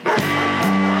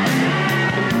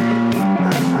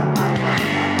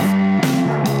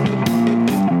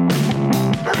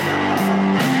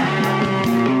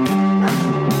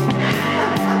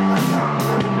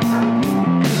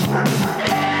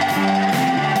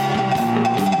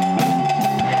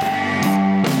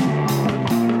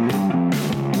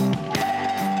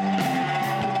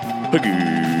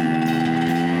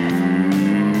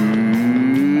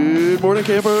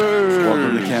morning, campers.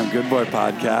 Welcome to the Camp Good Boy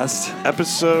podcast.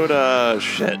 Episode,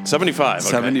 75. Okay.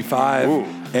 75. Ooh.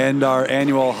 And our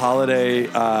annual holiday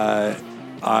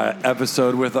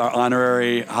episode with our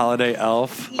honorary holiday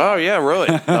elf. Oh, yeah, really?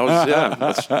 That was, yeah.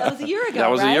 That was a year ago,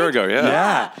 That was right? a year ago, yeah.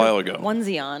 Yeah. A while ago.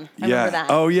 Onesie on. I remember that.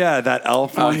 Oh, yeah, that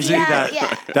elf onesie.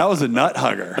 yeah. That was a nut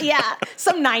hugger. Yeah,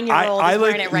 some 9-year-old is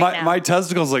wearing it right now. My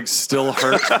testicles still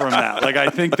hurt from that. I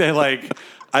think they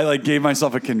I gave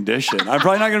myself a condition. I'm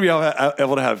probably not going to be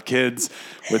able to have kids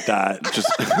with that.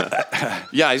 Just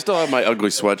Yeah, I still have my ugly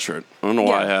sweatshirt. I don't know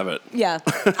why I have it. Yeah,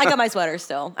 I got my sweater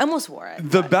still. I almost wore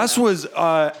it. the best was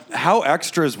how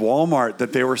extra is Walmart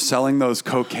that they were selling those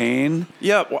cocaine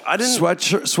Yeah, well, I didn't.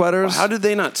 sweaters. How did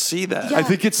they not see that? Yeah. I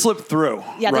think it slipped through.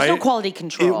 Yeah, there's no right? quality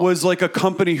control. It was a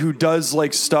company who does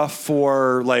stuff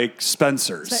for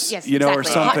Spencer's, Yes, or exactly.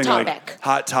 something Hot like Topic.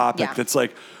 Hot Topic. Yeah. That's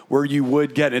where you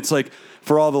would get. It's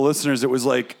for all the listeners, it was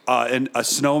a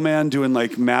snowman doing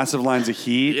massive lines of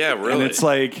heat. Yeah, really. And it's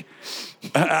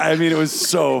I mean, it was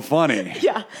so funny.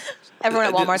 Yeah, everyone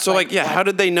at Walmart's So, how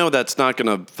did they know that's not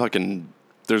going to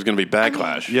there's going to be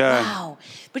backlash? Yeah. Wow.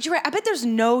 But you're right. I bet there's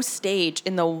no stage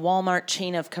in the Walmart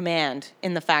chain of command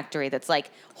in the factory that's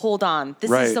hold on, this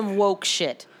Right. is some woke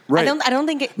shit. Right. I don't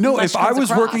think it. No, much if I comes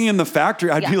was across. working in the factory,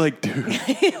 I'd be Yeah. dude,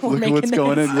 We're look at making what's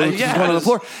going this. in. Look what's going on the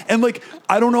floor. And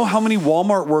I don't know how many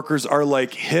Walmart workers are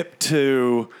hip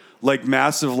to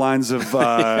massive lines of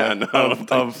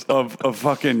of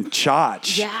fucking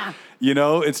chotch. Yeah.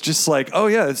 It's just oh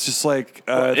yeah, it's just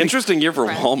Interesting year for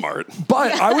Right. Walmart.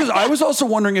 But I was also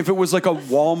wondering if it was a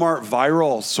Walmart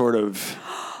viral sort of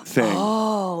thing.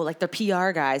 Oh, their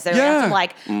PR guys. They're Yeah.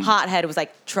 Hothead was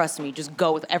trust me, just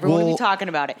go with everyone will Well- be talking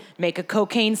about it. Make a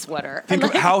cocaine sweater. Think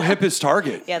of how hip is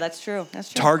Target? Yeah, that's true.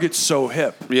 That's true. Target's so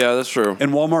hip, Yeah, that's true.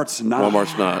 and Walmart's not.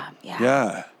 Walmart's not. Yeah.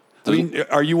 Yeah. I mean,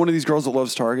 are you one of these girls that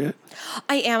loves Target?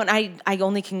 I am, and I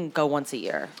only can go once a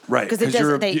year. Right, Because it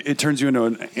because does. it turns you into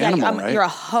an animal, right? You're a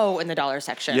hoe in the dollar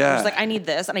section. Yeah. I'm just I need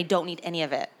this, and I don't need any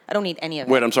of it. I don't need any of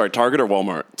it. Wait, I'm sorry, Target or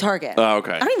Walmart? Target. Oh,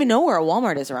 okay. I don't even know where a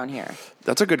Walmart is around here.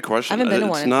 That's a good question. I haven't been to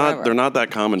It's one in not. forever. They're not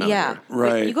that common out Yeah. here.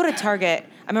 Right. You go to Target.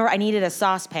 I remember I needed a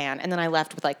saucepan, and then I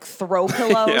left with throw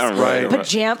pillows, Yeah,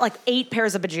 right. 8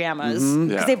 pairs of pajamas, because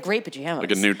Yeah. they have great pajamas.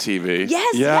 Like a new TV.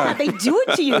 Yes, Yeah. yeah, they do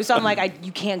it to you. So I'm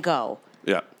you can't go.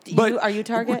 Yeah. Are you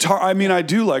Target? I mean, I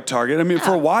do like Target. I mean,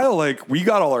 for a while, we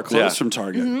got all our clothes Yeah. from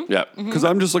Target. Yeah. Because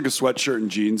I'm just a sweatshirt and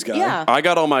jeans guy. Yeah. I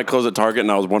got all my clothes at Target,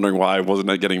 and I was wondering why I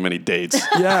wasn't getting many dates.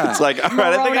 Yeah. It's all right,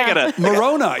 I think I gotta.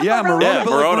 Morona. Yeah, Morona. Yeah,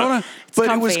 but Morona. But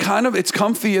it was comfy. it's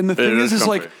comfy. And the thing is is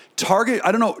comfy. Target,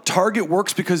 I don't know, Target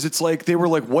works because it's they were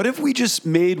what if we just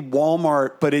made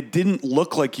Walmart, but it didn't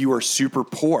look like you were super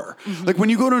poor? When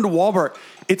you go into Walmart,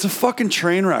 it's a fucking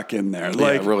train wreck in there. Yeah,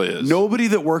 it really is. Nobody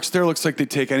that works there looks like they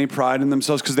take any pride in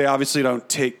themselves because they obviously don't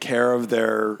take care of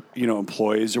their,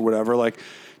 employees or whatever.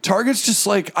 Target's just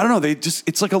I don't know, it's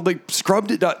they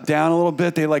scrubbed it down a little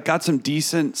bit. They got some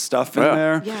decent stuff in Yeah.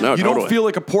 there. Yeah. No, You totally. don't feel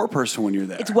like a poor person when you're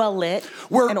there. It's well lit and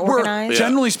We're organized.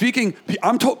 generally speaking,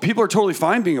 people are totally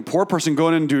fine being a poor person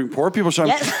going in and doing poor people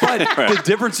shopping. Yes. But the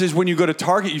difference is when you go to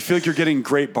Target, you feel like you're getting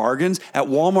great bargains. At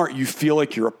Walmart, you feel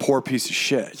like you're a poor piece of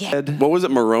shit. Yeah. What was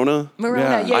it, Morona?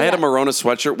 Morona, Yeah. I had a Morona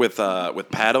sweatshirt with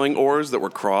paddling oars that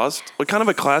were crossed. Kind of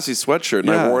a classy sweatshirt, and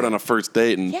Yeah. I wore it on a first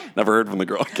date and Yeah. never heard from the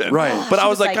girl again. Right. But She I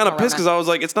was was kind of pissed Morona. because I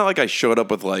was it's not like I showed up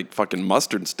with fucking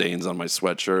mustard stains on my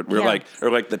sweatshirt. We were Yeah.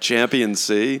 or the Champion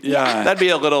Sea. Yeah. That'd be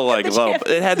a little low. Champion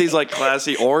It had these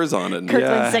classy oars on it. Kirkland's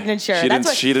Yeah.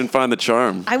 signature. She didn't find the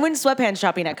charm. I went sweatpants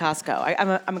shopping at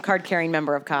Costco. I'm a card carrying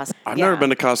member of Costco. I've never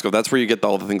been to Costco. That's where you get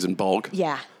all the things in bulk.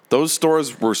 Yeah. Those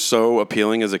stores were so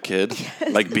appealing as a kid,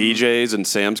 like BJ's and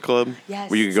Sam's Club, Yes,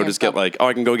 where you could go Sam's just get Club.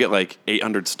 I can go get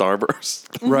 800 Starbursts.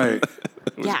 Right.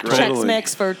 Yeah. great. Chex Totally.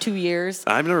 Mix for 2 years.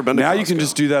 I've never been to Now Costco. you can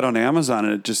just do that on Amazon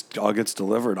and it just all gets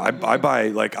delivered. I buy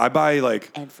Everything.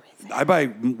 I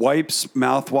buy wipes,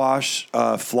 mouthwash,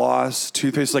 floss,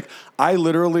 toothpaste. I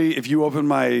literally, if you open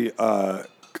my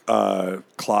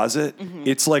closet,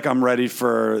 it's I'm ready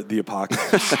for the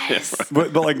apocalypse. Yes.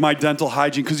 but my dental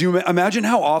hygiene, because you imagine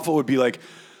how awful it would be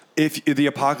if the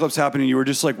apocalypse happened and you were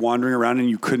just wandering around and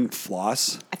you couldn't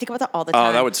floss. I think about that all the time.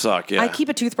 Oh, that would suck. Yeah. I keep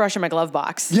a toothbrush in my glove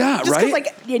box. Yeah, just right?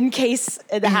 in case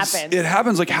it happens. It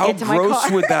happens. How Get to my gross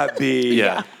car. would that be?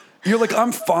 Yeah. You're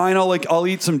I'm fine. I'll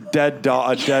eat some a dead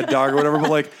dog or whatever.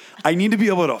 But I need to be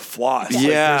able to floss.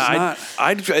 Yeah,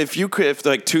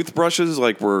 if toothbrushes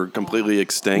were completely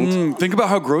extinct. Think about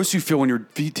how gross you feel when your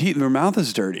teeth and your mouth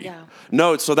is dirty. Yeah.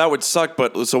 No, so that would suck.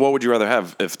 But so what would you rather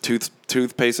have if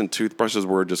toothpaste and toothbrushes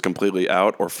were just completely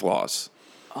out or floss?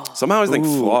 Somehow I think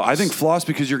Ooh, floss. I think floss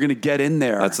because you're going to get in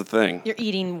there. that's the thing. You're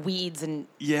eating weeds and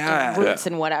Yeah. roots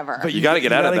and whatever. But You got to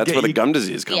get out of it. gotta That's where the you- gum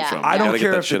disease comes Yeah. from. I You don't gotta get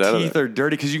care that if shit the out of teeth there. are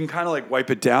dirty because you can kind of like wipe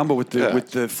it down, but with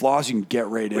the floss you can get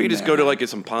right in. Or you just there. go to like get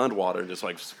some pond water and just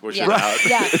like squish yeah. it out.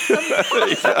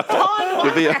 Yeah. Pond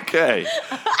You'll be water. okay.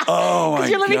 Oh my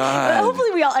You're living, god!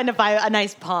 hopefully we all end up by a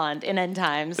nice pond in end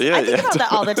times. Yeah, I think yeah. about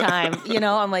that all the time. You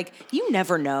know, I'm like, you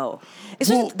never know. It's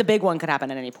Well, just the big one could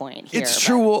happen at any point. Here, It's but-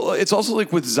 true. Well, it's also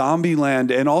like with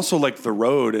Zombieland and also like The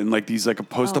Road and like these like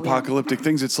post-apocalyptic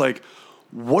things. It's like,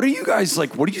 what are you guys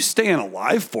like? What are you staying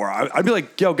alive for? I'd be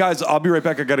like, yo, guys, I'll be right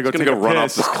back. I gotta go Gonna take go a run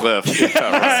piss. off this cliff.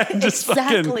 Yeah, right. And just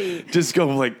Exactly. fucking, just go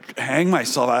like hang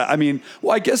myself. I mean,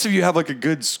 well, I guess if you have like a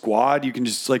good squad, you can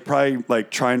just like probably like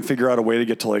try and figure out a way to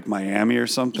get to like Miami or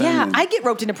something. Yeah, and- I get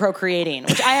roped into procreating,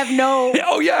 which I have no.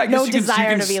 Oh yeah, I guess no you can,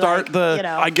 desire you can to be start like, the. you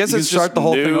know. I guess You can it's start just the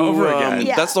whole thing new, over again.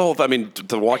 Yeah. That's the whole. I mean,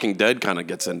 The Walking Dead kind of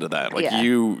gets into that. Like Yeah.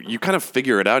 you kind of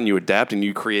figure it out and you adapt and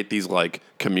you create these like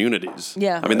communities.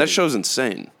 Yeah. I mean, that show's insane.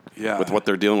 Yeah. With what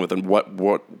they're dealing with and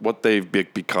what they've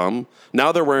become.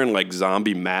 Now they're wearing like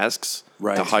zombie masks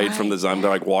Right. to hide from the Right, zombie.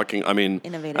 They're like walking. I mean,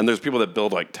 Innovative. and there's people that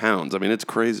build like towns. I mean, it's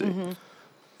crazy.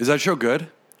 Is that show good?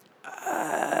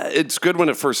 It's good when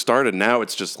it first started. Now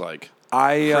it's just like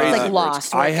I It's Crazy. like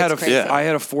Lost. where I it had a gets crazy. I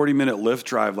had a 40-minute Lyft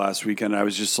drive last weekend. And I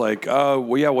was just like,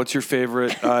 well, yeah. What's your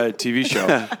favorite TV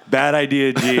show? Bad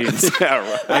Idea Jeans. yeah,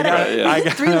 right. I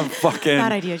got Three- a fucking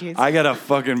Bad Idea Jeans. I got a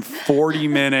fucking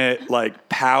 40-minute like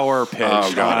power pitch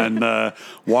Oh, God. on the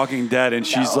Walking Dead, and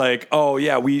she's like, "Oh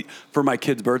yeah, we for my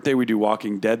kid's birthday we do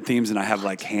Walking Dead themes, and I have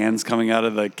like hands coming out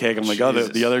of the cake." I'm like, "Oh, the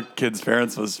Jesus. other kid's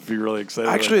parents must be really excited."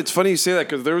 Actually, it's funny you say that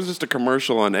because there was just a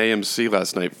commercial on AMC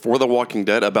last night for The Walking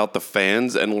Dead about the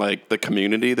fans and like the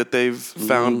community that they've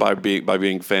found by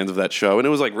being fans of that show, and it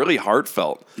was like really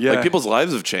heartfelt. Yeah. Like people's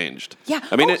lives have changed. Yeah.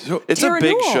 I mean, Oh, it's Tara a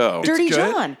big Newell, show. Dirty It's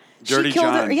good? John. Dirty she killed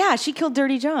John. Her, she killed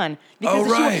Dirty John. Oh,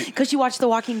 right. Because she watched The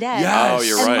Walking Dead. Yes. Oh,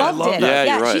 you're and right. I loved love it. that.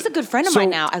 Yeah, you're right. She's a good friend of So, mine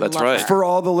now. I that's love right. her. For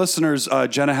all the listeners,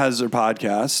 Jenna has her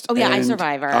podcast. Oh, yeah, I'm and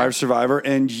Survivor. I'm Survivor,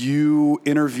 and you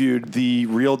interviewed the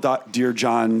real Dear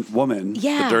John woman.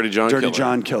 yeah. The Dirty John Dirty killer.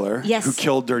 John killer. Yes. Who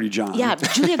killed Dirty John. Yeah,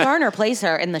 Julia Garner plays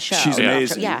her in the show. She's Yeah.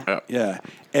 amazing. Yeah. Yeah.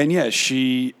 And yeah,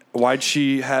 how'd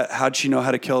she know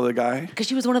how to kill the guy? Because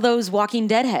she was one of those Walking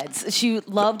Dead heads. She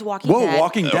loved Walking Whoa, Dead.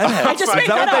 Walking Dead heads. I just Is made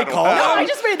that that what up. they call No, them? I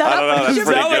just made that I don't up. know, that's Is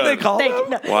pretty that what they good. call Thank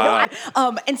them? you. No, Wow.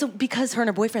 no, and so because her and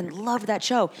her boyfriend loved that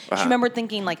show, she remembered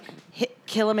thinking like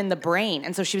kill him in the brain,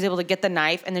 and so she was able to get the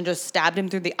knife and then just stabbed him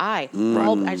through the eye.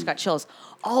 I just got chills,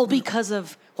 all because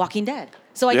of Walking Dead.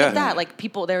 So I Yeah. get that, like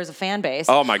people, there was a fan base.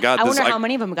 Oh, my God, I this, wonder how like-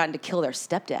 many of them have gotten to kill their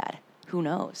stepdad. Who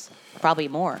knows? Probably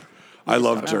more. I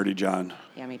love don't know. Dirty John.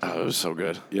 Yeah, me too. Oh, it was so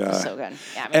good. Yeah. So good.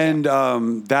 Yeah, me And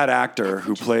too. that actor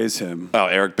who plays him. Oh,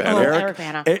 Eric Bana. Oh, Eric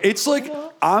Bana. It's like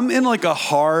I'm in like a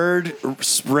hard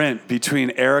sprint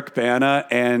between Eric Bana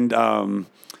and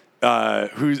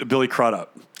who's Billy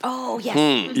Crudup. Oh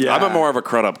yes. Yeah. I'm a more of a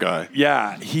crud up guy.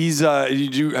 Yeah, he's. Have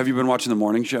you been watching the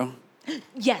morning show?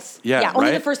 Yes. Yeah, Only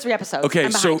right? the first 3 episodes. Okay,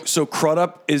 I'm so behind.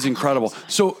 Crudup is incredible.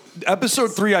 So episode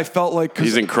 3, I felt like 'cause-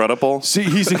 He's incredible. See,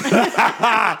 he's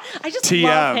I just TM.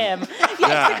 love him.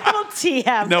 Yeah, it's a little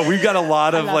TM. no. We've got a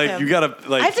lot of love like him. you got to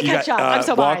like I have to you catch got, up. I'm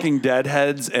so behind. Walking Dead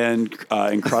heads and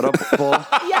Incredible.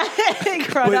 Yeah,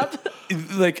 crowd up.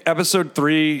 Like episode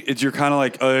 3, you're kind of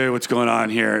like, oh, what's going on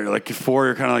here? Like 4,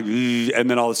 you're kind of like, and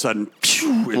then all of a sudden,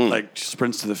 it like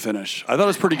sprints to the finish. I thought it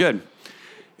was pretty good.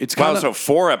 It's kind Wow, of so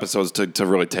 4 episodes to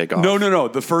really take off. no.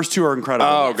 The first 2 are incredible.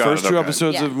 Oh, got First it, 2 okay.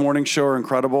 episodes Yeah. of Morning Show are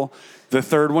incredible. The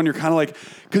third one, you're kind of like,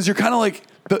 because you're kind of like,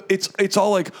 it's all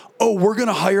like, oh, we're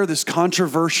gonna hire this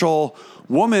controversial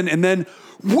woman, and then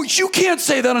you can't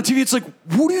say that on TV. It's like,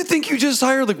 who do you think you just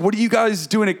hired? Like, what are you guys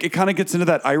doing? It kind of gets into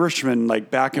that Irishman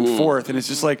like back and forth, and it's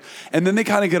just like, and then they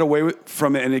kind of get away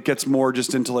from it, and it gets more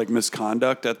just into like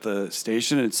misconduct at the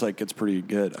station. And it's like it's pretty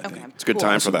good. I think. It's a good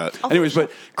time for that. Anyways, but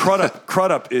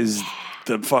Crudup is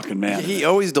the fucking man. He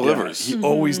always delivers. Yeah, he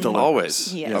always delivers.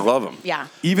 Always. Yeah. I love him. Yeah.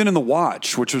 Even in The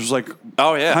Watch, which was like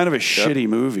Oh, yeah. kind of a Yep. shitty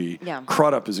movie, Yeah.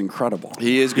 Crudup is incredible.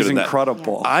 He is good He's at that.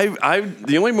 incredible.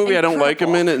 The only movie I don't like him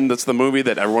in, Incredible. and that's the movie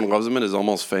that everyone loves him in, is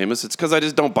Almost Famous. It's because I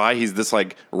just don't buy he's this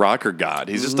like rocker god.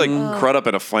 He's just like crud up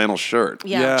in a flannel shirt.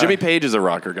 Yeah. Yeah. Jimmy Page is a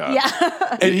rocker god.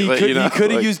 Yeah. And he Like, could, you know, he could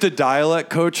have like- used a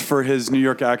dialect coach for his New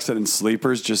York accent in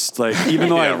Sleepers. Just like, even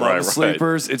though I Yeah, love right.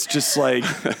 Sleepers, it's just like,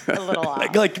 A little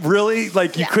off. like really,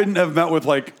 like you Yeah. couldn't have met with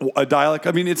like a dialect.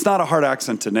 I mean, it's not a hard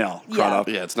accent to nail. Yeah. Crudup.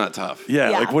 Yeah, it's not tough. Yeah,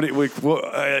 Yeah. like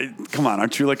come on,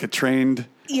 aren't you like a trained?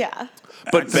 Yeah.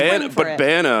 But Swing for it.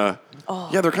 Bana,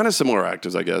 Yeah, they're kind of similar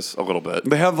actors, I guess, a little bit.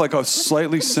 They have like a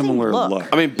slightly similar look. look.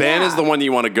 I mean, Ben is Yeah. the one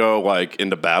you want to go like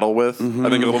into battle with. I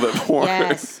think a little bit more.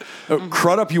 Yes.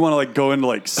 Crudup, you want to like go into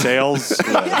like sales.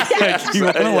 Like, you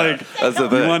want to like That's the you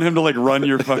thing. want him to like run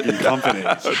your fucking company.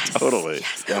 Totally.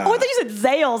 Yeah. Oh, I thought you said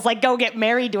Zales, like go get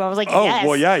married to him. I was like, Oh, yes.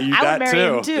 well, yeah, you- I that would marry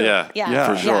him too. too. Yeah,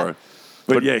 for sure.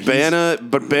 But yeah, Bana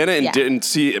and Yeah. didn't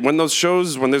see when those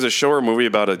shows when there's a show or a movie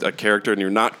about a character and you're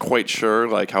not quite sure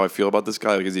like how I feel about this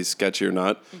guy, like is he sketchy or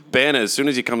not? Bana, as soon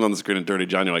as he comes on the screen in Dirty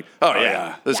John, you're like, oh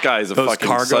yeah, this Yeah. guy is a Those fucking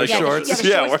cargo psycho. Yeah, shorts. the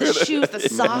Yeah, shorts, the where- shoes, the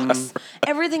socks,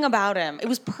 everything about him. It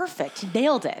was perfect. He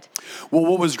nailed it. Well,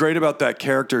 what was great about that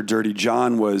character, Dirty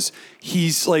John, was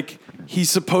he's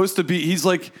supposed to be. He's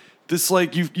like this,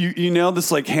 like you know,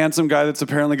 this like handsome guy that's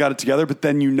apparently got it together. But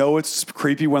then you know it's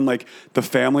creepy when like the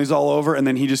family's all over, and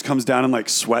then he just comes down in like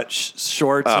shorts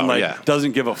and like yeah.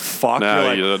 doesn't give a fuck. No,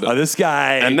 You're you like, don't. oh, this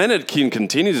guy. And then it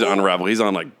continues to unravel. He's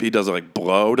on like he does like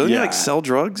blow. Doesn't he Yeah. like sell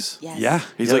drugs? Yes. yeah,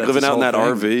 He's yeah, like that's living his out in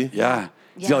whole that thing. RV. Yeah.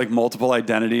 He's Yeah. got like multiple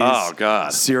identities. Oh,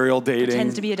 God. Serial dating.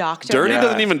 Pretends to be a doctor. Dirty Yeah.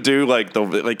 doesn't even do like the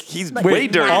like he's Like, way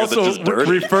dirtier Also, than just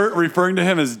dirty. referring to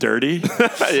him as dirty.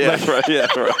 Yeah,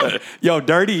 right. Yo,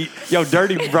 dirty,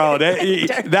 bro.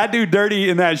 That dude, dirty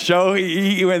in that show.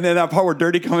 And then that part where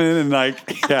dirty coming in and like,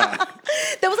 yeah,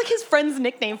 That was like his friend's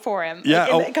nickname for him. Yeah,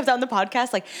 Like, oh. it comes out in the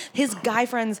podcast. Like his guy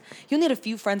friends, he only had a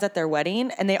few friends at their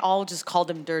wedding, and they all just called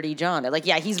him Dirty John. They're like,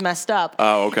 yeah, he's messed up.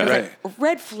 Oh, okay. It was Right. like,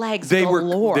 red flags They were-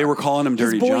 galore. they were calling him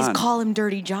Dirty his boys John. call him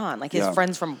Dirty John. Like his Yeah.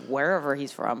 friends from wherever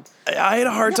he's from. I had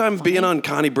a hard Isn't that time being funny? on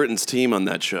Connie Britton's team on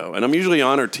that show, and I'm usually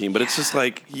on her team, but it's just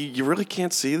like you really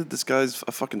can't see that this guy's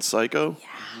a fucking psycho.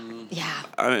 Yeah.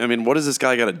 I mean, what does this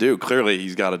guy got to do? Clearly,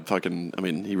 he's got to fucking. I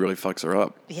mean, he really fucks her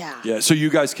up. Yeah. yeah. So you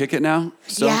guys kick it now?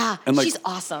 Still? Yeah, and like, she's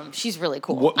awesome. She's really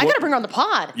cool. What- I gotta bring her on the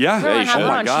pod. Yeah. We're gonna Hey, have oh her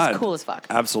my on. God. She's cool as fuck.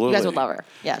 Absolutely. You guys would love her.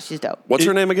 Yeah, she's dope. What's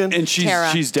her name again? and Tara.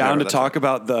 she's down Tara, to that's talk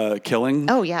about the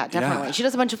killing. Oh yeah, definitely. She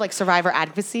does a bunch of like survivor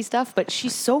advocacy stuff, but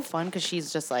she's so fun because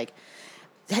she's just like,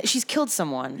 she's killed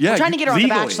someone. Yeah, We're trying to get her on The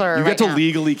legally. Bachelor. You right get to now.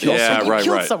 legally kill yeah, someone. you right,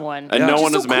 killed right. someone. And Yeah. no Which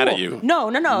one is is so mad cool. at you.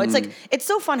 No. It's like it's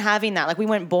so fun having that. Like we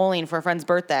went bowling for a friend's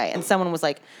birthday, and someone was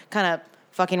like kind of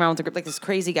fucking around with a group, like this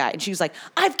crazy guy, and she was like,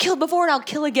 "I've killed before, and I'll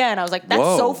kill again." I was like, "That's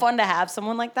Whoa. so fun to have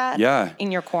someone like that." Yeah.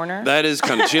 in your corner. That is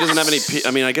kind of. She doesn't have any.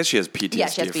 I mean, I guess she has PTSD, yeah,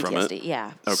 she has from PTSD. it.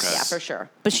 Yeah. Okay. Yeah, for sure.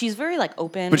 But she's very like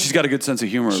open. But she's got a good sense of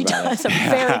humor She about does it. a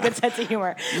very good sense of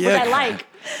humor, which I like.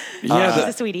 Yeah, She's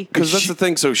a sweetie. Because that's the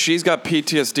thing. So she's got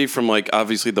PTSD from like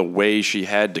obviously the way she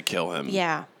had to kill him.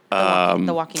 Yeah.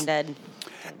 The Walking Dead.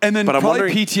 And then But I'm probably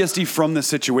wondering- PTSD from the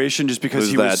situation just because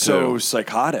There's he was that, so too.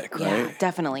 psychotic, Yeah, right?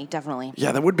 definitely.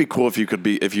 Yeah, that would be cool if you could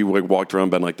be if you like walked around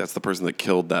and been like that's the person that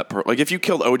killed that person. Like if you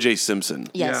killed O.J. Simpson.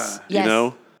 Yes. Yeah. Yes. You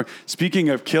know. Speaking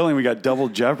of killing, we got Double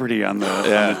Jeopardy on the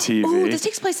TV. Ooh, this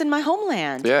takes place in my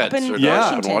homeland. Yeah, up in it's- yeah,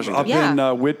 Washington. Washington. up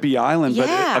Yeah. in Whitby Island,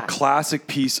 Yeah. but a classic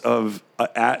piece of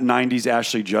at 90s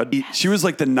Ashley Judd. She was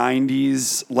like the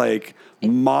 90s, like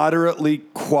moderately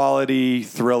quality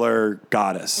thriller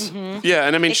goddess. Yeah,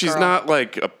 and I mean It she's girl. not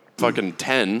like a fucking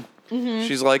 10.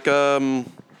 She's like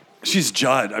She's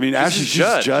Judd. I mean, Ashley, she's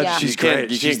Judd. Judd. Yeah. She's You can't- great.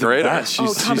 you she's can't the grade her. best. Oh,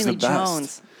 She's, Tommy she's the Lee best.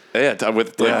 Jones. yeah,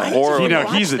 with like Yeah. horror. You know,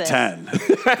 Watch he's a this. 10.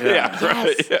 Yeah,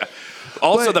 right. Yeah.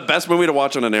 Also, the best movie to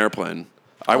watch on an airplane.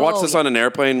 I watched Oh, this on an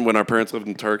airplane when our parents lived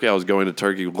in Turkey. I was going to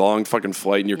Turkey, long fucking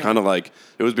flight, and you're kind of like,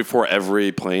 it was before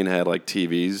every plane had like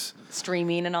TVs.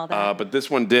 Streaming and all that. But this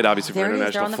one did, obviously, there for it is. They're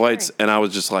international on the flights. plane. And I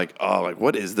was just like, oh, like,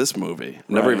 what is this movie?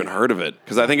 Never Right. even heard of it.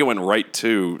 Because I think it went right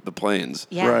to the planes.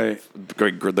 yeah. Right.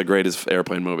 The greatest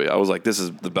airplane movie. I was like, this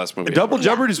is the best movie. Double ever.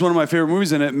 Jeopardy is one of my favorite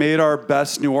movies, and it made our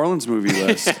best New Orleans movie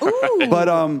list. Ooh.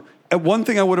 But one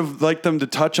thing I would have liked them to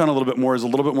touch on a little bit more is a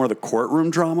little bit more of the courtroom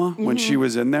drama when she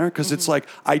was in there, because it's like,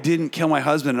 I didn't kill my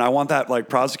husband, and I want that like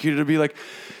prosecutor to be like,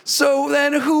 so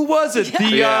then who was it? The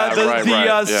Yeah, right,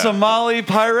 yeah. Somali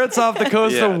pirates off the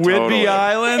coast Yeah, of Whidbey totally.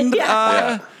 Island.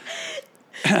 Yeah.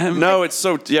 No, it's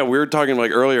so we were talking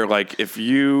like earlier, like if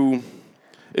you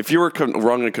were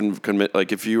wrongly convicted,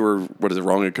 like if you were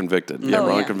wrongly convicted, Oh,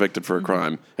 wrongly yeah. convicted for a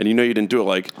crime, and you know you didn't do it,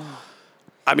 like,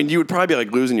 I mean, you would probably be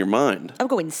like losing your mind. I would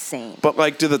go insane. But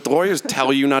like, do the lawyers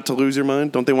tell you not to lose your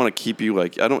mind? Don't they want to keep you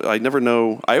like? I never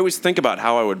know. I always think about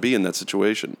how I would be in that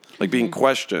situation, like being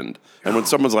questioned, and when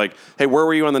someone's like, "Hey, where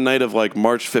were you on the night of like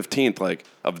March 15th, like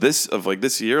of this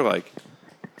year?" Like,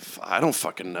 I don't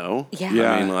fucking know. Yeah.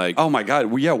 Yeah. I mean, like, oh my God.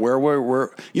 Well, yeah. Where?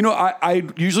 You know, I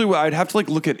usually I'd have to like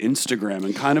look at Instagram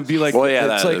and kind of be like, Well,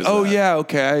 yeah, it's that like, is oh that. yeah,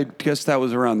 okay. I guess that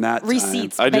was around that time.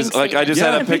 Receipts. I just bank had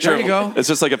Yeah, a picture. there you go. It's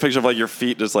just like a picture of like your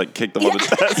feet just like kicked them on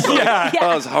the desk. Yeah.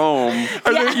 I was home.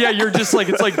 Or yeah, you're just like,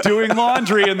 it's like doing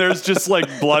laundry and there's just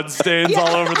like blood stains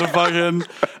all over the fucking.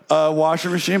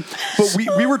 washing machine. But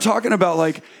we were talking about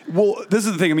like, well, this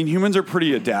is the thing. I mean, humans are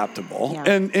pretty adaptable, Yeah.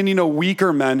 and you know,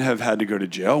 weaker men have had to go to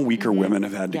jail. Weaker women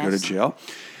have had to go to Yes. jail.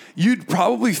 You'd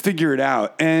probably figure it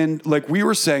out. And like we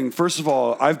were saying, first of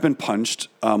all, I've been punched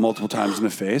multiple times in the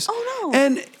face. Oh, no.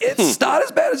 And it's not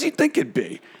as bad as you'd think it'd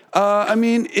be. I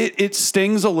mean, it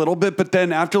stings a little bit, but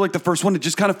then after like the first one, it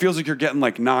just kind of feels like you're getting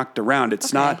like knocked around.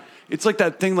 It's not. It's like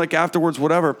that thing like afterwards,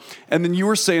 whatever. And then you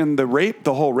were saying the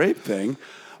whole rape thing.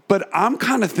 But I'm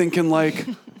kind of thinking like,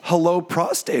 hello,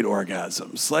 prostate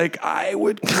orgasms. Like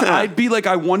I'd be like,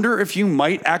 I wonder if you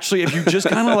might actually, if you just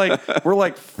kind of like, we're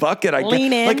like, fuck it.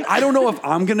 Lean in. Like, I don't know if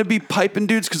I'm going to be piping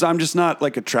dudes because I'm just not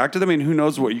like attracted to them. I mean, who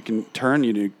knows what you can turn,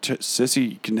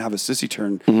 sissy, you can have a sissy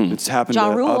turn. It's happened Ja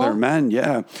to Rule. other men.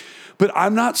 Yeah. But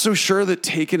I'm not so sure that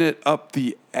taking it up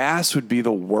the ass would be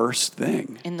the worst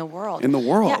thing. In the world. In the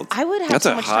world. Yeah, I would have That's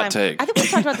so a much hot time. take. I think we've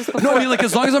talked about this before. No, I mean, like,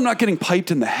 as long as I'm not getting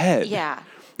piped in the head. Yeah.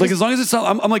 Like, as long as it's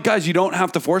not, I'm like, guys, you don't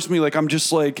have to force me. Like, I'm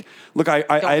just like, look, hurt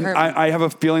me. I have a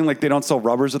feeling like they don't sell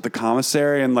rubbers at the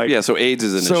commissary. And like, Yeah, so AIDS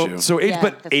is an issue. So AIDS, Yeah,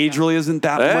 but that's AIDS true. really isn't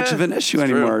that Yeah, much of an issue it's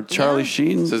true. anymore. Charlie Yeah.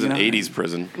 Sheen. This is you an know. 80s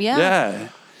prison. Yeah. Yeah.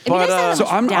 It'd be nice to have So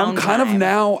I'm kind of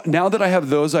downtime. now that I have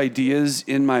those ideas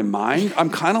in my mind,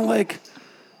 I'm kind of like,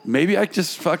 maybe I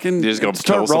just fucking You just go kill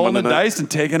start someone rolling the tonight? dice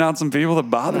and taking out some people that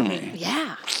bother me.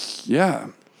 Yeah. Yeah.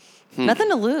 Nothing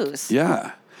to lose.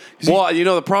 Yeah. Well, you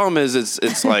know, the problem is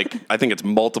it's like, I think it's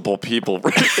multiple people.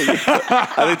 I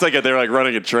think it's like they're like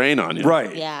running a train on you.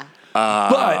 Right. Yeah. But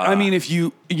I mean, if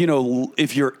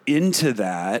if you're into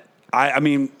that, I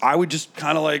mean, I would just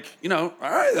kind of like, all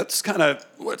right, that's kind of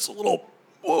what's a little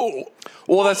whoa.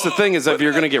 Well, that's the thing is that if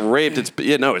you're going to get raped, it's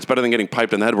better than getting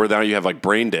piped in the head where now you have like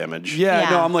brain damage. Yeah, Yeah.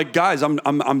 no, I'm like, guys, I'm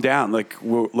down. Like,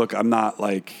 look, I'm not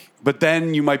like, but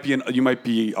then you might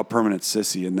be a permanent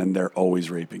sissy, and then they're always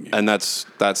raping you. And that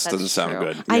That's doesn't sound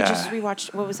true. good. I Yeah. just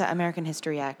rewatched, what was that, American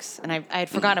History X, and I had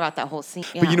forgotten about that whole scene.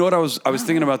 But you know what I was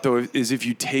thinking about though is if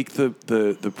you take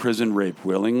the prison rape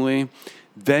willingly,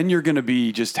 then you're going to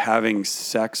be just having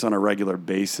sex on a regular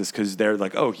basis because they're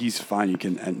like, oh, he's fine. You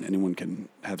can, and anyone can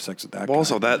have sex with that. Well,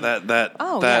 also, guy. that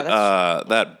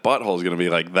butthole is going to be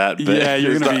like that big. Yeah,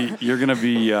 you're gonna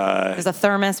be. There's a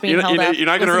thermos being You're held up.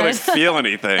 not going to really listeners. feel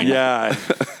anything. Yeah,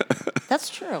 That's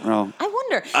true. Well, I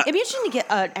wonder. It'd be interesting to get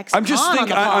an ex I'm just on thinking.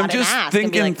 the pod I'm and just ask and be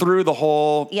thinking like, through the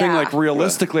whole thing. Yeah. Like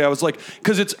realistically, I was like,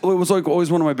 because it was like always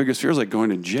one of my biggest fears, like going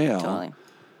to jail. Totally.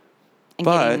 And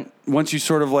But getting- once you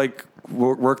sort of like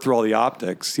work through all the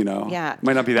optics, yeah,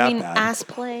 might not be that I mean, bad. ass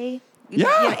play.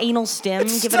 Yeah. Anal stim.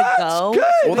 It's Give it a nuts. go. Good.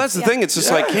 Well, that's the Yeah. thing. It's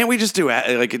just like, can't we just do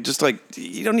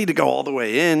you don't need to go all the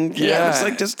way in. Yeah. It's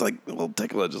like just like we'll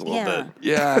tickle it just a little Yeah. bit.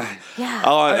 Yeah. Yeah.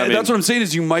 Oh, I mean, That's what I'm saying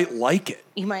is you might like it.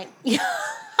 You might.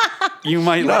 You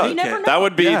might No, like you never it. know. that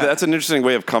would be Yeah. that's an interesting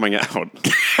way of coming out.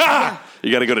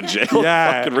 You got to go to jail.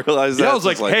 Yeah, to fucking realize that. Yeah, I was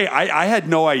It's like, hey, I had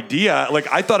no idea. Like,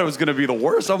 I thought it was going to be the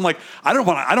worst. I'm like, I don't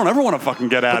ever want to fucking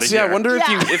get out of see, here. I wonder Yeah.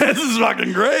 if this is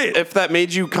fucking great. if that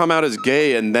made you come out as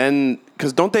gay and then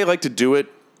because don't they like to do it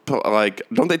like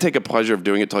don't they take a pleasure of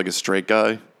doing it to like a straight guy?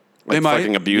 Like They might,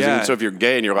 fucking abusing. yeah. So if you're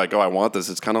gay and you're like, oh, I want this,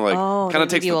 it's kind of like Oh, kind of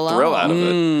they takes leave the you thrill alone. out of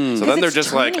it. So then they're it's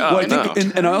just like, turning oh you. Well, I no.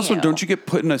 think, and also, you. don't you get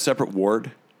put in a separate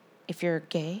ward? If you're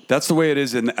gay. That's the way it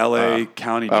is in L.A.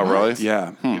 County. Oh, really?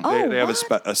 Yeah. Oh, They have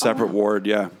what? a separate ward.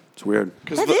 Yeah. It's weird.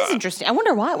 That is interesting. I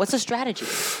wonder why. What's the strategy?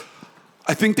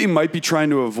 I think they might be trying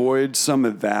to avoid some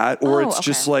of that, or Oh, it's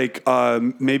just okay.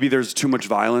 like maybe there's too much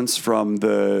violence from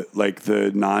the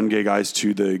non-gay guys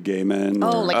to the gay men.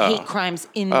 Oh, or- like hate crimes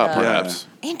in the. perhaps.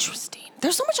 Interesting.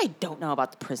 There's so much I don't know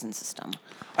about the prison system.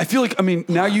 I feel like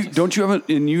now you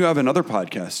have another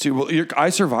your too. Well,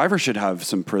 iSurvivor should have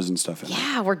some prison stuff in it.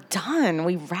 Yeah, we're done.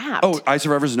 We wrapped. Oh,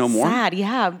 iSurvivor's no more. Sad,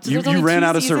 yeah. So You there's only ran 2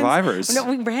 out of seasons. survivors. No,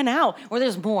 we ran out. Or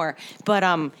there's more. But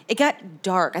it got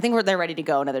dark. I think they're ready to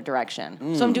go another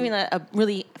direction. So I'm doing a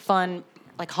really fun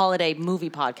holiday movie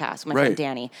podcast with my friend Right.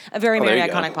 Danny. A very, Oh, there very you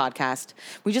go. iconic podcast.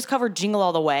 We just covered Jingle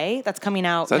All the Way. That's coming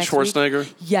out that next Schwarzenegger?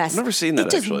 week. Yes. I've never seen that,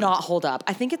 It does actually. not hold up.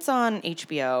 I think it's on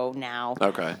HBO now.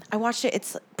 Okay. I watched it.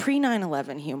 It's pre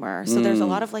 9/11 humor. So there's a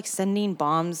lot of sending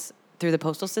bombs through the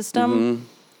postal system.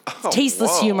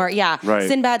 Tasteless whoa. humor. Yeah. Right.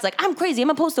 Sinbad's like, I'm crazy.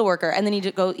 I'm a postal worker. And then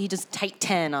he just tight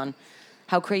 10 on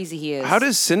how crazy he is. How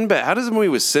does a movie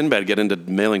with Sinbad get into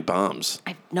mailing bombs? I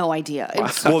have no idea.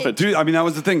 Well, dude, I mean, that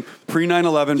was the thing. Pre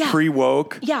 9/11, Yeah. pre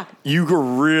woke. Yeah.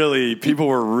 People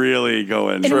were really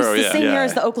going. And it was the yeah. same year Yeah.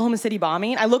 as the Oklahoma City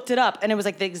bombing. I looked it up, and it was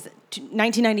like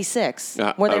 1996,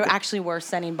 where they okay. actually were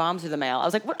sending bombs through the mail. I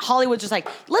was like, what? Hollywood's just like,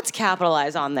 let's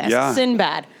capitalize on this. Yeah.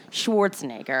 Sinbad,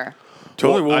 Schwarzenegger.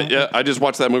 Totally. Well, I just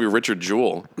watched that movie Richard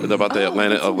Jewell about the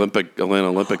Atlanta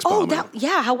Olympics Oh, bombing.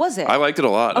 yeah. How was it? I liked it a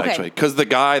lot Okay. actually because the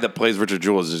guy that plays Richard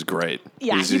Jewell is just great.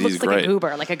 Yeah, he's he looks like great. a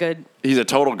goober, like a good. He's a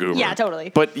total goober. Yeah, totally.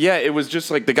 But yeah, it was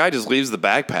just like the guy just leaves the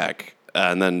backpack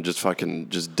and then just fucking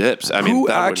just dips. I mean, Who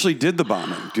that actually did the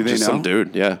bombing? Do they just know? some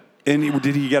dude? Yeah. And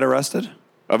did he get arrested?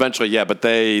 Eventually, yeah, but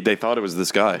they thought it was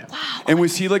this guy. And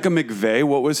was he like a McVeigh?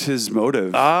 What was his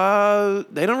motive?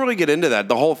 They don't really get into that.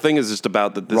 The whole thing is just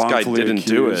about that this guy Wrongfully didn't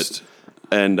do accused. it.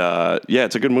 And yeah,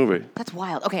 it's a good movie. That's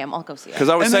wild. Okay, I'll go see it. Because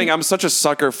I was And saying then- I'm such a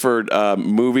sucker for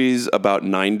movies about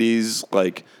 90s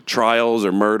like trials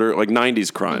or murder, like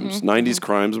 90s crimes. 90s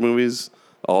crimes movies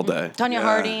all day. Tonya Yeah.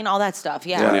 Harding, all that stuff.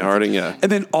 Yeah. Tony Harding, yeah.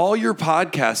 And then all your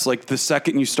podcasts, like the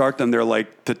second you start them, they're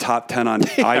like the top 10 on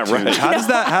iTunes. right. How does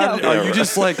that happen? Yeah, Are you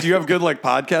just like, do you have good like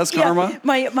podcast karma?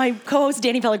 My co-host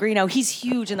Danny Pellegrino, he's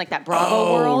huge in like that Bravo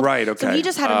Oh, world. right, So okay. he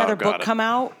just had another got book it. come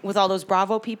out with all those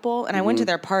Bravo people, and I went to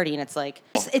their party, and it's like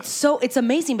it's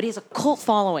amazing, but he has a cult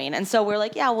following, and so we're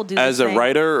like, yeah, we'll do As this a thing.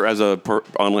 writer or as a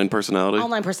online personality?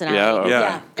 Online personality. Yeah, okay.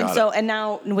 Yeah. And got so it. and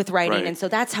now with writing, Right. and so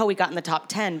that's how we got in the top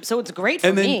 10. So it's great for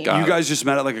And then me. you guys just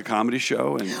met at like a comedy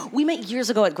show. And We met years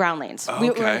ago at Groundlings. We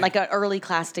were Okay. in like an early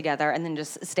class together, and then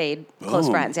just stayed close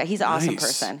Boom. friends. Yeah, he's an awesome Nice.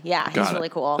 person. Yeah, Got he's it. really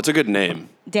cool. That's a good name.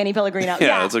 Danny Pellegrino.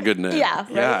 Yeah, that's a good name. Yeah, right?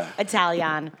 Yeah.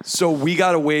 Italian. so we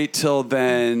got to wait till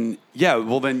then. Yeah,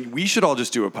 well, then we should all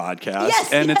just do a podcast.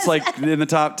 Yes, and yes. it's like in the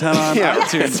top 10 on Yeah,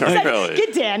 iTunes. right. Like, Really?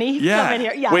 get Danny. Yeah. Come in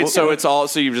here. Yeah. Wait, so it's all,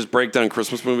 so you just break down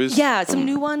Christmas movies? Yeah, some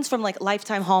new ones from like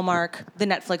Lifetime, Hallmark, the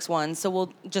Netflix ones. So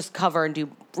we'll just cover and do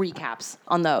recaps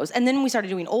on those. And then we started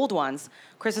doing old ones,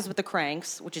 Christmas with the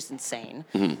Cranks, which is insane,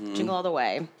 Jingle All the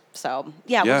Way. So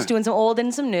yeah, we're Yeah. just doing some old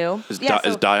and some new. Is, yeah,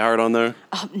 is Die Hard on there?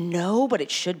 no, but it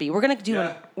should be. We're gonna do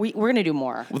we're gonna do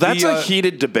more. Well, that's The, a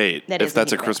heated debate That if is a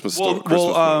that's a heated Christmas, Well,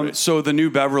 Christmas movie. so the new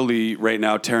Beverly right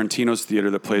now, Tarantino's theater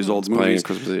that plays old Playing movies.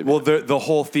 Christmas Eve. Well, the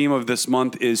whole theme of this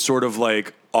month is sort of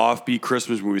like offbeat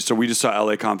Christmas movies. So we just saw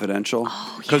L.A. Confidential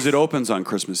because it opens on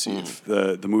Christmas Eve.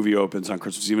 The movie opens on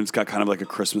Christmas Eve, and it's got kind of like a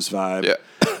Christmas vibe Yeah.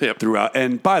 Yep. throughout.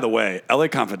 And by the way, L.A.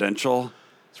 Confidential.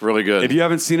 It's really good. If you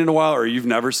haven't seen it in a while or you've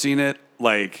never seen it,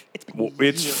 like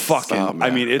it's years. fucking. Oh, man.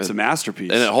 I mean, it's a masterpiece.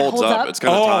 and it holds holds up. up? It's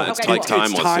kind of Oh, it's okay, like cool.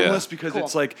 timeless. It's timeless Yeah. because Cool.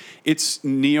 it's like it's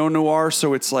neo noir,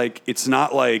 so it's like it's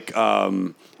not like a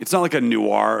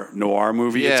noir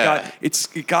movie. Yeah. It's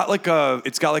got like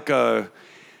a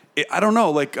I don't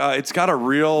know, like it's got a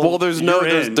real. Well, there's no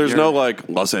you're- like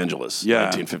Los Angeles, Yeah.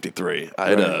 1953. I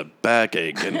had a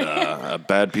backache and a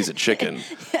bad piece of chicken.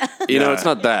 You know, it's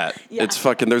not that. Yeah. It's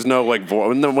fucking. There's no like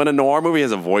when a noir movie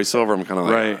has a voiceover, I'm kind of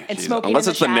like, Right. And Jesus. smoking unless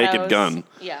in it's the Naked shadows. Gun.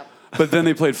 Yeah. But then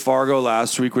they played Fargo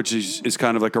last week, which is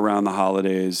kind of like around the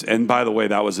holidays. And by the way,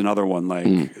 that was another one.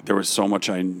 Like there was so much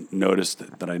I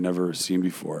noticed that I never seen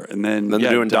before. And then Then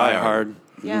they're doing Die Die Hard.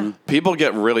 Yeah. People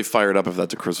get really fired up if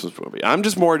that's a Christmas movie. I'm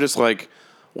just more just like,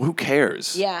 well, who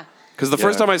cares? Yeah. Because the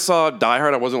first Yeah. time I saw Die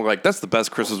Hard, I wasn't like, that's the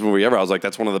best Christmas movie ever. I was like,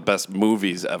 that's one of the best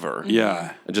movies ever.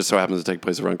 Yeah. It just so happens to take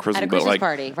place around Christmas. At a but Christmas like,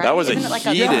 party, right? That was Isn't a it like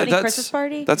a heated. comedy that's- Christmas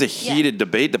party? That's a Yeah. heated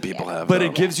debate that people have. But though.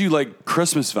 it gives you like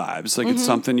Christmas vibes. Like it's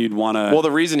something you'd want to. Well,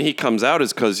 the reason he comes out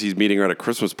is because he's meeting her at a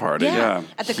Christmas party. Yeah.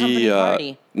 At the company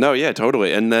party. No, yeah,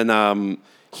 totally. And then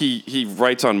he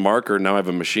writes on marker, now I have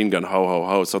a machine gun, ho, ho,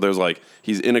 ho. So there's like,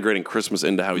 he's integrating Christmas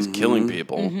into how he's killing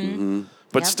people.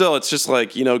 But Yep. still, it's just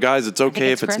like, you know, guys, it's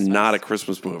okay it's if it's Christmas. not a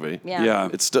Christmas movie. Yeah. Yeah.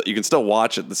 It's still, you can still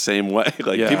watch it the same way.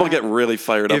 Like Yeah. people get really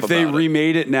fired up if about they it.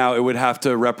 remade it now, it would have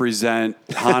to represent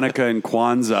Hanukkah and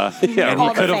Kwanzaa. Yeah, and All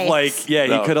he the could have faiths. like, yeah,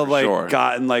 No, he could have like sure.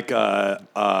 gotten like a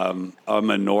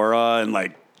menorah and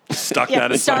like stuck Yeah,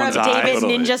 that in Star of someone's eye. David,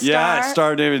 Totally. Ninja Star. Yeah,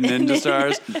 Star of David Ninja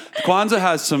Stars. Kwanzaa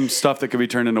has some stuff that could be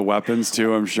turned into weapons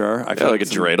too. I'm sure. I Yeah, feel like a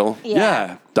some- dreidel.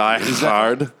 Yeah, Die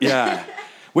Hard. yeah.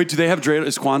 Wait, do they have dreidel?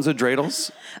 Is Kwanzaa dreidels?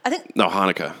 I think No,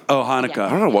 Hanukkah. Oh, I Hanukkah.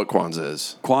 don't know what Kwanzaa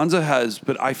is. Kwanzaa has,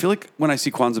 but I feel like when I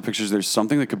see Kwanzaa pictures, there's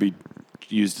something that could be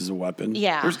used as a weapon.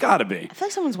 Yeah. There's got to be. I feel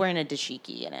like someone's wearing a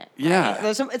dashiki in it. Yeah. Right?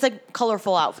 There's some, it's like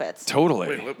colorful outfits. Totally.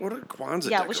 Wait, what are Kwanzaa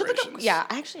Yeah, we should look up. decorations? Yeah,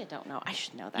 actually, I don't know. I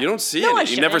should know that. You don't see No, I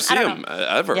it. You never see shouldn't. them I don't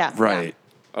know. ever. Yeah. Right.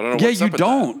 I don't know Yeah, what's you up with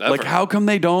don't. that, Like, ever. how come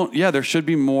they don't? Yeah, there should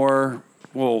be more.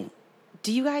 Well,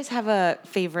 Do you guys have a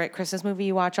favorite Christmas movie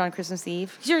you watch on Christmas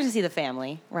Eve? You're going to see the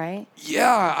family, right?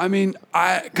 yeah. I mean,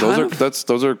 I Those kind are of.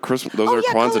 those are Christmas Oh, are yeah,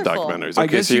 Kwanzaa colorful. documentaries. I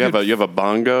Okay, guess so you you have could- a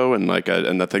bongo and like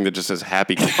and the thing that just says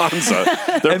Happy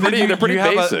Kwanzaa. They're and then they're pretty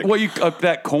have basic. well,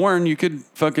 that corn, you could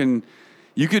fucking,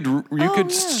 you could yeah.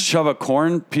 shove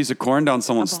a piece of corn down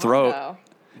someone's throat, bongo.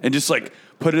 and just like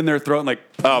put it in their throat and like.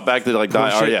 Oh, back to like die.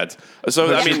 Push Oh it- yeah.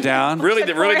 So I push it mean, down. really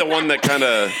the one that kind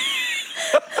of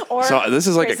Or So this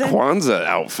is like prison. a Kwanzaa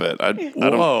outfit. I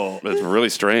Whoa. don't. It's really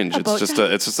strange. bow It's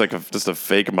tie? just like a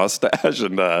fake mustache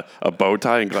and a bow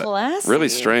tie and Classy. really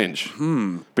strange.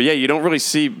 But yeah, you don't really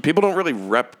see people don't really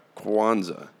rep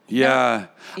Kwanzaa. Yeah.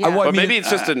 Yeah. But maybe it's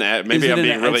just maybe I'm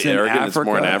being really it's in arrogant. It's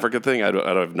more an Africa? Africa thing.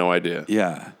 I have no idea.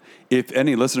 Yeah. If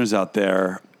any listeners out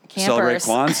there celebrate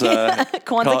Campers. Kwanzaa,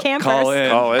 Kwanzaa campers. call in.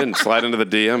 Call in, slide into the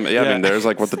DM. Yeah, I Yeah. mean, there's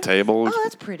like what the table. Oh,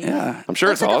 that's pretty. Yeah. I'm sure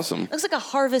Looks it's like awesome. Looks like a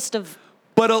harvest of.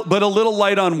 But a little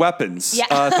light on weapons.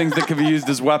 Yeah. Things that can be used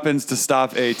as weapons to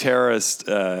stop a terrorist.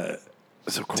 So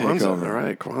Kwanzaa, over. all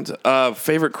right, Kwanzaa.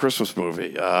 Favorite Christmas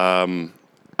movie.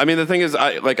 I mean, the thing is,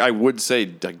 I would say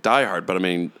like Die Hard, but I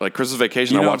mean, like Christmas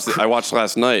Vacation. You know, I watched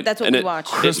last night. That's what and we it, watched.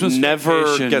 Christmas It never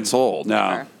Vacation. gets old.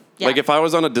 No. Yeah. Like if I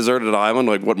was on a deserted island,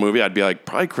 like what movie? I'd be like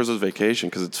probably Christmas Vacation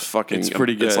because it's fucking. It's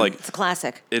pretty good. It's like It's a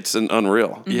classic. it's an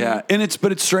unreal. Yeah, and it's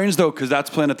strange though because that's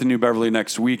playing at the New Beverly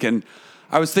next week, and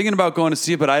I was thinking about going to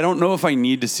see it, but I don't know if I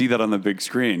need to see that on the big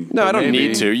screen. No, But I don't maybe.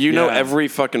 need to. You know Yeah. every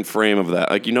fucking frame of that.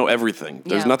 Like you know everything.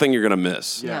 There's Yeah. nothing you're gonna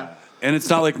miss. Yeah. And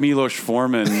it's not like Milos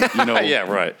Forman, you know. Yeah,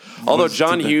 right. Although was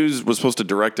John to the- Hughes was supposed to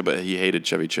direct it, but he hated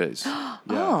Chevy Chase.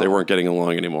 Oh. They weren't getting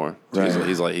along anymore. So Right.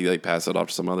 he's like he passed it off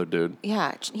to some other dude.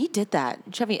 Yeah, he did that.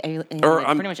 Chevy, Or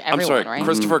pretty much I'm everyone, sorry, right?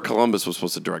 Christopher Columbus was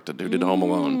supposed to direct it. Dude did Home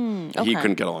Alone. He okay.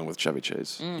 couldn't get along with Chevy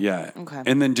Chase. Yeah. Okay.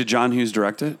 And then did John Hughes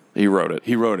direct it? He wrote it.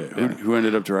 He wrote it. Who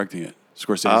ended up directing it?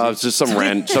 Scorsese. It's just some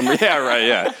yeah, right,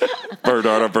 yeah.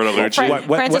 Bernardo Bertolucci.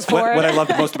 Francis Ford. what I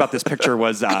loved most about this picture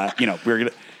was, we were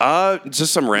gonna.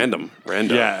 Just some random.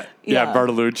 Yeah, Yeah.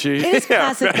 Bertolucci. It is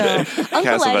classic though.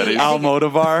 Uncle Eddie. Cassavetes.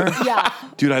 Almodovar. Yeah.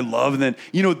 Dude, I love that.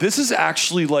 This is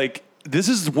actually this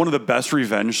is one of the best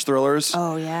revenge thrillers.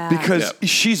 Oh, yeah. Because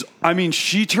Yeah.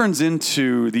 she turns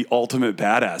into the ultimate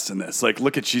badass in this. Like,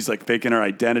 look she's like faking her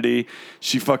identity.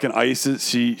 She fucking ices.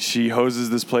 She hoses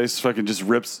this place. Fucking just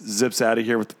zips out of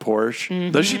here with the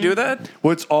Porsche. Does she do that?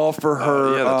 Well, it's all for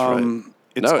her. yeah, that's right.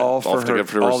 It's No, all for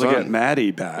her. All to get son. Maddie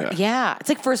back. Yeah, it's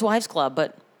like First Wives Club,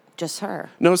 but just her.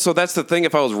 No, so that's the thing.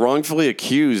 If I was wrongfully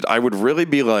accused, I would really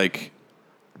be like,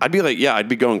 I'd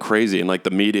be going crazy in like the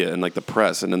media and like the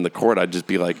press and in the court. I'd just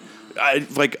be like,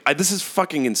 this is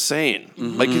fucking insane.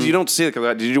 Mm-hmm. Like, because you don't see it.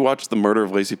 Did you watch The Murder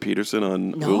of Lacey Peterson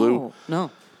on Hulu?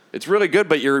 No. It's really good,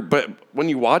 but when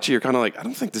you watch it, you're kind of like, I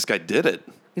don't think this guy did it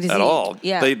Does at he- all.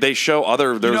 yeah. They show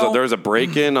there know- was a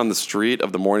break in on the street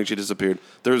of the morning she disappeared.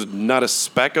 There's not a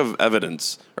speck of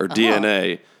evidence or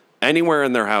DNA anywhere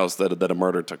in their house that a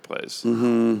murder took place.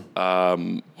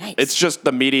 Yikes. It's just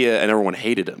the media and everyone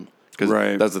hated him. Because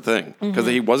Right. that's the thing. Because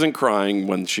he wasn't crying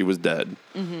when she was dead.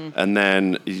 And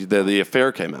then the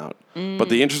affair came out. But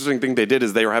the interesting thing they did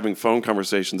is they were having phone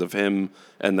conversations of him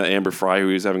and the Amber Fry who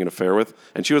he was having an affair with.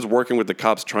 And she was working with the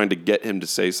cops trying to get him to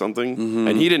say something.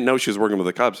 And he didn't know she was working with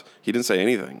the cops. He didn't say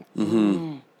anything.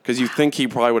 Because you think he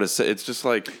probably would have said, it's just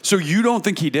like, So you don't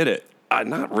think he did it?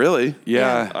 not really.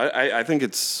 Yeah. I think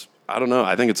it's, I don't know.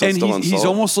 I think it's And still unsolved. he's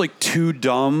almost like too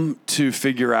dumb to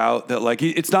figure out that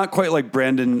it's not quite like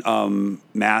Brandon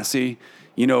Massey,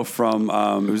 from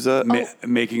Who's that?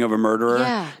 Making of a Murderer.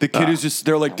 Yeah. The kid who's just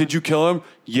they're like, did you kill him?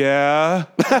 Yeah.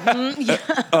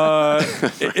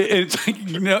 It's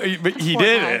like, but he Poor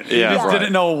did guy. it. He Yeah, just right.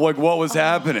 didn't know what was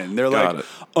happening. They're Got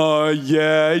like,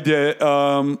 yeah, I did.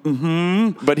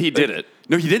 But he did it.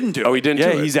 No, he didn't do it. Oh, he didn't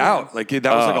Yeah, do it? he's out. Like that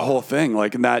was like a Oh. whole thing.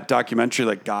 Like in that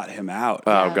documentary, got him out.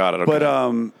 Oh, got it. Okay.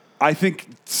 But I think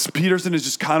Peterson is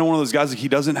just kind of one of those guys. Like he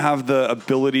doesn't have the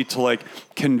ability to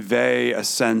convey a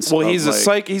sense. Well, of, he's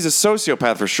he's a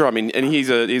sociopath for sure. I mean, and he's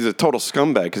a total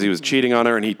scumbag because he was cheating on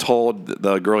her, and he told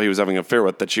the girl he was having an affair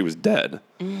with that she was dead.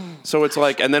 So it's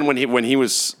like, and then when he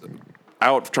was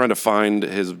out trying to find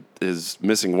his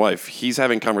missing wife, he's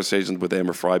having conversations with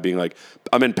Amber Fry, being like,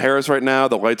 "I'm in Paris right now.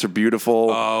 The lights are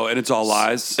beautiful. Oh, and it's all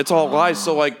lies. It's all lies."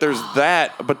 So there's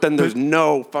that, but then there's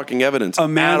no fucking evidence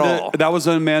at all. That was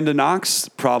Amanda Knox's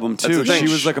problem too. the thing.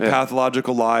 She was like a Yeah.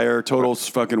 pathological liar, total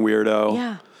fucking weirdo.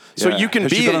 Yeah. So Yeah. you can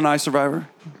Has be she been on iSurvivor?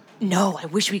 No, I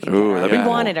wish we could. Ooh, get her. that'd be We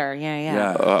cool. wanted her.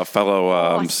 Yeah. A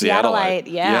fellow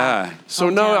Seattleite. Yeah.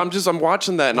 So no, Hometown. I'm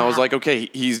watching that, and I was Wow. like,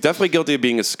 okay, he's definitely guilty of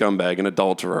being a scumbag, an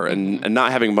adulterer, and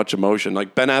not having much emotion.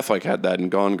 Like Ben Affleck had that in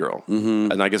Gone Girl,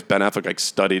 and I guess Ben Affleck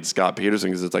studied Scott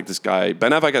Peterson because it's like this guy.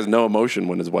 Ben Affleck has no emotion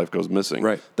when his wife goes missing.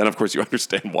 Right. Then of course you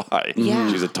understand why. Yeah.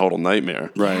 She's a total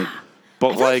nightmare. Right. But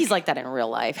I feel like he's like that in real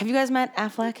life. Have you guys met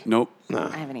Affleck? Nope.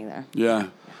 I haven't either. Yeah.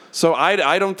 so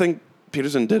I don't think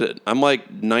Peterson did it. I'm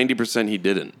like 90% he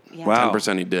didn't. Yeah. Wow.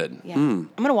 10% he did. Yeah. I'm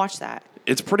gonna watch that.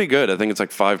 It's pretty good. I think it's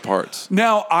like 5 parts.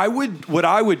 Now, what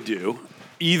I would do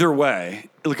either way,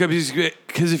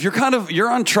 because if you're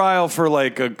on trial for a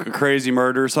crazy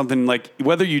murder or something,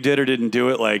 whether you did or didn't do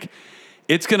it,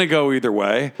 it's gonna go either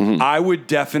way. I would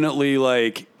definitely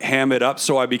like ham it up,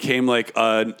 so I became like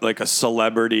a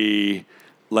celebrity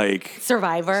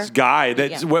Survivor guy.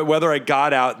 That's whether I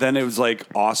got out, then it was like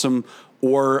awesome,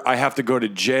 or I have to go to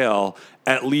jail.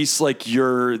 At least like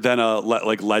you're then a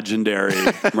legendary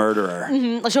murderer.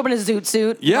 Let's show up in a zoot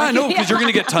suit. Yeah, no, because you're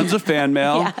gonna get tons of fan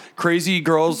mail. Yeah. Crazy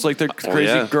girls, like the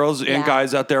crazy girls and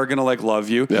guys out there are gonna like love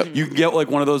you. Yep. You can get like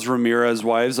one of those Ramirez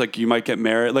wives, like you might get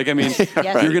married. Like I mean,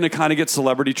 you're gonna kind of get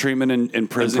celebrity treatment in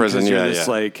prison because you're this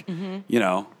like, you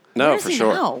know. No, Where is for he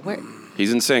sure. now? Where?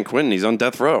 He's in San Quentin. He's on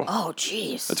death row. Oh,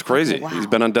 jeez. That's crazy. Wow. He's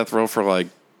been on death row for like,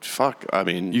 fuck. I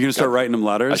mean, You gonna start writing him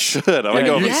letters? I should. I want to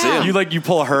go over and see him. You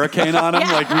pull a hurricane on him,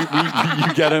 like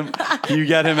you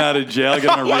get him out of jail,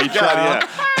 get him a retrial. God,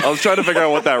 yeah. I was trying to figure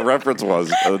out what that reference was.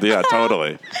 Yeah,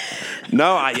 totally.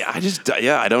 No,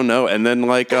 I don't know. And then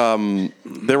like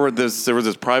there was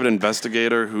this private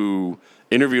investigator who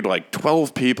interviewed like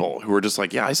 12 people who were just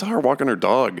like, yeah, I saw her walking her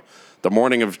dog the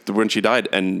morning of when she died,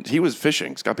 and he was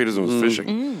fishing. Scott Peterson was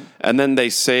fishing. And then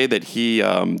they say that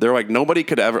they're like, nobody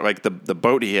could ever, like the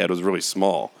boat he had was really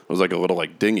small. It was like a little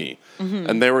like dinghy.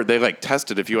 And they like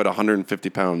tested if you had a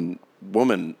 150-pound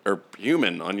woman or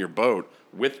human on your boat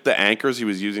with the anchors he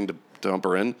was using to dump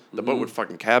her in, the boat would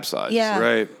fucking capsize. Yeah.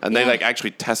 Right. And they like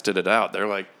actually tested it out. They're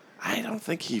like, I don't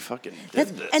think he fucking did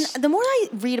this. And the more I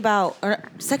read about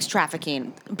sex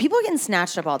trafficking, people are getting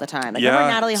snatched up all the time. Like, Yeah,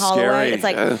 remember Natalie Holloway? scary. It's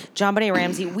like John Benet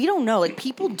Ramsey. We don't know. Like,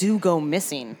 people do go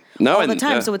missing No, all the and-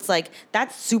 time. yeah. So it's like,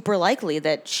 that's super likely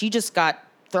that she just got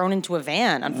thrown into a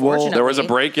van, unfortunately. There was a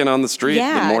break-in on the street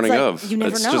Yeah, the morning it's like, of. you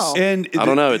never It's know. Just, And I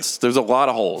don't know. There's a lot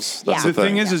of holes. That's Yeah. The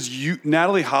thing thing. is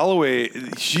Natalie Holloway,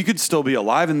 she could still be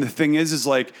alive. And the thing is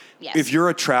like, Yes. if you're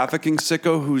a trafficking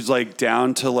sicko who's like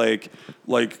down to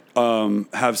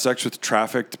have sex with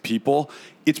trafficked people,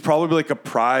 it's probably like a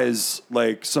prize,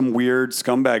 like some weird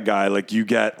scumbag guy. Like you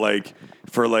get like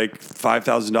for like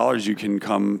 $5,000, you can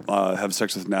come have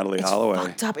sex with Natalie Holloway.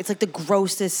 Fucked up. It's like the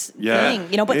grossest Yeah. thing,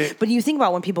 you know. But you think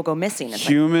about when people go missing, it's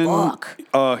Human, like,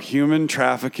 fuck. Human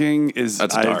trafficking is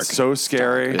That's dark. it's so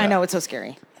scary. I know, it's so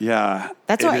scary. Yeah,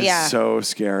 That's it why- is yeah. so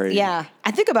scary. Yeah,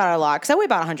 I think about it a lot because I weigh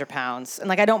about 100 pounds, and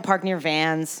like I don't park near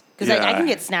vans because I Yeah. can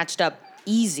get snatched up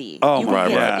easy. Oh, you can right,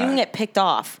 get, right. You can get picked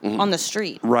off on the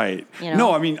street. Right. You know?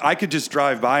 No, I mean, I could just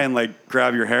drive by and like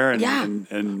grab your hair and, Yeah.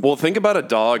 and Well, think about a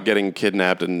dog getting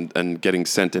kidnapped and getting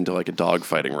sent into like a dog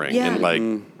fighting ring Yeah. in like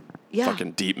Yeah,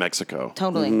 fucking deep Mexico.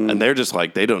 totally. And they're just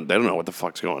like they don't know what the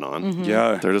fuck's going on.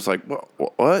 yeah. They're just like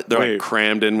what? They're Wait, like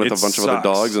crammed in with it a bunch of other sucks.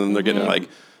 dogs, and then they're getting like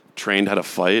trained how to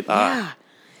fight. Yeah.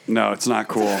 No, it's not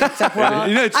cool. Well,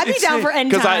 You know, it's- I'd be it's- down for end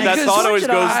Because times. that thought always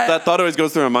should goes. I- That thought always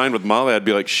goes through my mind with Molly. I'd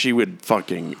be like, she would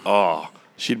fucking.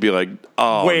 She'd be like,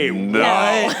 oh, Wait, no.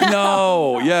 what?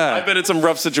 No, yeah. I've been in some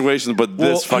rough situations, but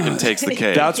this Well, fucking takes the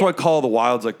cake. That's why Call of the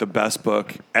Wild's like the best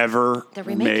book ever They're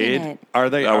remaking made. it. Are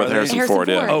they? Oh, Are with they? Harrison Ford,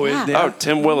 yeah. Oh, yeah. yeah.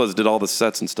 Tim Willis did all the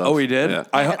sets and stuff. Oh, he did. Yeah.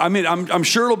 I mean, I'm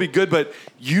sure it'll be good, but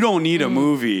you don't need a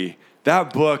movie.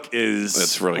 That book is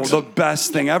It's really the good.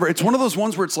 best thing ever. It's one of those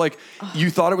ones where it's like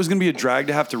you thought it was going to be a drag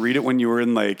to have to read it when you were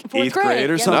in like Fourth 8th grade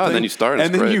or yeah. something. No, and then you start and and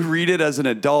it's then great. you read it as an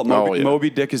adult. Oh, yeah.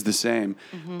 Moby Dick is the same.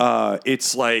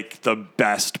 It's like the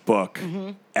best book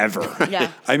ever.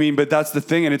 Yeah. I mean, but that's the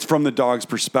thing, and it's from the dog's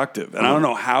perspective. And I don't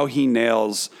know how he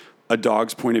nails a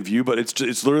dog's point of view, but it's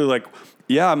literally like,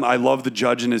 yeah, I love the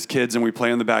judge and his kids, and we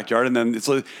play in the backyard, and then it's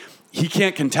like he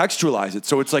can't contextualize it.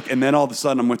 So it's like, and then all of a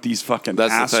sudden I'm with these fucking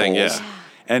That's the assholes. thing, yeah.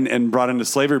 And brought into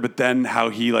slavery, but then how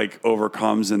he like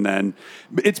overcomes, and then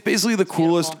it's basically the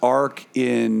coolest beautiful. arc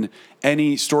in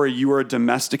any story. You are a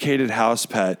domesticated house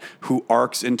pet who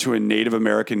arcs into a Native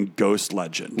American ghost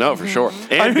legend. No, for sure.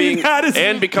 And I mean, being that is-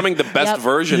 and becoming the best Yep.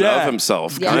 version Yeah. of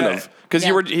himself, Yeah. kind Yeah. of. Because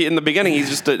Yeah. in the beginning, he's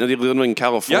just living in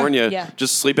California, Yeah.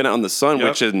 just sleeping out in the sun, Yep.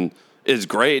 which is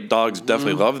great. Dogs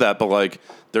definitely love that, but like,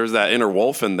 there's that inner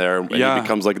wolf in there, and Yeah. he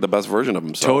becomes like the best version of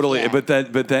himself. Totally, Yeah. but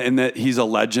that and that he's a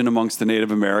legend amongst the Native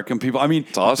American people. I mean,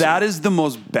 awesome. that is the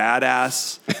most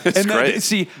badass. It's great.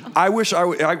 See, I wish I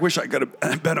could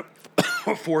have been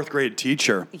a fourth grade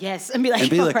teacher. Yes, and be like, And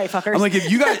be all like, right, fuckers. I'm like, if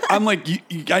you guys, I'm like,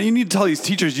 you need to tell these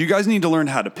teachers, you guys need to learn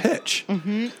how to pitch.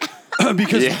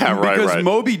 because Yeah, right, because right.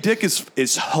 Moby Dick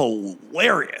is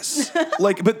hilarious.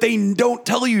 Like, but they don't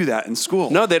tell you that in school.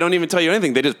 No, they don't even tell you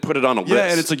anything. They just put it on a list. Yeah,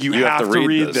 and it's like you have to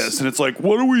read this, and it's like,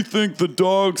 what do we think the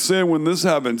dog's saying when this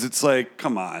happens? It's like,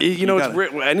 come on, You know, gotta-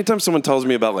 it's anytime someone tells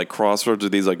me about like Crossroads or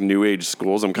these like new age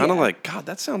schools, I'm kind of Yeah. like, God,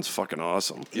 that sounds fucking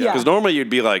awesome. Yeah. Because normally you'd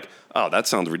be like, oh, that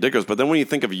sounds ridiculous. But then when you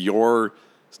think of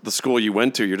the school you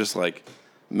went to, you're just like,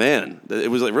 Man, it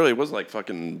was like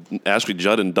fucking Ashley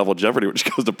Judd in Double Jeopardy, which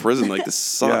goes to prison. Like, this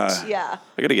sucks. Yeah.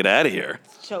 I got to get out of here.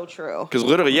 So true. Because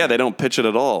literally, they don't pitch it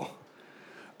at all.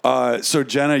 So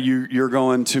Jenna, you're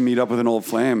going to meet up with an old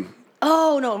flame.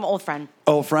 Oh, no, an old friend.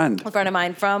 Old friend. A friend of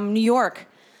mine from New York.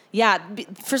 Yeah,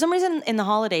 for some reason in the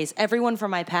holidays, everyone from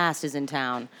my past is in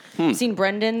town. Seen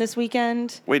Brendan this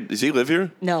weekend. Wait, does he live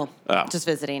here? No, Oh. just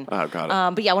visiting. Oh, got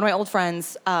it. But yeah, one of my old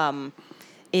friends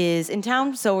is in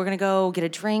town, so we're going to go get a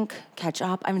drink, catch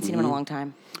up. I haven't seen him in a long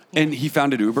time. And he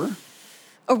founded Uber?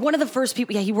 Or one of the first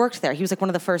people. Yeah, he worked there. He was like one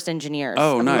of the first engineers.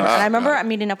 Oh, of nice. Uber. And I remember Got it.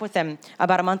 meeting up with him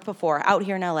about a month before out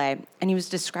here in LA, and he was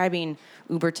describing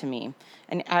Uber to me.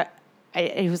 And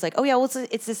he was like, oh, yeah, well,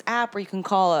 it's this app where you can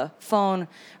call a phone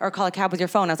or call a cab with your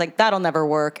phone. I was like, that'll never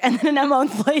work. And then a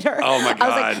month later, Oh, my I was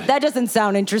God. like, that doesn't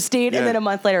sound interesting. Yeah. And then a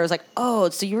month later, I was like, oh,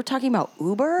 so you were talking about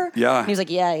Uber? Yeah. And he was like,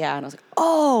 yeah. And I was like,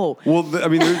 oh. Well, I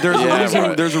mean, there's Yeah, a reason.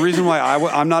 right. There's a reason why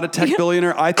I'm not a tech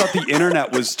billionaire. I thought the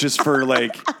internet was just for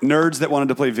like nerds that wanted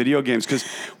to play video games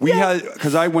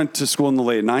because I went to school in the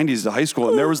late '90s to high school,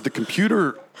 and there was the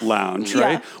computer lounge,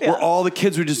 right, Yeah. where all the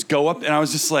kids would just go up, and I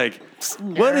was just like,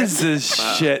 what is this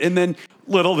shit? And then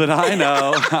little did I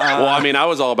know. Well, I mean, I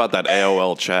was all about that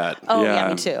AOL chat. Oh, Yeah. yeah,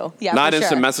 me too. Yeah, Not for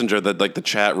Instant sure. Messenger, that like the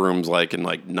chat rooms like in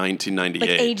like 1998.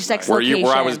 Like age, sex, where I was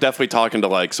location. definitely talking to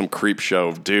like some creep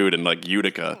show dude in like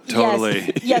Utica. Totally.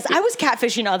 Yes, yes, I was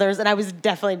catfishing others, and I was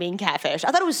definitely being catfished.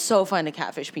 I thought it was so fun to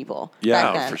catfish people. Yeah,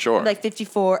 back oh, then. for sure. Like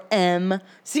 54M.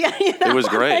 So yeah, you know, It was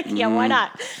great. like, yeah, why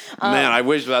not? Man, I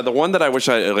wish the one that I wish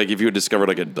I like if you had discovered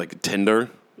like a Tinder,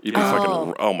 you'd be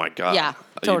fucking oh my god. Yeah,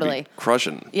 You'd be totally.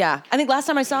 crushing. Yeah, I think last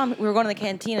time I saw him, we were going to the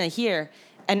cantina here,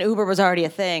 and Uber was already a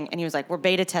thing, and he was like, "We're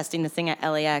beta testing the thing at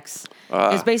LAX." It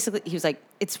was basically, he was like,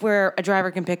 "It's where a driver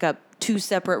can pick up two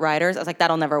separate riders." I was like,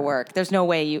 "That'll never work. There's no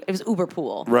way you." It was Uber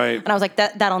Pool, Right. And I was like,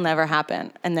 "That'll never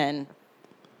happen." And then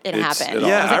it happened.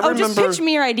 Yeah, I was like, I "Oh, just remember- pitch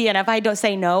me your idea, and if I don't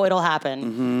say no, it'll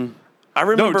happen." I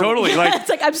remember No, totally. Like, It's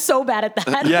like I'm so bad at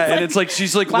that. yeah, and it's like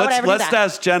she's like, why would I ever do let's that?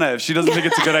 ask Jenna if she doesn't think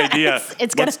it's a good idea.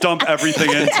 It's gonna- let's dump everything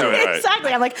into it. Right.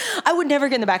 Exactly. I'm like, I would never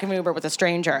get in the back of an Uber with a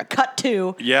stranger. Cut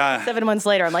to Yeah. 7 months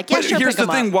later. I'm like, yeah, But sure. here's pick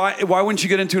the 'em thing: up. why wouldn't you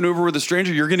get into an Uber with a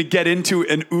stranger? You're going to get into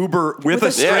an Uber with a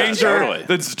a stranger stranger. Yeah, totally.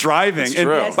 that's driving. It's And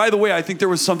true. by the way, I think there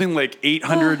was something like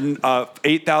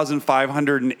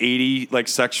 8,580 like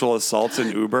sexual assaults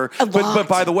in Uber. A But lot.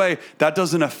 by the way, that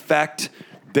doesn't affect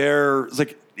their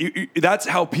like. That's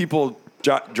how people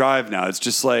drive now. It's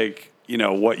just like, you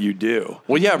know, what you do.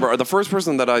 Well, yeah, bro. The first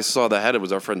person that I saw that had it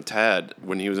was our friend Tad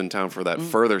when he was in town for that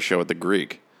Further show at the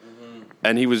Greek.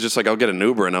 And he was just like, I'll get an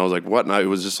Uber. And I was like, what? And it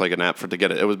was just like an app to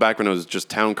get it. It was back when it was just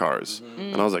town cars.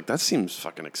 And I was like, that seems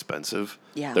fucking expensive.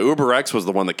 Yeah. The Uber X was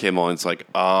the one that came on. It's like,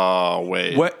 oh,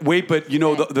 wait. Wait, but you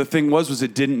know, the thing was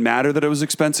it didn't matter that it was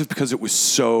expensive because it was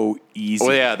so easy.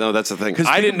 Well, yeah, no, that's the thing. Because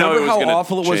I didn't know it was how going to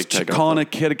awful it was calling a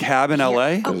kid a cab in LA.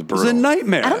 It was It was a brutal.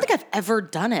 nightmare. I don't think I've ever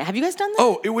done it. Have you guys done that?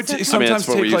 Oh, it would Is that- sometimes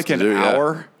what we take used like to an do, yeah.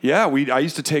 hour. Yeah, I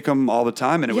used to take them all the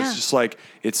time, and it Yeah. was just like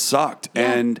it sucked.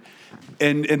 Yeah.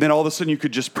 And then all of a sudden you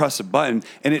could just press a button,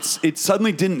 and it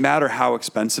suddenly didn't matter how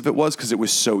expensive it was because it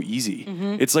was so easy.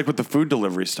 Mm-hmm. It's like with the food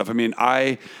delivery stuff. I mean,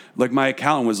 my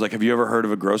accountant was like, "Have you ever heard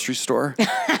of a grocery store?"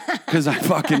 Because I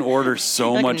fucking order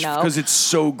so Like, much no. because it's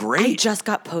so great. I just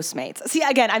got Postmates. See,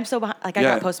 again, I'm so behind. Like, I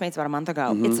Yeah. got Postmates about a month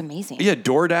ago. It's amazing. Yeah,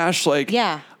 DoorDash, like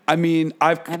Yeah. I mean,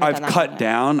 I've haven't done that cut yet.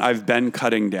 down. I've been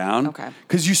cutting down. Okay.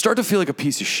 Because you start to feel like a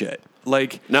piece of shit.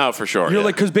 Like No, for sure. you're yeah.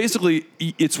 like, because basically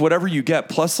it's whatever you get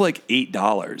plus like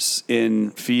 $8 in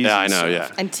fees. Yeah, I and know, stuff.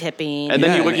 yeah. And tipping. And then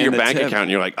Yeah, you look at and your the bank tip. account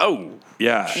and you're like, oh,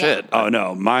 Yeah. Shit. Oh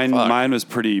no, mine was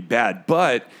pretty bad.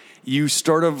 But you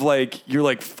sort of like you're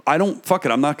like, I don't fuck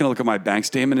it. I'm not gonna look at my bank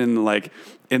statement in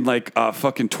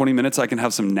fucking 20 minutes. I can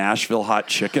have some Nashville hot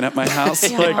chicken at my house.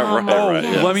 Yeah, like, right, oh, right,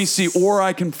 yeah. let me see. Or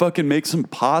I can fucking make some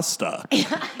pasta.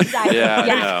 Exactly. yeah, I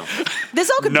know. This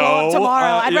all could No, blow up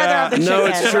tomorrow. I'd rather yeah. have the chicken. No,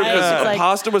 it's true right? because It's like-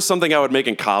 pasta was something I would make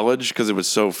in college because it was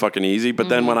so fucking easy. But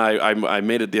then when I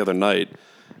made it the other night,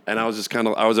 and I was just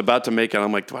I was about to make it.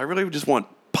 I'm like, do I really just want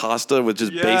pasta with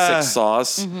just Yeah. basic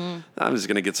sauce? I'm just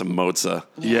gonna get some mozza.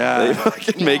 They Yeah.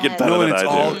 fucking make it Yes. better No, than and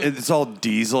I do. it's all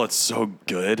diesel. It's so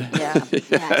good. Yeah.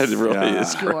 Yes. It really Yeah.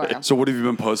 is. Pure. So what have you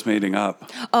been postmating up?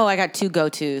 Oh, I got two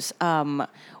go-tos.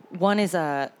 One is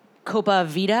a Copa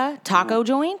Vita taco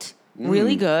joint,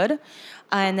 really good,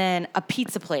 and then a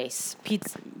pizza place,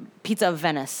 Pizza of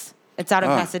Venice. It's out of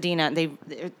Pasadena.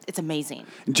 It's amazing.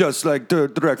 Just like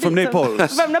direct from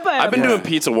Naples. From Naples. I've been doing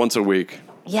pizza once a week.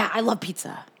 Yeah, I love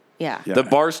pizza. Yeah. The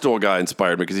Barstool guy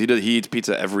inspired me because he eats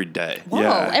pizza every day. Whoa,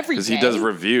 Yeah. every day. Because he does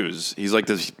reviews. He's like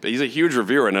this. He's a huge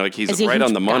reviewer, and like he's Is he a right huge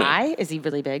on the money. guy? Is he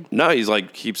really big? No, he's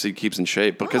like he keeps in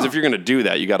shape. Because if you're gonna do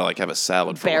that, you got to like have a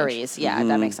salad for lunch. Berries. Yeah,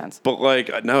 that makes sense. But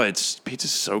like no,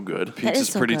 pizza's so good. That Pizza's is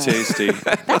so pretty good. tasty.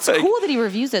 That's cool that he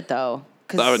reviews it though.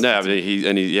 'Cause- Oh, no,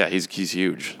 he's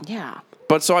huge. Yeah.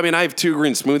 But so I mean, I have 2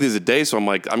 green smoothies a day, so I'm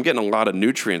like, I'm getting a lot of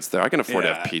nutrients there. I can afford to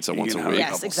Yeah, have pizza you once can a have week. a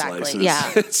Yes, couple exactly. slices.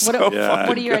 Yeah. It's what, so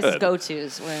what are your fucking good.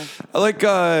 go-tos? Where- I like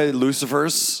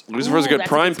Lucifer's. Lucifer's Ooh, good. that's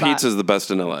a Prime good spot. Pizza is the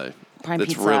best in LA. Prime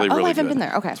it's Pizza. really, Oh, really I haven't good. been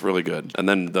there. Okay. It's really good. And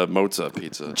then the Mozza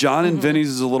pizza. John Mm-hmm. and Vinny's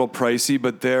is a little pricey,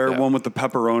 but their Yeah. one with the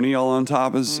pepperoni all on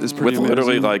top is Mm-hmm. pretty With amazing.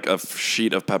 literally like a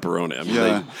sheet of pepperoni. I mean,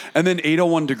 Yeah. And then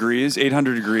 801 degrees,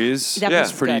 800 degrees. That Yeah. was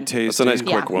It's pretty good. tasty. That's a nice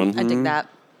Yeah, quick one. I dig that.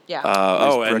 Yeah.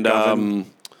 and brick oven.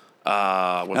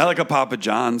 what's I like a Papa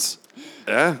John's.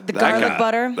 yeah, the that garlic guy.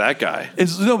 butter. That guy.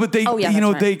 It's no, but they, Oh, yeah, you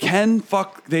know, that's right.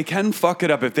 they can fuck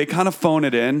it up if they kind of phone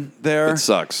it in. There, It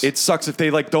sucks. It sucks if they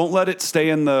like don't let it stay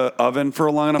in the oven for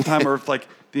a long enough time, or if like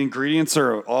the ingredients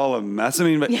are all a mess. I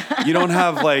mean, but you don't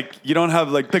have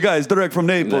like the guys direct from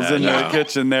Naples Nah, in no. the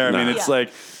kitchen there. I mean, No. it's Yeah. like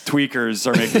tweakers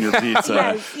are making your pizza.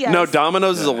 Yes, yes. No,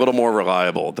 Domino's is a little more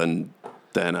reliable than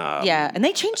Yeah, and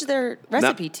they changed their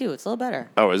recipe too. It's a little better.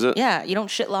 Oh, is it? Yeah, you don't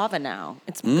shit lava now.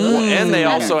 It's Well, good. and they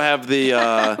It's also better. have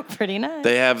the pretty nice.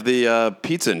 they have the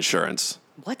pizza insurance.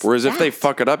 What's Whereas if they that?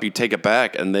 fuck it up, you take it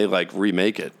back and they like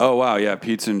remake it. Oh wow, yeah,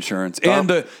 pizza insurance and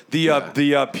the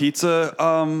pizza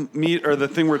meat or the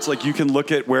thing where it's like you can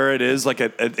look at where it is like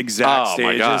at exact Oh, stages.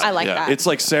 my God. I like Yeah. that. It's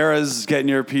like Sarah's getting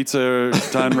your pizza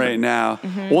done right now.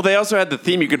 Well, they also had the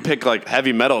theme. You could pick like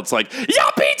heavy metal. It's like your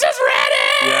pizza's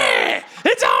ready. Yeah.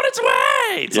 It's on its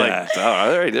way. It's Yeah. like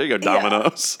oh, there you go,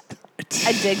 Domino's.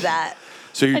 I dig that.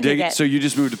 So you're I dig digging. it. So you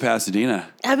just moved to Pasadena.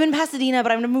 I've been in Pasadena,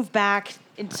 but I'm gonna move back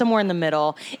somewhere in the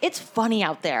middle. It's funny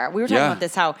out there. We were talking Yeah. about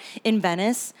this, how in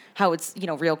Venice, how it's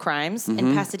real crimes.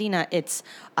 In Pasadena, it's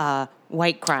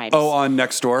white crimes. Oh, on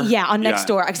Nextdoor. Yeah, on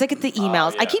Nextdoor. Because I get the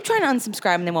emails. yeah. I keep trying to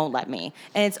unsubscribe and they won't let me.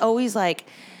 And it's always like,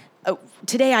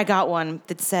 today I got one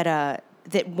that said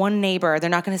that one neighbor, they're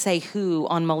not going to say who,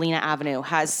 on Molina Avenue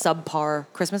has subpar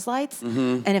Christmas lights.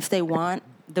 And if they want,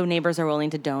 the neighbors are willing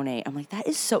to donate. I'm like, that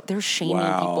is so, they're shaming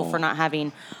Wow. people for not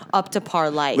having up to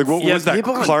par lights. Like what Yeah, was that?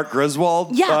 people- Clark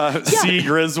Griswold. Yeah, C.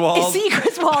 Griswold. See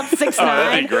Griswold 6'9".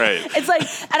 that'd be great. It's like,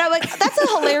 and I'm like, that's a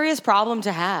hilarious problem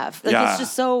to have. Like, Yeah. it's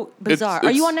just so bizarre.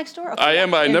 Are you on Nextdoor? Okay, I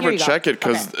am, but I yeah, never here you go. check it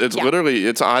because Okay. it's Yeah. literally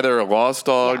it's either a lost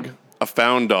dog, Yeah. a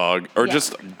found dog, or Yeah.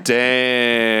 just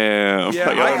damn. Yeah,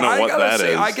 Like, I don't know what gotta that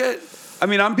say, is. I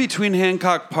mean, I'm between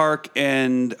Hancock Park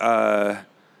and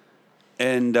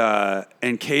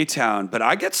K-Town, but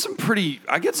I get some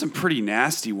pretty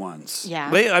nasty ones.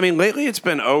 Yeah. Lately it's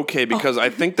been okay because I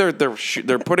think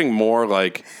they're putting more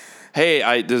like,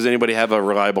 hey, does anybody have a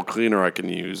reliable cleaner I can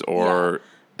use? Or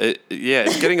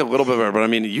it's getting a little bit better, but I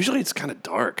mean, usually it's kind of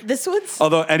dark. This one's.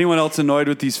 Although anyone else annoyed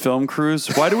with these film crews,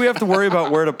 why do we have to worry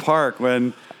about where to park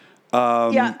when?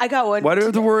 Yeah, I got one. Why do we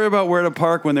have to worry about where to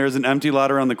park when there's an empty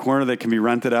lot around the corner that can be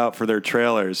rented out for their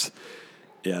trailers?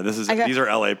 Yeah, these are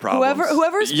LA problems.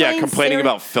 Whoever's Yeah, playing complaining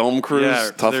about film crews,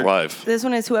 Yeah, tough they're- life. This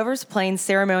one is whoever's playing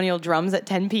ceremonial drums at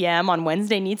 10 p.m. on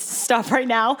Wednesday needs to stop right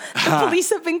now. The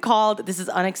police have been called. This is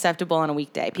unacceptable on a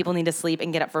weekday. People need to sleep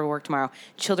and get up for work tomorrow.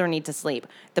 Children need to sleep.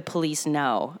 The police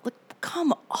know. Look,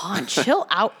 come on, chill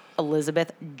out,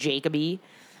 Elizabeth Jacoby.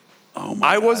 Oh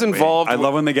my I was God, involved. I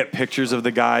love when they get pictures of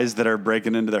the guys that are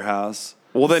breaking into their house.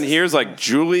 Well, then here's like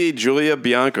Julia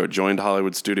Bianco joined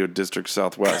Hollywood Studio District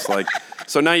Southwest. Like,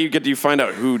 so now you find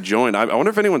out who joined. I wonder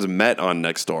if anyone's met on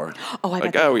Nextdoor. Oh, I like,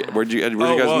 bet they where'd you guys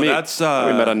whoa, meet? that's, we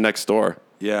met on Nextdoor.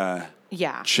 Yeah.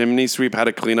 Yeah. Chimney sweep, how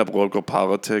to clean up local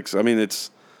politics. I mean,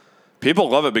 it's people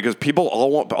love it because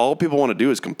all people want to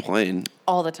do is complain.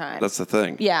 All the time. That's the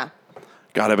thing. Yeah.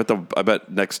 God, I bet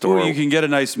Nextdoor. Well, you can get a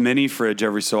nice mini fridge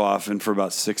every so often for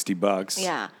about $60.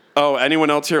 Yeah. Oh, anyone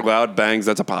else here? Loud Bangs.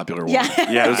 That's a popular one. Yeah.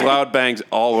 Yeah. There's Loud Bangs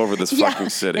all over this fucking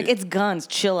city. Like, it's guns.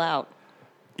 Chill out.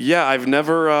 Yeah, I've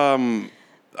never. I'm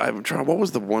trying. What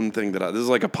was the one thing that this is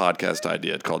like a podcast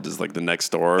idea called just like the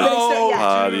Nextdoor Oh,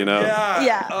 pod, you know?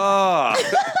 Yeah.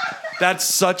 That's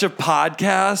such a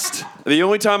podcast. The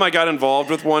only time I got involved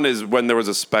with one is when there was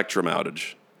a Spectrum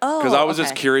outage. Because I was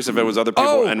just okay. curious if it was other people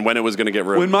Oh. and when it was going to get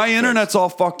When my internet's all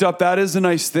fucked up, that is a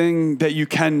nice thing that you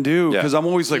can do. Yeah. Because I'm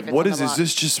always like, it's what on is the this? block.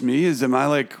 Is this just me? Am I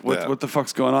like, what Yeah. the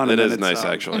fuck's going on? It And then is it's, nice,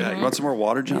 actually. Yeah, you want some more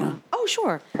water, Jenna? Oh,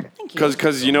 sure. Thank Thank you.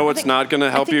 Because you know what's not going to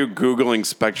help think- you? Googling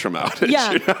Spectrum outage.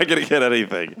 Yeah. You're not going to get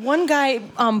anything. One guy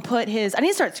put his. I need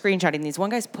to start screenshotting these. One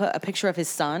guy's put a picture of his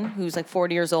son, who's like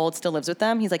 40 years old, still lives with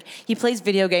them. He's like, he plays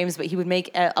video games, but he would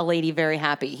make a lady very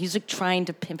happy. He's like trying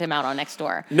to pimp him out on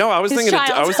Nextdoor. No, I was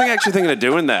actually thinking of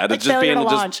doing that. Like It's just failure being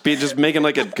to launch. just making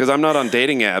like a, because I'm not on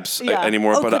dating apps Yeah.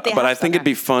 anymore. Oh, but put the I hashtag think it'd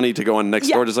be on. funny to go on Nextdoor,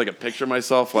 Yeah. just like a picture of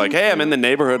myself, like, hey, I'm in the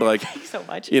neighborhood, like, Thank you so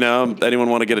much. you know, anyone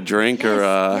want to get a drink or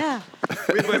yeah.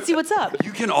 Let's see what's up.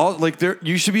 You can all like there.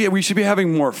 We should be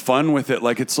having more fun with it.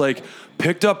 Like it's like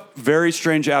picked up very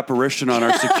strange apparition on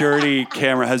our security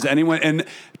camera. Has anyone and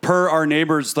per our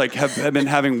neighbors like have been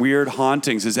having weird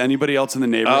hauntings? Is anybody else in the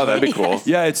neighborhood? Oh, that'd be cool.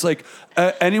 Yeah, it's like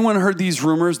anyone heard these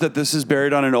rumors that this is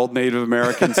buried on an old Native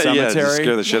American cemetery? yeah, just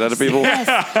scare the shit out of people.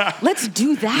 Yes. Let's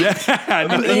do that.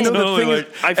 And thing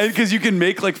is, because you can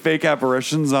make like fake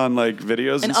apparitions on like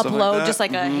videos and, And stuff upload like that. just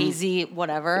like a hazy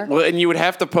whatever. Well, and you would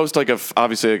have to post like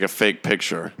obviously like a fake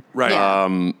picture. Right.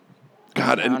 Yeah.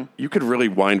 God, Down. and you could really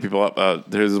wind people up.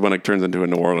 This is when it turns into a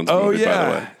New Orleans Oh movie, by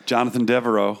the way. yeah, Jonathan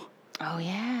Devereaux. Oh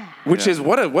yeah. Which is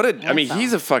what a I mean, Handsome.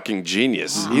 he's a fucking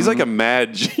genius. He's like a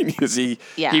mad genius.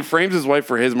 Yeah. He frames his wife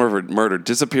for his murder,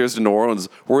 disappears to New Orleans,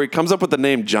 where he comes up with the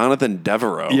name Jonathan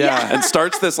Devereaux. Yeah. And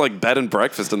starts this like bed and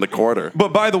breakfast in the quarter.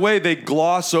 But by the way, they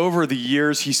gloss over the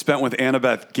years he spent with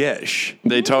Annabeth Gish.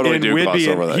 They totally in do Whidbey, gloss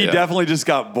over and that. he yeah. definitely just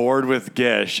got bored with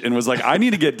Gish and was like, I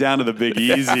need to get down to the Big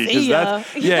Easy. See ya.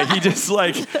 He just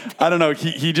like, I don't know,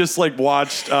 he just like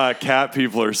watched Cat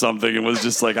People or something and was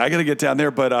just like, I got to get down there.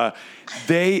 But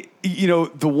they, you know,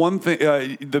 the one thing,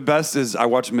 the best is I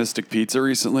watched Mystic Pizza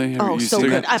recently. Have Oh, you so seen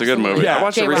good. that? It's a good movie. Yeah. I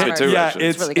watched it Jay recently Roberts. too. Yeah, actually.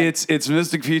 it's really good. it's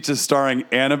Mystic Pizza starring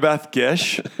Annabeth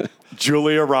Gish,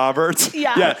 Julia Roberts.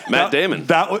 Yeah. Matt Damon. And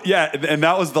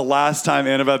that was the last time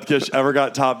Annabeth Gish ever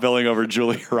got top billing over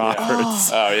Julia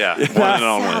Roberts. Oh yeah, one and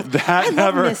only. That I love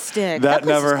never Mystic. that That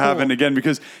place never is happened cool. again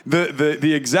because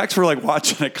the execs were like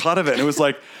watching a cut of it and it was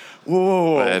like,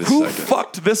 whoa, Wait a who second.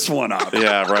 fucked this one up?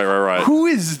 Yeah, right. Who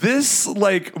is this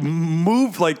like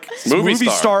movie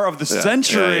star. star of the Yeah.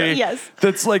 century? Yeah, yeah. Yes.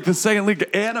 That's like the second league.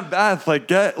 Annabeth,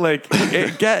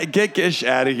 get Gish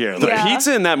out of here. The Yeah.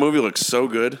 pizza in that movie looks so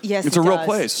good. Yes, It's it a real does.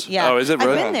 place. Yeah. Oh, is it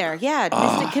really? I've been there. Yeah,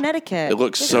 Mystic, Connecticut. it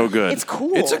looks so good. It's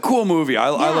cool. It's a cool movie. I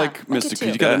like like Mystic it Pizza.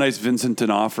 too. You got Yeah. a nice Vincent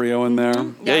D'Onofrio in there.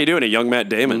 Yeah, you doing a young Matt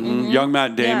Damon. Young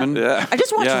Matt Damon. Yeah. I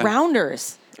just watched Yeah.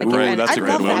 Rounders. Ooh, Again. that's a I great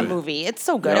love that movie. movie. It's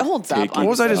so good. Yeah. It holds up. Taking- What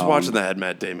was I just Um, watching that had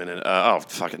Matt Damon in?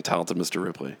 Fucking Talented Mr.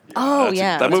 Ripley. Oh, That's-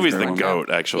 yeah. that That's a movie's great the one. goat,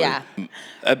 actually. Yeah.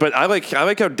 But I like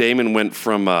how Damon went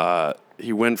from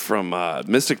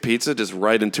Mystic Pizza just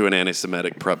right into an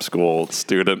anti-Semitic prep school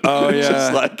student. Oh, It's yeah.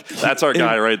 just like that's our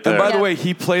guy right there. And by the Yeah. way,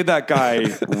 he played that guy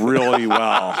really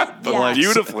well. But Yeah.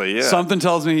 Beautifully, yeah. Something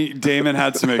tells me Damon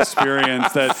had some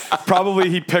experience that probably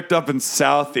he picked up in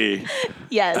Southie.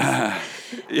 Yes.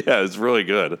 Yeah, it's really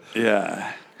good.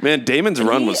 Yeah. Man, Damon's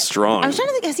run He- was strong. I was trying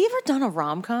to think. Has he ever done a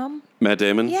rom com? Matt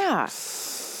Damon. Yeah.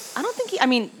 I don't think he. I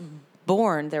mean,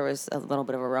 Born, there was a little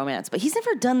bit of a romance, but he's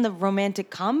never done the romantic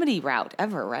comedy route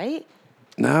ever, right?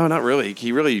 No, not really.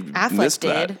 He really Affleck missed did.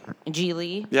 that.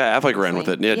 Geely. Yeah, Affleck ran with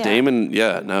it. Yeah, Yeah. Damon.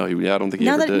 Yeah, no, I don't think he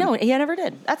ever did. No, he never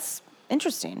did. That's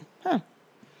interesting. Huh.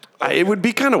 It would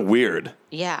be kind of weird.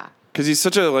 Yeah. Because he's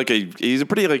such he's a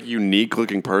pretty like unique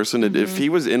looking person. And Mm-hmm. if he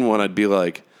was in one, I'd be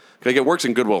like it works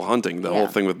in Good Will Hunting, the Yeah. whole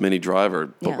thing with Minnie Driver.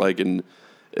 But Yeah.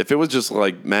 if it was just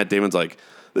like Matt Damon's like,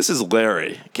 this is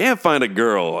Larry, can't find a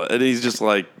girl, and he's just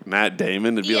like Matt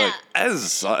Damon, it'd be Yeah. like,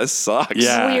 this sucks.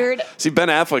 Yeah. Weird. See, Ben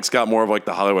Affleck's got more of like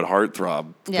the Hollywood heartthrob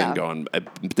Yeah. thing going.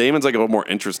 Damon's like a little more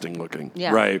interesting looking.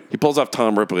 Yeah. Right. He pulls off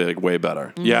Tom Ripley like way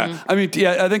better. Yeah. I mean,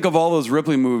 yeah, I think of all those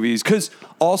Ripley movies, because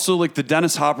also like the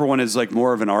Dennis Hopper one is like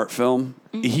more of an art film.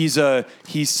 He's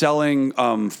selling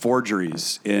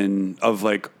forgeries of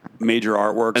like major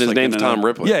artworks. And his like, name's in Tom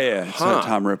Ripley. Yeah. It's Huh.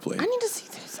 Tom Ripley. I need to see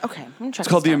this. Okay. I'm gonna check It's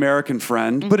called this The out. American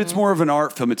Friend, but it's more of an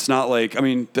art film. It's not like, I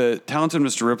mean, the Talented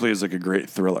Mr. Ripley is like a great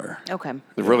thriller. Okay.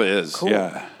 It really is. Cool.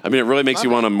 Yeah. I mean, it really makes you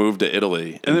Love want to move to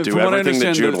Italy and, then do from what I everything that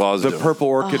understand, Jude Law's the doing. Purple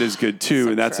Orchid is good too, so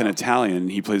and that's true. an Italian.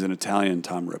 He plays an Italian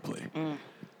Tom Ripley.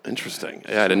 Interesting.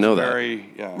 Yeah, I didn't know that. Very,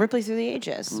 yeah. Ripley Through the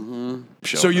Ages.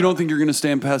 Show So you that. don't think you're going to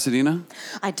stay in Pasadena?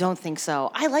 I don't think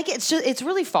so. I like it. It's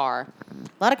really far.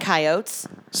 A lot of coyotes.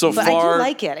 So but far- I do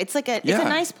like it. It's like it's Yeah. a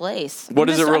nice place. What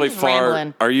is it really I'm just far?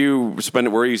 rambling.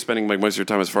 Where are you spending like most of your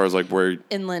time as far as like where?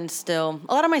 Inland still.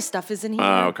 A lot of my stuff is in here.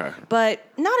 Ah, okay. But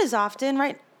not as often,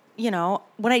 right? You know,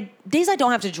 days I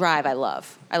don't have to drive, I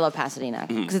love Pasadena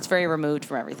because Mm-hmm. it's very removed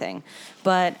from everything.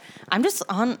 But I'm just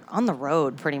on the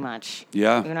road pretty much.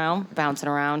 Yeah. You know, bouncing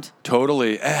around.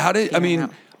 Totally. How did, I mean,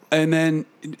 out. and then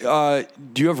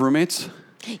do you have roommates?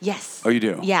 Yes. Oh, you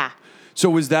do? Yeah. So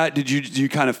was that? Did you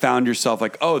kind of found yourself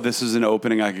like, oh, this is an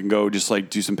opening? I can go just like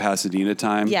do some Pasadena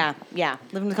time. Yeah.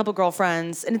 Living with a couple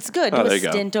girlfriends, and it's good. Oh, Do there a you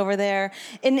go. stint over there,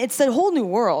 and it's a whole new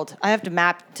world. I have to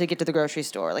map to get to the grocery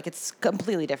store. Like it's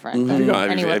completely different. than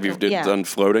anywhere. Have you done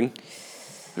floating?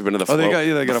 You've been to the Oh, float?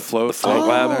 they got a float. float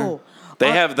lab. Oh.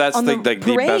 They have that's on the the best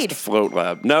parade. float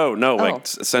lab. No, Oh. like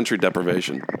sensory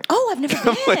deprivation. Oh, I've never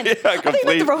been. I thought you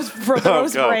meant the Rose Parade. I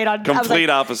was complete like,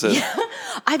 opposite. Yeah,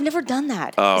 I've never done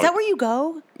that. Oh. Is that where you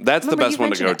go? That's the Remember best you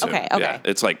one to go mentioned to. it. Okay. Yeah,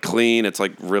 it's like clean. It's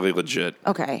like really legit.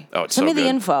 Okay. Oh, it's Send so me the good.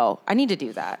 info. I need to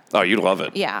do that. Oh, you love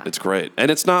it. Yeah. It's great.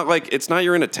 And it's not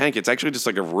you're in a tank. It's actually just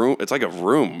like a room. It's like a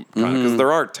room because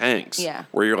there are tanks Yeah.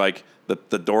 where you're like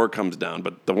the door comes down.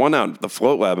 But the one out, the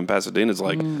float lab in Pasadena is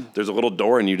like there's a little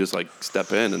door and you just like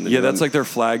step in. And then Yeah, that's like their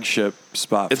flagship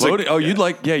spot. It's like- Floating.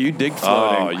 you dig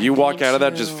floating. you walk Me out of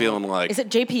that too. just feeling like, Is it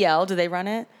JPL? Do they run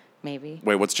it? Maybe.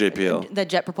 wait, what's JPL? The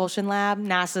Jet Propulsion Lab,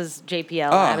 NASA's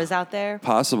JPL lab is out there.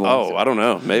 Possible. Oh, I don't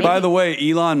know. Maybe. By the way,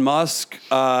 Elon Musk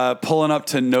pulling up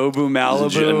to Nobu,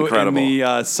 Malibu Incredible. in the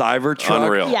Cybertruck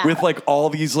Unreal. Yeah. with like all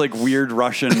these like weird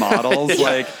Russian models.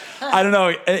 Like, I don't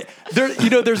know.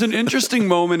 There's an interesting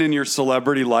moment in your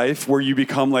celebrity life where you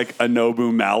become like a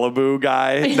Nobu, Malibu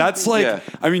guy. That's like, Yeah.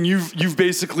 I mean, you've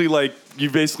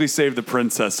basically saved the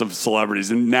princess of celebrities,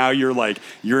 and now you're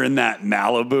in that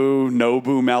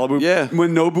Nobu. Yeah.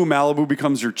 When Nobu Malibu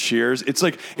becomes your Cheers, it's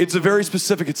like it's a very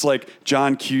specific. It's like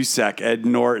John Cusack, Ed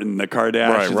Norton, the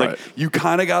Kardashians. Right. Like you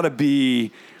kind of got to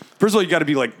be. First of all, you got to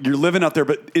be like you're living out there,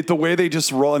 but the way they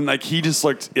just roll and like he just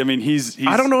looked. I mean, he's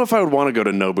I don't know if I would want to go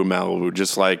to Nobu Malibu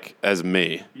just like as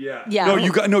me. Yeah. Yeah.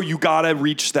 No, you got to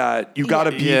reach that. You got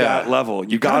to be that level.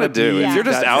 You got to do. be If you're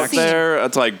just that out next- there,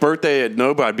 it's like birthday at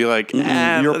Nobu. I'd be like,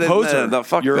 You're a poser.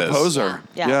 Fuck You're this. a poser.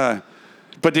 Yeah. Yeah.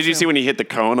 But did you see when he hit the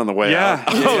cone on the way Yeah.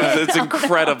 out? Yeah. Oh, it's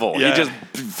incredible. Yeah. He just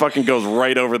fucking goes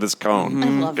right over this cone. I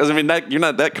love Because I mean,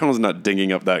 that cone's not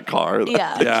dinging up that car. Yeah.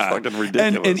 That's Yeah. fucking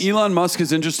ridiculous. And Elon Musk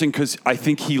is interesting because I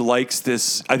think he likes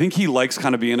this. I think he likes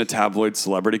kind of being a tabloid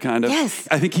celebrity kind of. Yes.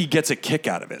 I think he gets a kick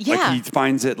out of it. Yeah. Like he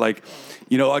finds it like,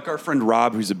 like our friend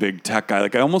Rob, who's a big tech guy.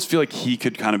 Like I almost feel like he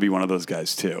could kind of be one of those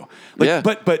guys too. Like, Yeah.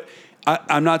 But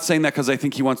I'm not saying that because I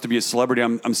think he wants to be a celebrity.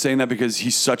 I'm saying that because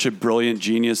he's such a brilliant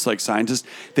genius, like scientist,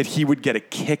 that he would get a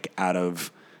kick out of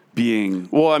being.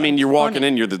 well, I mean, you're walking funny.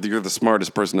 in. You're the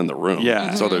smartest person in the room.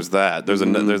 Yeah. So there's that. There's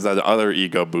there's that other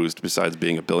ego boost besides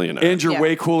being a billionaire. And you're Yeah.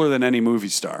 way cooler than any movie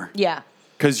star. Yeah.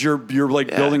 Because you're like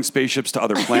building spaceships to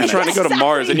other planets. trying to go to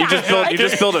Mars, and you Exactly.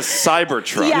 just built a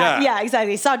Cybertruck. Yeah,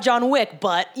 exactly. Saw John Wick,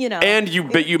 but And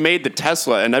you made the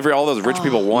Tesla, and all those rich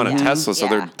people want a Tesla, so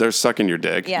Yeah. they're sucking your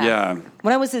dick. Yeah. Yeah.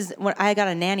 When I got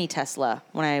a nanny Tesla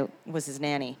when I was his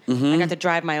nanny, I got to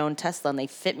drive my own Tesla, and they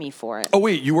fit me for it. Oh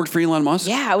wait, you worked for Elon Musk?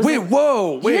 Yeah, I was Wait, like-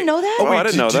 whoa, wait. didn't know that? Oh, Oh, wait, I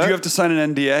didn't know Did that. you have to sign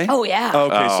an NDA? Oh, yeah.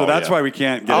 Okay, so Oh, that's yeah. why we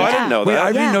can't get Oh, it. I didn't know Wait, that.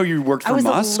 I didn't Yeah. know you worked for I was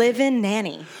Musk. a live-in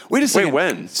nanny Wait a second.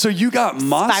 when? So you got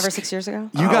Musk 5 or 6 years ago.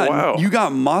 You wow.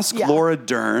 got Musk, Yeah. Laura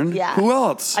Dern. Yeah. Who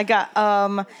else? I got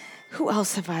who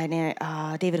else have I nanny?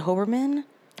 David Hoberman.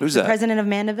 Who's the that? president of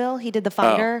Mandeville. He did The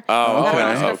Fighter. Oh, Got an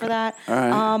okay. Oscar Okay. for that. All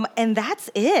right. And that's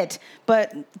it.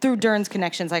 But through Dern's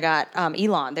connections, I got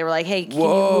Elon. They were like, "Hey, can you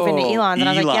Whoa, move into Elon's?" And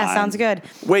I was like, "Yeah, Elon. sounds good."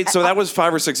 Wait, so that was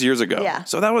 5 or 6 years ago. Yeah.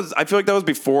 So I feel like that was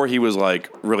before he was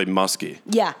like really musky.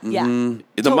 Yeah, yeah. The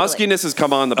Totally. muskiness has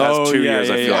come on the past Oh, 2 yeah,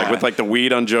 years, I yeah, feel yeah. like, with like the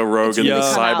weed on Joe Rogan, Yeah. the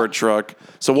Come out. Cybertruck.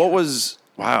 So what was,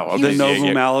 wow. the okay, Nobu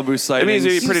yeah. Malibu I mean, sightings.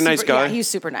 he's a pretty nice guy. Yeah, he was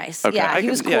super nice. Okay, Yeah, I he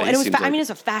was can- cool, yeah, and he it was. seems I mean, like- it was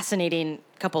a fascinating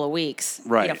couple of weeks.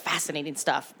 Right. Fascinating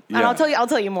stuff. Yeah. And I'll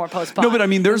tell you more post. No, but I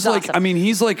mean, there's It was like, awesome. I mean,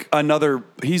 he's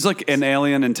like an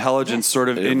alien intelligence Yes. sort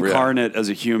of Yeah. incarnate as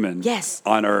a human. Yes.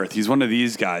 On Earth. He's one of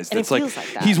these guys And it that's like, feels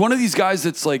like that. he's one of these guys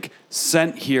that's like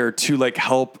sent here to like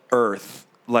help Earth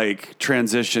like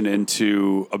transition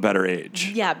into a better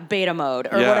age. yeah, beta mode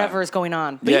or Yeah. whatever is going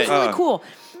on. But Yeah, he was really cool.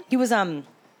 He was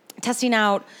testing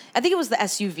out. I think it was the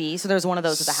SUV. So there was one of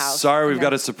those at the house. Sorry, we've And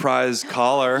got a surprise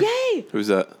caller. Yay! Who's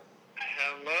that?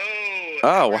 Hello.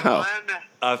 Oh, wow. everyone.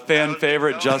 A fan How's it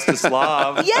favorite, going? Justice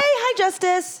Love. Yay! Hi,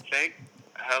 Justice.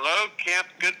 Hello, Camp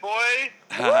Good Boy.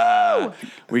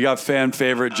 We got fan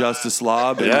favorite Justice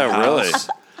Lob. in Yeah, the really.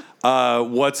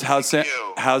 house. How's you.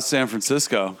 how's San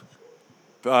Francisco?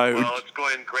 Well, it's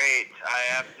going great.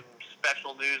 I have some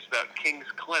special news about King's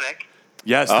Clinic.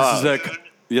 Yes, this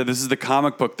Soon. this is the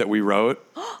comic book that we wrote.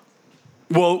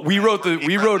 Well, we wrote a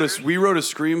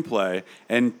screenplay,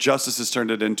 and Justice has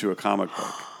turned it into a comic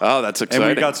book. Oh, that's exciting.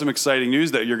 And we got some exciting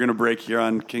news that you're going to break here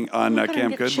on Oh my God, I Camp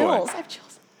get Good chills. Boy. I have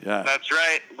chills. Yeah. That's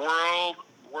right.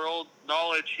 World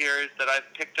knowledge here is that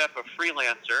I've picked up a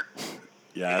freelancer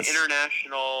Yes. an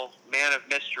international man of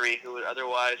mystery who would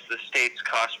otherwise the States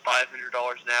cost $500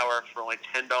 an hour for only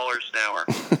 $10 an hour.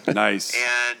 Nice.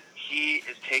 And he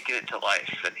is taking it to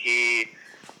life. And he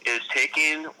is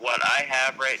taking what I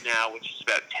have right now, which is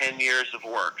about 10 years of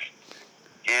work,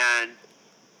 and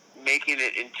making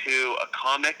it into a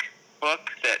comic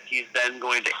book that he's then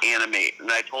going to animate.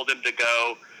 And I told him to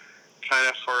go kind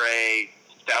of for a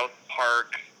South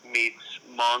Park meets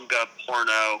manga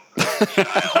porno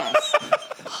style.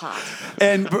 Hot.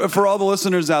 And for all the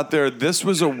listeners out there, this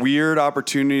was a weird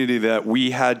opportunity that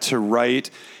we had to write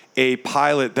a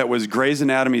pilot that was Grey's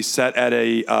Anatomy set at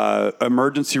a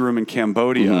emergency room in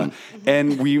Cambodia,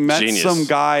 and we met Genius. some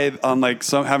guy on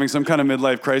having some kind of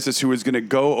midlife crisis who was going to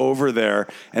go over there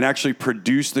and actually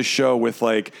produce the show with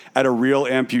at a real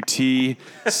amputee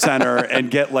center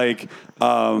and get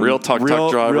real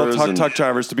tuk-tuk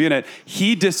drivers to be in it.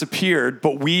 He disappeared,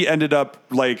 but we ended up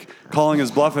calling his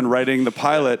bluff and writing the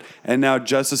pilot, and now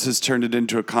Justice has turned it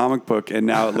into a comic book, and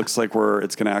now it looks like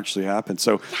it's going to actually happen.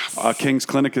 So King's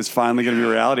Clinic is finally going to be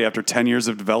a reality after 10 years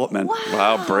of development.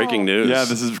 Wow, breaking news. Yeah,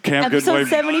 this is Camp Good Episode Boy.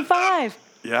 75.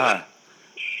 Yeah.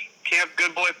 Camp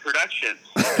Good Boy Productions.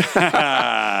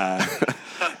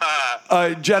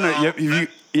 Jenna,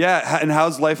 and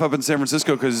how's life up in San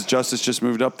Francisco? Because Justice just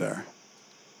moved up there.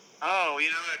 Oh,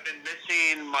 I've been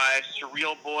missing my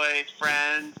Surreal Boy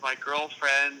friends, my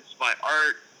girlfriends, my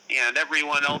art, and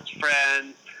everyone else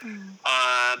friends.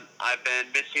 I've been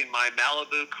missing my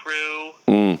Malibu crew.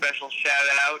 Special shout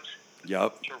out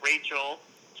Yep. to Rachel.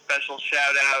 Special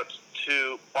shout out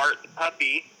to Bart the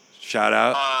puppy. Shout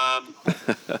out.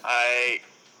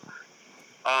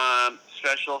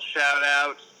 Special shout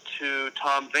out to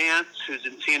Tom Vance, who's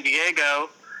in San Diego.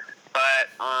 But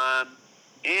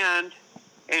and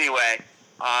anyway,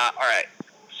 all right.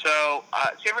 So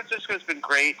San Francisco's been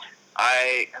great.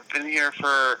 I have been here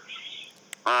for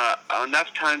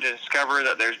enough time to discover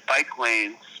that there's bike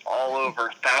lanes all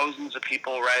over, thousands of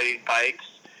people riding bikes.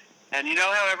 And you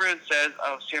know how everyone says,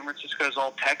 oh, San Francisco's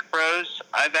all tech bros?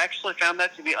 I've actually found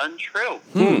that to be untrue.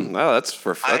 Oh, that's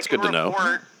good to know. I can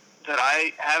report that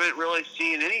I haven't really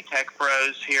seen any tech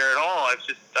bros here at all.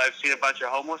 I've seen a bunch of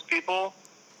homeless people.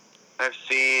 I've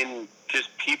seen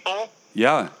just people.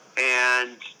 Yeah.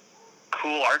 And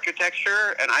cool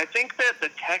architecture. And I think that the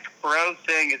tech bro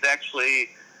thing is actually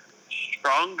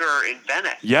stronger in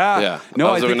Venice. Yeah. Yeah. No,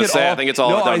 I was going to say, I think it's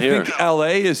all down here. I think LA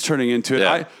is turning into it.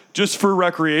 Yeah. Just for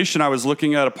recreation, I was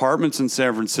looking at apartments in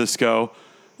San Francisco.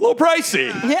 A little pricey.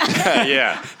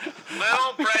 Yeah.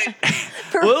 Little bright.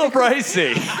 A little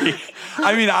pricey.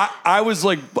 I mean, I was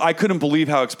I couldn't believe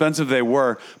how expensive they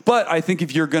were. But I think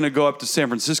if you're going to go up to San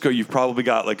Francisco, you've probably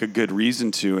got a good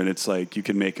reason to, and it's you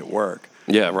can make it work.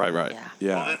 Yeah, right.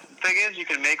 Yeah. Well, the thing is, you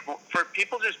can make for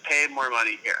people just paying more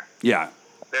money here. Yeah.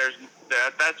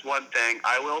 That's one thing.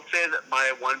 I will say that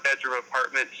my one-bedroom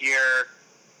apartment here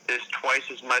is twice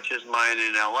as much as mine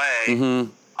in LA. Mm-hmm.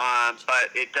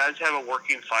 But it does have a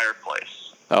working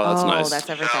fireplace. Oh, that's Oh, nice. that's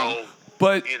everything. So,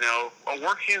 But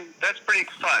that's pretty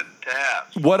fun to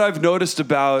have. what I've noticed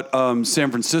about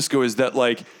San Francisco is that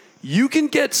you can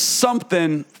get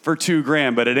something for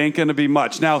 $2,000, but it ain't going to be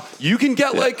much. Now you can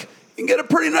get you can get a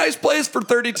pretty nice place for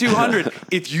 $3,200.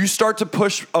 If you start to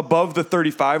push above the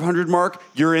 $3,500 mark,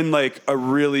 you're in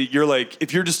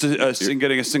if you're just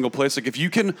getting a single place, if you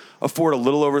can afford a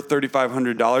little over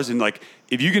 $3,500 and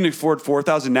if you can afford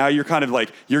 $4,000, now you're kind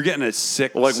of you're getting a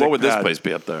sick. Well, sick what would this pad. place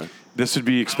be up there? This would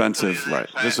be expensive. Right.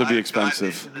 This would be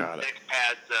expensive. Got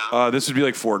it. This would be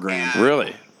 $4,000.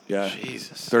 Really? Yeah.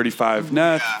 Jesus.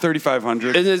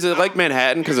 3,500. Is it like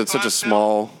Manhattan because it's such a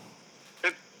small?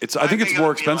 I think it's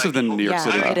more expensive than New York Yeah,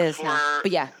 City. it is now.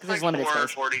 But yeah, 'cause there's limited space.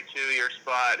 42 your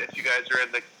spot. If you guys are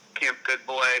in the Camp Good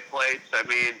Boy place, I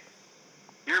mean,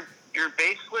 you're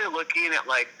basically looking at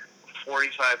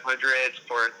 4,500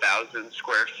 for 1,000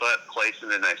 square foot place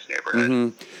in a nice neighborhood.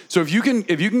 Mm-hmm. So if you can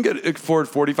afford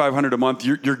 $4,500 a month,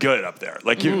 you're good up there.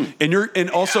 And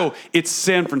also it's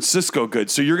San Francisco good.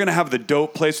 So you're gonna have the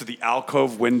dope place with the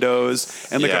alcove windows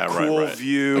and a cool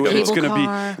view. And it's gonna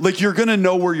be you're gonna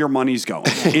know where your money's going.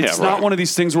 It's not one of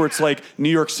these things where it's like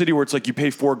New York City where it's you pay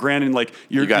 $4,000 and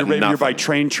you're by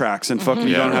train tracks and fucking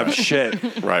you don't have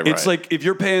shit. Right. It's if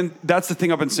you're paying. That's the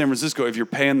thing up in San Francisco. If you're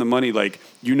paying the money,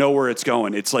 you know where it's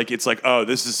going. It's oh,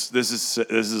 this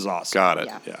is awesome. Got it.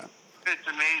 Yeah. It's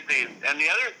amazing. And the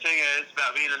other thing is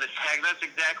about being in the tech, that's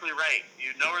exactly right.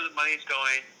 You know where the money's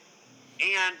going.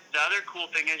 And the other cool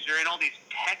thing is you're in all these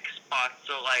tech spots.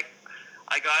 So,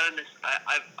 I got in this,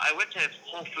 I went to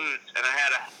Whole Foods and I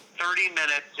had 30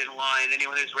 minutes in line.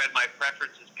 Anyone who's read my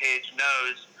preferences page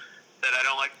knows that I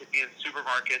don't like to be in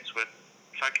supermarkets with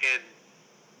fucking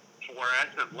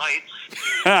fluorescent lights.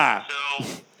 Ha. So,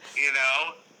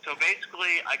 so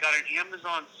basically I got an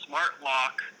Amazon Smart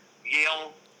Lock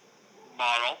Yale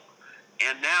model,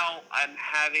 and now I'm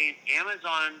having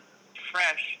Amazon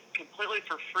Fresh completely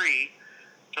for free,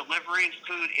 delivering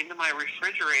food into my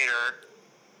refrigerator,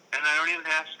 and I don't even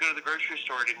have to go to the grocery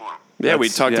store anymore. Yeah, we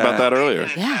talked about that earlier.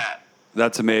 Yeah.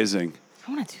 That's amazing.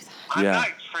 I want to do that. I'm Yeah. not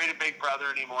afraid of Big Brother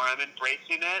anymore. I'm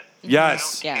embracing it.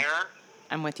 Yes. I don't Yeah. care.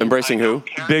 I'm with you. Embracing I who? don't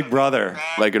care Big about Brother.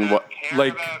 feedback. Like in I don't what- care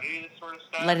like- about any of this sort of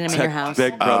stuff. Letting him in your house.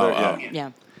 Big Brother. Oh, yeah.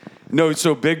 Yeah. No,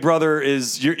 so Big Brother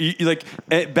is you like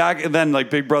back then. Like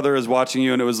Big Brother is watching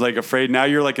you, and it was like afraid. Now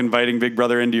you're like inviting Big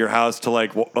Brother into your house to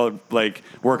like work on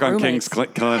Roommates. King's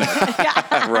Clinic.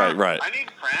 Right. I need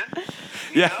friends.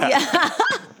 Yeah.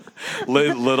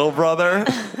 Little brother.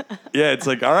 Yeah, it's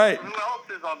like all right, Who else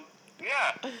is on?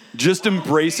 Yeah. just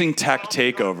embracing tech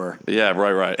takeover Yeah,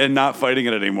 right. and not fighting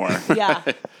it anymore. Yeah. Yeah,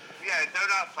 do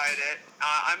not fight it.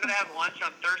 I'm going to have lunch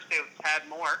on Thursday with Tad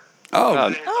Moore.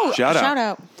 Oh, Oh, Shout out. shout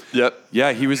out. Yep.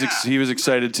 yeah, he was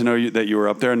excited to know that you were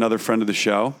up there. Another friend of the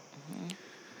show.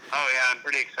 Oh, yeah, I'm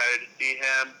pretty excited to see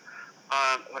him.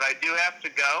 But I do have to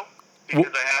go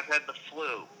because I have had the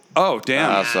flu. Oh,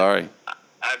 damn. Sorry.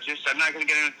 I'm not going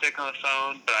to get him sick on the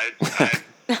phone,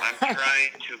 but I'm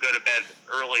trying to go to bed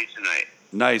early tonight.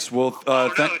 Nice. Well, No,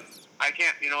 I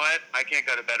can't. You know what? I can't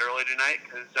go to bed early tonight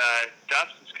because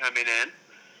Duff's is coming in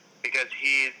because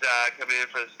he's coming in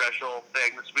for the special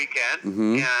thing this weekend,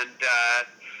 and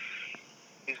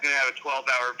he's going to have a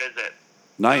 12-hour visit.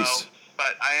 nice. So,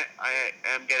 but I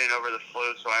am getting over the flu,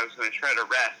 so I was going to try to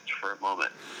rest for a moment.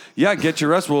 Yeah, get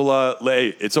your rest. Well, hey,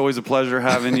 it's always a pleasure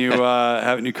having you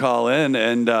call in,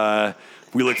 and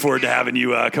we look forward to having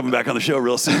you coming back on the show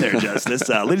real soon there, Justice.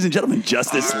 Ladies and gentlemen,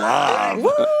 Justice Love.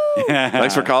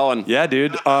 Thanks for calling. Yeah,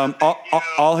 dude.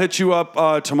 I'll hit you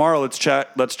up tomorrow. Let's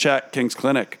chat King's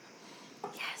Clinic. All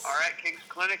right, King's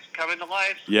Clinic's coming to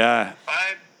life. Yeah. Bye.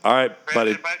 All right,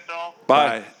 buddy. Brandon, bye, Saul.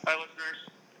 Bye. Bye, listeners.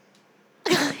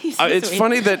 He's so It's sweet.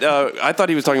 funny that I thought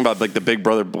he was talking about like the Big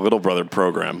Brother, Little Brother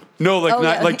program. No, like Oh,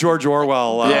 not yeah. like George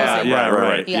Orwell.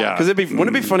 right. Yeah. Because wouldn't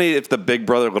it be funny if the Big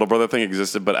Brother, Little Brother thing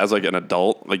existed, but as like an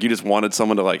adult, like you just wanted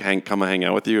someone to like come and hang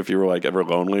out with you if you were like ever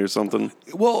lonely or something.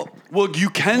 Well, you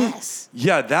can. Yes.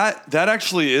 Yeah, that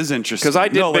actually is interesting. Because I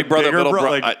did No, Big like Brother, bigger Little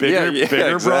Brother, like bigger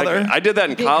exactly. brother. I did that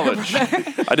in college.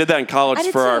 I did that in college I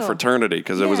did for our too. fraternity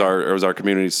because it was Yeah. our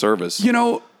community service. You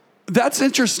know, that's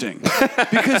interesting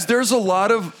because there's a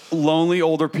lot of lonely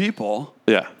older people,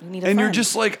 Yeah. You need a and you're friend.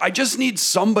 just like, I just need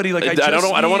somebody. Like I don't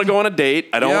want to go on a date.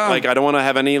 I don't Yeah. I don't want to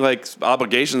have any like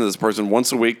obligation to this person.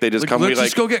 Once a week they just come. Let's We like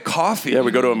just go get coffee. Yeah,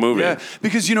 we go to a movie. Yeah,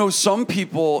 because some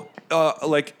people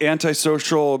like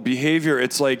antisocial behavior.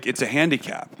 It's like it's a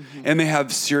handicap, and they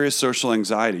have serious social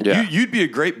anxiety. Yeah. You'd be a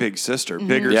great big sister,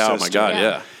 bigger Yeah. sister. Oh my God.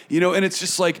 Yeah. Yeah. And it's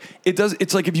just like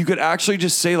it's like if you could actually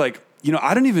just say like,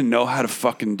 I don't even know how to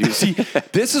fucking do. See,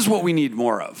 this is what we need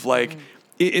more of. Like,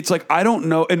 it's like I don't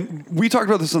know. And we talked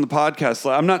about this on the podcast.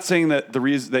 I'm not saying that the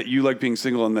reason that you like being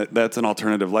single and that's an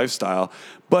alternative lifestyle,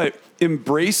 but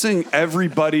embracing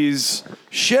everybody's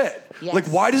shit. Yes. Like,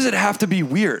 why does it have to be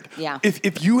weird? Yeah.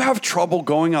 If you have trouble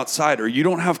going outside, or you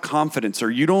don't have confidence, or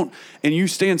you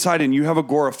stay inside and you have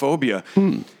agoraphobia.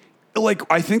 Like,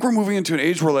 I think we're moving into an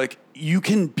age where like you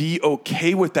can be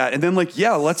okay with that. And then like,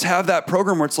 yeah, let's have that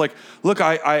program where it's like, look,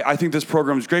 I think this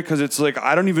program is great because it's like,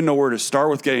 I don't even know where to start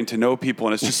with getting to know people.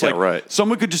 And it's just Yeah, like, right.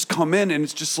 someone could just come in and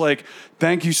it's just like,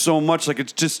 thank you so much. Like,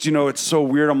 it's just, it's so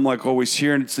weird. I'm like always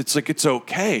here. And it's like, it's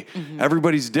okay.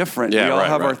 Everybody's different. Yeah, we all right,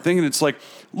 have our right. thing. And it's like,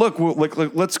 look,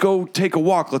 let's go take a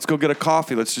walk. Let's go get a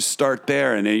coffee. Let's just start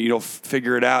there and then,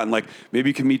 figure it out. And like, maybe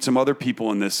you can meet some other people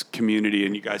in this community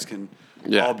and you guys can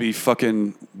all be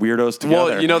fucking weirdos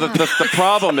together. Well, the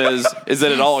problem is that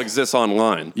it all exists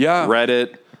online. Yeah.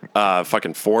 Reddit,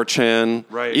 fucking 4chan,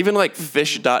 Right. Even like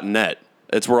Fish.net.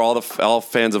 It's where all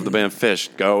fans of the band Fish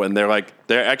go, and there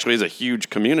actually is a huge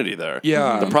community there.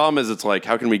 Yeah. The problem is, it's like,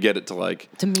 how can we get it to like?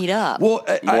 to meet up. Well,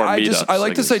 More I meetups, like I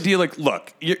this guess. idea. Like,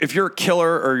 look, if you're a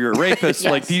killer or you're a rapist,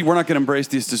 Yes. like we're not going to embrace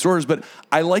these disorders. But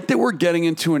I like that we're getting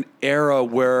into an era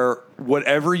where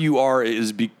whatever you are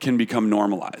can become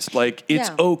normalized. Like it's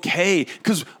Yeah. okay.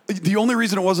 Because the only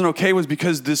reason it wasn't okay was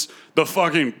because the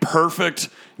fucking perfect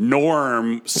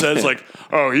norm says like,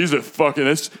 oh, he's a fucking.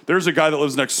 There's a guy that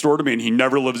lives next door to me and he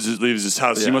never leaves his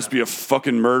house. He Yeah. must be a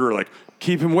fucking murderer. Like,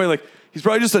 keep him away. Like. He's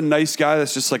probably just a nice guy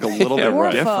that's just like a little bit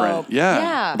right. different.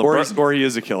 Yeah. Yeah. Or he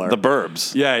is a killer. The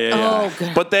Burbs. Yeah. Oh,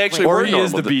 good. But they actually Or were he normal.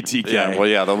 is the BTK. Yeah, well,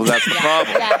 yeah, that's the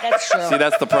problem. Yeah, that's true. See,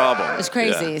 that's the problem. It's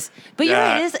crazies. But you're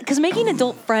Yeah. right, because making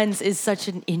adult friends is such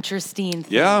an interesting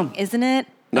thing, Yeah. isn't it?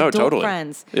 No, adult totally.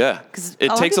 friends. Yeah, 'Cause it a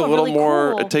lot of takes a people are little really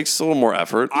more. cool. It takes a little more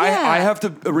effort. Yeah. I have to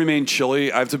remain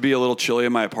chilly. I have to be a little chilly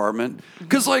in my apartment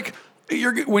because, like,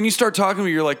 when you start talking to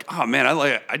me, you're like, oh man,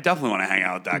 I definitely want to hang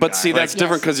out with that guy. But see, that's Yes.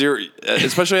 different because you're,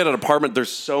 especially at an apartment.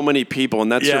 There's so many people,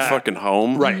 and that's your Yeah. fucking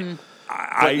home, right. Mm-hmm.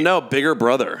 But no, bigger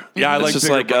brother. Yeah, I it's like just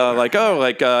bigger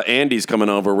brother. Andy's coming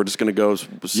over. We're just gonna go see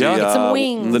Yeah. Get some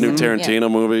wings. the new Mhm.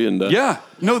 Tarantino movie, and Yeah.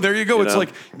 No, there you go. You It's know? like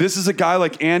this is a guy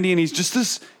like Andy, and he's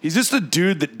just a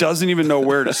dude that doesn't even know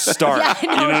where to start. Yeah, I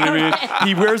know, you know what I mean? right?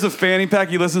 He wears a fanny pack.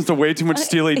 He listens to way too much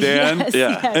Steely Dan. Yes, Yeah.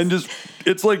 yes. And just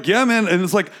it's like, yeah, man. And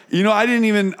it's like,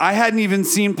 I hadn't even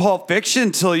seen Pulp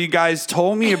Fiction till you guys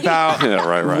told me about Yeah,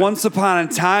 right. Once Upon a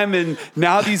Time, and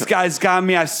now these guys got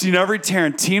me. I've seen every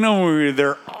Tarantino movie.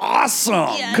 They're awesome.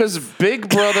 Yeah. because Big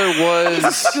Brother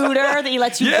was. Scooter that he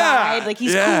lets you ride. Like,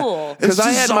 he's cool. It's 'Cause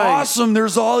I just had my- awesome.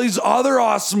 There's all these other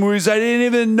awesome movies I didn't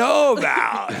even know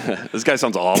about. This guy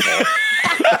sounds awful.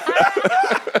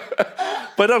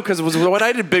 But no, because when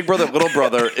I did Big Brother, Little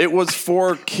Brother, it was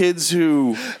for kids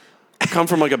who come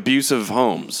from like abusive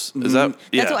homes. Is that?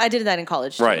 Yeah. That's what I did that in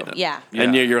college, too. Right. Yeah.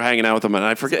 And you're hanging out with them, and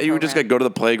I forget It's a you would just program. go to the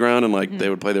playground and like they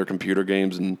would play their computer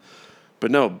games but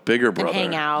no, Bigger Brother.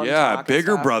 And hang out. Yeah, talk and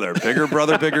bigger stuff. brother,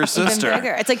 bigger Even sister.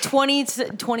 bigger. It's like 20s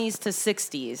to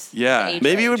 60s. Yeah. age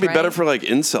Maybe it would be range, better right? for like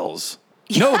incels.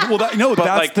 No, well, But that's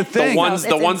like the thing. the It's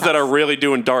ones that incels. are really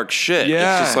doing dark shit.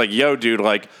 Yeah. It's just like, yo, dude,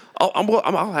 like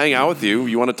I'll hang out with you.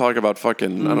 You want to talk about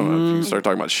fucking? I don't know. If you start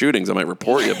talking about shootings, I might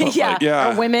report you. But Yeah. like,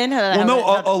 Yeah. Or women. Well,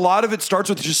 no, a lot of it starts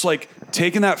with just like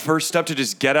taking that first step to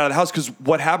just get out of the house. Because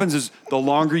what happens is the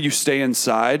longer you stay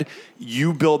inside,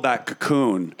 you build that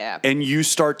cocoon. Yeah. And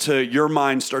your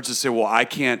mind starts to say, well, I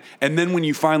can't. And then when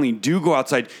you finally do go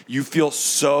outside, you feel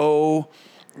so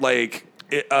like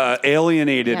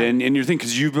alienated Yeah. and you're thinking,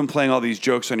 because you've been playing all these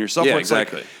jokes on yourself. Yeah, where it's like,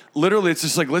 exactly. literally, it's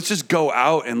just like, let's just go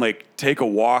out and like take a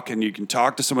walk and you can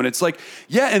talk to someone. It's like,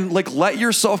 yeah, and like let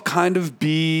yourself kind of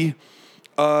be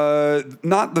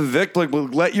not the victim,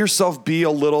 like let yourself be a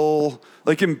little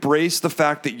like embrace the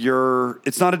fact that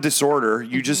it's not a disorder.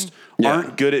 You just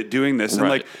aren't good at doing this. And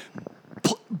Right. like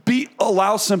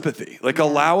allow sympathy. Like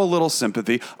allow a little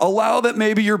sympathy. Allow that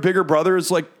maybe your bigger brother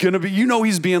is like gonna be,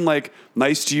 he's being like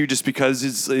nice to you just because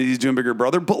he's doing Bigger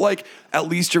Brother, but like at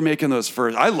least you're making those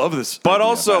first. I love this. But idea, by the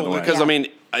also way. because Yeah. I mean,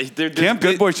 Camp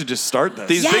Good Boy should just start this.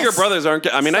 These Yes. Bigger Brothers aren't.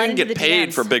 I mean, I Slide didn't into get the paid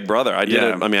DMs. for Big Brother. I did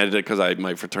Yeah. it. I mean, I did it because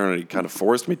my fraternity kind of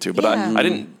forced me to. But Yeah. I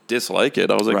didn't dislike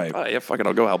it. I was like, Right. oh, yeah, fuck it,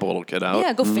 I'll go help a little kid out.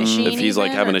 Yeah, go fishing. If he's,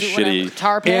 like, even, having or a do shitty- whatever.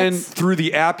 tar And pits. through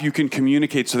the app, you can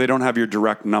communicate so they don't have your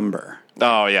direct number.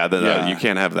 Oh yeah, Yeah. you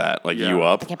can't have that. Like Yeah. you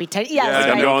up. Can't be yeah, Like, that's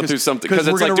I'm right. going through something because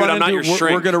it's we're like, gonna dude, run I'm not into- your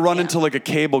shrink. We're going to run into like a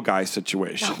cable guy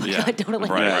situation. Oh my Yeah. God, totally.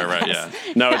 Right. Yes.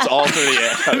 Yeah. No, it's all through the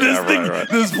app. Yeah, right.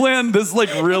 This plan, this like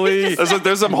really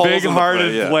There's some holes in the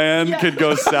big-hearted plan, yeah. plan could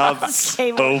go south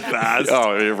Okay, so fast.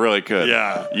 Oh, it really could.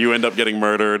 Yeah. You end up getting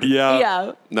murdered. Yeah.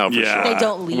 Yeah. No, for Yeah. sure. They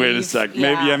don't leave. Wait a sec.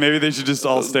 Yeah. Maybe they should just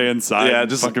all stay inside. Yeah, and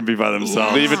just fucking be by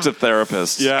themselves. Leave it to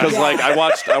therapists. Yeah. Because Yeah. like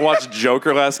I watched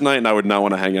Joker last night, and I would not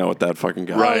want to hang out with that fucking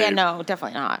guy. Oh yeah, no,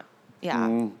 definitely not. Yeah,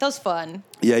 that was fun.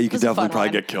 Yeah, you It could was a definitely fun probably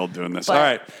one. get killed doing this. But- all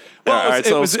right. All right, it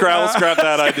so was- scrap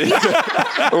that idea,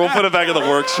 or we'll put it back in the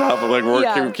workshop and like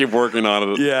Yeah. keep working on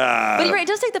it. Yeah. But you're right, it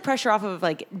does take the pressure off of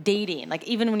like dating. Like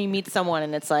even when you meet someone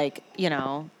and it's like,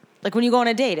 like when you go on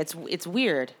a date, it's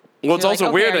weird. Well, it's You're also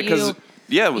like, weird okay, because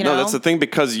that's the thing,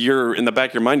 because you're in the back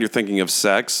of your mind, you're thinking of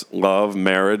sex, love,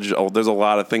 marriage. Oh, there's a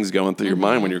lot of things going through your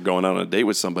mind when you're going out on a date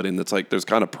with somebody, and it's like there's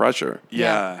kind of pressure.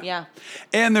 Yeah.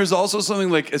 And there's also something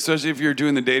like, especially if you're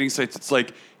doing the dating sites, it's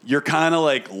like you're kind of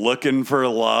like looking for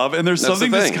love, and there's That's the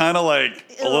something that's thing. kind of like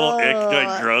a little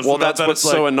like gross. Well, about that's that. what's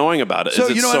It's so like, annoying about it. So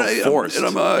Is it's so what, forced.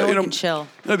 I'm, No one can chill.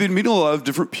 I've been meeting a lot of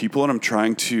different people, and I'm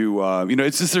trying to,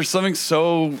 it's just there's something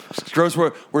so gross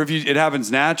where if it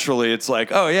happens naturally, it's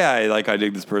like, oh yeah, I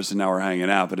dig this person, now we're hanging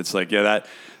out, but it's like, yeah,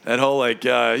 that whole like,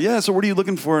 so what are you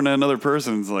looking for in another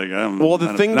person? It's like, Well,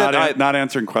 the thing that not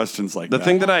answering questions like The that.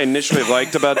 thing that I initially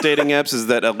liked about dating apps is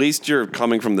that at least you're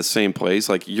coming from the same place.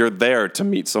 Like you're there to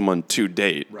meet someone to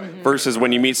date. Right. Versus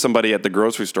when you meet somebody at the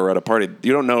grocery store at a party,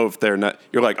 you don't know if they're not.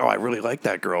 You're like, oh, I really like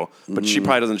that girl, but she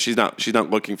probably doesn't. She's not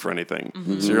looking for anything.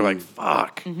 So you're like,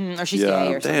 fuck. Or she's Yeah.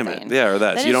 gay or Damn it. something. Yeah, or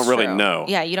that. So you is don't really true. know.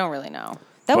 Yeah, you don't really know.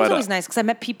 That was But, always nice because I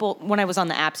met people when I was on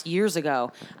the apps years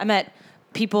ago. I met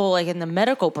people like in the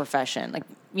medical profession, like,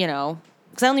 because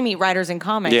I only meet writers and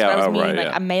comics. Yeah, but I was oh, meeting right,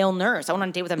 yeah. a male nurse. I went on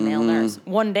a date with a male nurse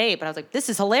one day, but I was like, this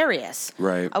is hilarious.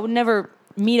 Right. I would never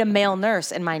meet a male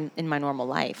nurse in my normal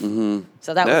life. Mm-hmm.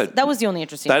 So that was the only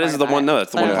interesting. That part is the about one. it. No,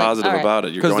 that's the one But, positive all right. about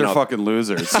it. You're Because going they're out. fucking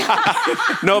losers.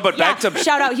 No, but Yeah, back to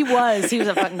shout out. He was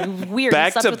a fucking weird. He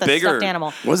back slept to with a bigger. stuffed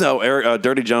animal. Was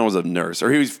Dirty John was a nurse,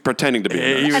 or he was pretending to be a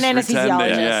He nurse. was An pretending.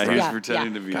 anesthesiologist. Yeah, he was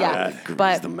pretending to be. Yeah, God,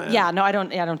 but he's the man. yeah, no, I don't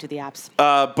do the apps.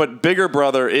 But Bigger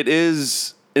Brother, it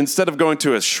is, instead of going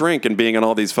to a shrink and being on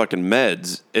all these fucking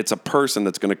meds, it's a person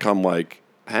that's going to come like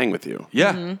hang with you.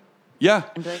 Yeah. Mm-hmm. Yeah.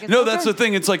 be like, it's No, okay. that's the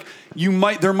thing. It's like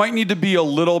there might need to be a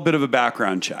little bit of a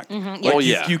background check. Mm-hmm. Like Well,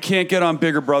 you, yeah. you can't get on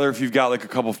Bigger Brother if you've got like a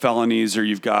couple felonies or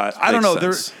you've got I don't know. Makes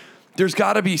sense. There's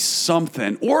got to be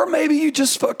something, or maybe you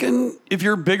just fucking if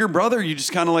you're Bigger Brother, you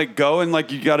just kind of like go and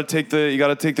like you got to take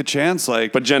the chance.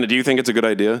 Like, But Jenna, do you think it's a good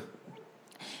idea?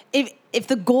 If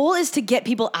the goal is to get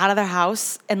people out of their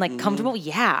house and like comfortable,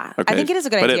 yeah, I think it is a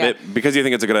good but idea. Because you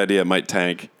think it's a good idea, it might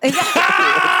tank. That's the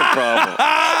problem.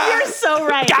 You're so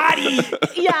right.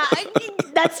 Yeah,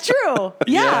 that's true.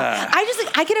 Yeah. Yeah. I just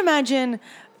like I can imagine.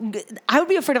 I would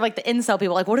be afraid of like the incel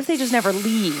people. Like, what if they just never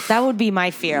leave? That would be my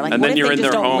fear. Like, And what then if you're they in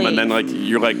just their don't home, leave? and then like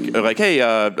you're like, hey,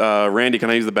 Randy, can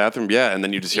I use the bathroom? Yeah, and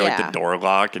then you just hear like Yeah. the door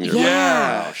lock, and you're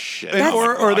Yeah. like, oh shit. And-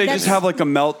 or they that's- just have like a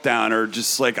meltdown, or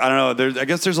just like I don't know. I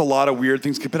guess there's a lot of weird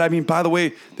things. But I mean, by the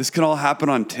way, this can all happen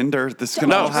on Tinder. This can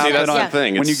No, all see, happen that's on the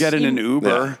thing. when you It's- get in an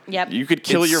Uber. Yeah. Yep. You could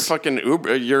kill your It's- fucking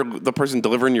Uber. You're the person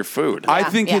delivering your food. I Yeah,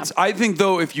 think yeah. I think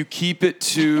though, if you keep it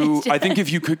to, I think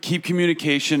if you could keep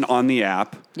communication on the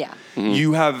app, Yeah.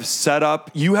 you have set up,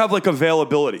 you have like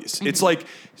availabilities. Mm-hmm. It's like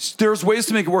there's ways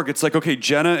to make it work. It's like, okay,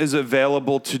 Jenna is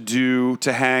available to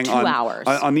hang 2 on hours.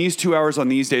 on these 2 hours on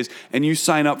these days, and you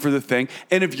sign up for the thing.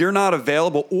 And if you're not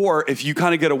available, or if you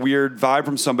kind of get a weird vibe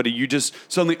from somebody, you just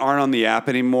suddenly aren't on the app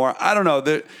anymore. I don't know.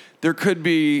 There could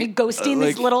be Ghosting like,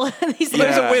 these little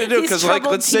There's a way to do it these because, like,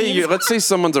 troubled let's say teens.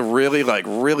 someone's a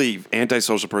really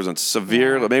antisocial person,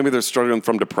 severe. Yeah. Maybe they're struggling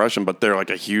from depression, but they're like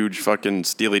a huge fucking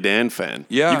Steely Dan fan.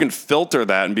 Yeah. you can filter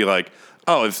that and be like,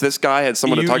 oh, if this guy had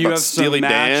someone to talk you about have some Steely Dan,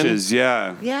 matches,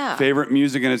 yeah, Yeah. favorite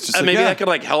music, and it's just and like, maybe yeah. that could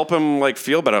like help him like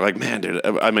feel better. Like, man, dude,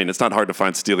 I mean, it's not hard to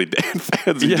find Steely Dan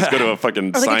fans. You just Yeah. go to a fucking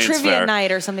or like science a trivia fair.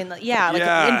 night or something. Yeah,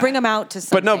 Yeah. and bring them out to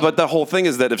something. But no, but the whole thing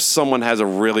is that if someone has a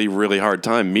really hard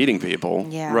time meeting people,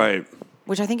 yeah, right.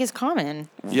 which I think is common.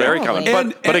 very common.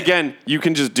 Probably. But again, you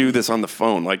can just do this on the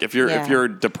phone. Like if Yeah. you're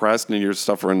depressed and you're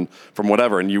suffering from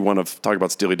whatever, and you want to talk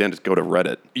about Steely Dan, just go to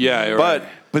Reddit. Yeah,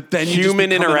 But then you just human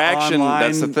become an interaction, online-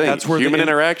 that's the thing. That's where Human the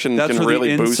interaction that's can where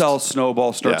really the boost- incel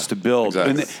snowball starts Yeah, to build,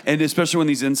 exactly. and especially when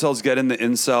these incels get in the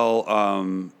incel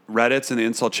Reddits and the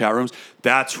incel chat rooms,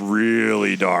 that's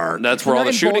really dark. That's where all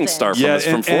They're the shootings start from. Is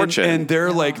from 4chan. and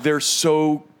they're like they're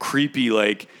so creepy,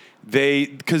 like.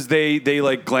 Because they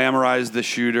like glamorize the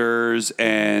shooters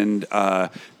and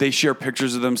they share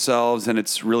pictures of themselves and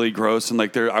it's really gross and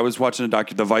like I was watching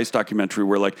the Vice documentary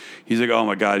where like he's like, oh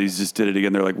my god, he's just did it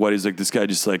again. They're like, what? He's like, this guy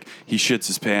just like he shits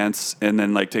his pants and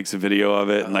then like takes a video of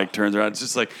it and like turns around. It's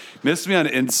just like missed me on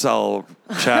incel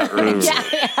chat rooms. yeah,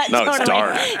 No, it's totally.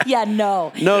 dark. Yeah,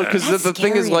 no. No, because That's the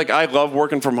thing is, scary. like, I love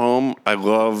working from home. I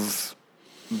love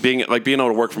being able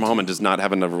to work from home and just not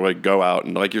having to really go out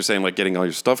and, like you're saying, like getting all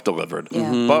your stuff delivered. Yeah.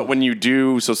 Mhm. But when you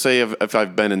do, so say if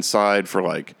I've been inside for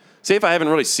like, say if I haven't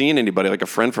really seen anybody, like a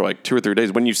friend for like 2 or 3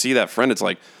 days, when you see that friend, it's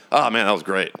like, oh man, that was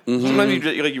great. Sometimes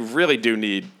you really do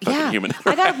need fucking Yeah. human.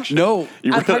 I got No,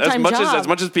 You a really, part-time job. as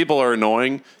much as people are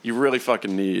annoying, you really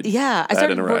fucking need. Yeah, I that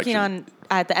started interaction. working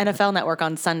at the NFL Network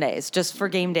on Sundays just for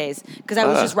game days because I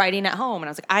was just writing at home and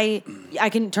I was like, I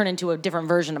can turn into a different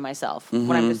version of myself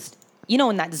when I'm just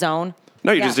in that zone.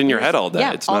 No, you're Yeah. just in your head all day.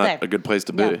 Yeah, It's all not day. a good place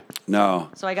to be. Yeah. no.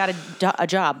 So I got a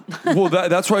job. Well,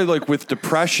 that's why, like with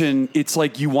depression, it's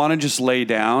like you want to just lay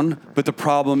down, but the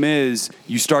problem is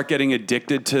you start getting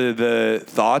addicted to the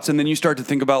thoughts, and then you start to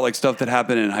think about like stuff that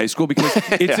happened in high school because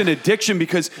it's an addiction.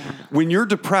 Because when you're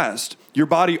depressed, your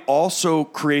body also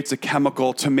creates a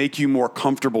chemical to make you more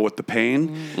comfortable with the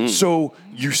pain. So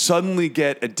you suddenly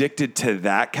get addicted to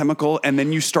that chemical, and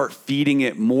then you start feeding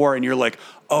it more, and you're like,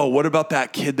 oh, what about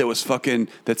that kid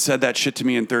that said that shit to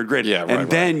me in 3rd grade? Yeah, right, and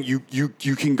then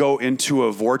you can go into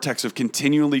a vortex of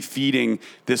continually feeding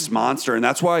this monster, and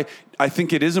that's why I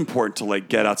think it is important to like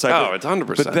get outside. Oh, it's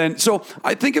 100%. But then, so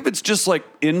I think if it's just like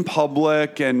in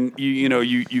public and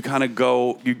you kind of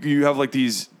go, you have like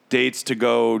these dates to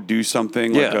go do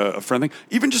something like Yeah. a friend thing,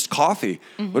 even just coffee.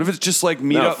 What if it's just like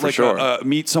meet No, up, for like sure.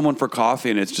 meet someone for coffee,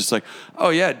 and it's just like, oh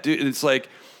yeah, dude, it's like.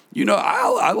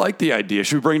 I like the idea.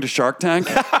 Should we bring it to Shark Tank?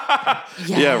 Yeah,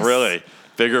 Yes. really.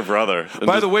 Bigger brother. And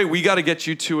By just- the way, we got to get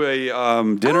you to a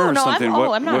dinner or something.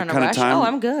 I'm not what in a kind rush. of time? Oh,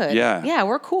 I'm good. Yeah. Yeah,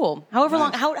 we're cool. However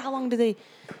long, how long do they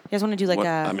guys want to do like a?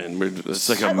 I mean, It's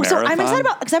like a So I'm marathon. excited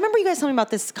about because I remember you guys telling me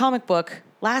about this comic book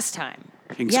last time.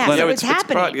 King's yeah, Clinic. so Yeah, it's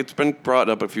happening. It's been brought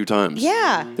up a few times.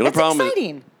 Yeah, The only that's problem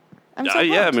exciting. I'm so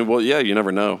yeah, I pumped. mean, well, yeah, you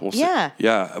never know. We'll see. Yeah.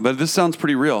 Yeah, but this sounds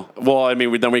pretty real. Well, I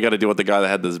mean, then we got to deal with the guy that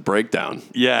had this breakdown.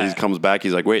 Yeah. He comes back.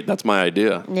 He's like, wait, that's my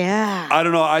idea. Yeah. I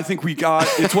don't know. I think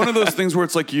it's one of those things where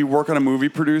it's like you work on a movie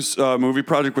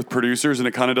project with producers and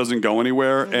it kind of doesn't go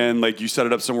anywhere, and like you set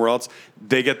it up somewhere else.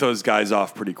 They get those guys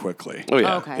off pretty quickly. Oh,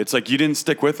 yeah. Okay. It's like you didn't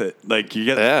stick with it. Like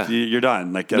Yeah. you're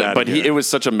done. Like get out But of here. it was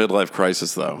such a midlife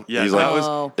crisis, though. Yeah, He's that like,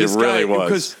 Oh. it this really guy- was.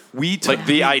 because we like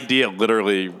the idea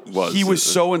literally was. He was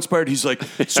so inspired. He's like,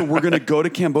 so we're gonna go to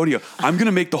Cambodia. I'm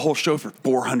gonna make the whole show for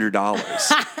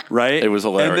 $400, right? It was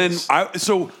hilarious. And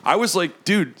then I was like,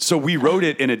 dude. So we wrote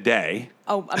it in a day.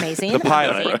 Oh, amazing. The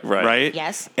pilot, Amazing. Right.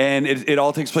 Yes. And it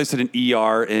all takes place at an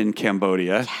ER in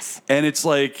Cambodia. Yes. And it's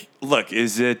like, look,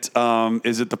 is it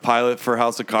the pilot for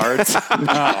House of Cards?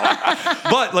 No.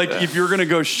 But like, if you're gonna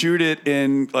go shoot it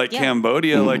in like Yeah.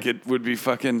 Cambodia, like it would be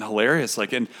fucking hilarious.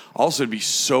 Like, and also it'd be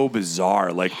so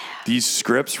bizarre. Like these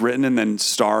scripts written and then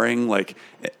starring like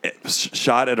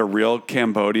shot at a real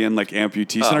Cambodian like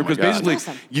amputee center my because God. basically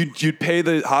Awesome. you'd pay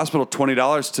the hospital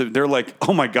 $20 to. They're like,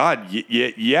 oh my God,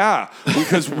 yeah,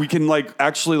 because we can like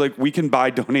actually like we can buy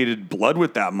donated blood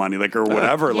with that money, like or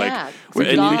whatever. Yeah, Like,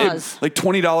 some and gauze. like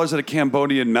 $20 at a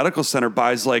Cambodian medical center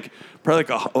buys like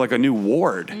probably like a new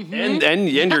ward. Mm-hmm. and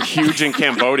you're huge in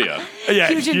Cambodia. Yeah,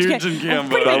 Huge in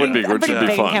Cambodia. That would be- I'm which pretty would be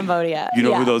big in fun. Cambodia. You know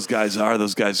yeah. who those guys are?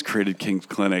 Those guys created King's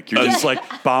Clinic. You're just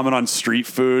like bombing on street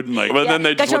food and like. But Yeah. then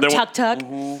they Got just your they tuk tuk.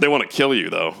 they want to kill you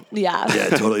though. Yeah. Yeah,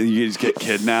 totally. You just get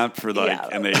kidnapped for like, Yeah.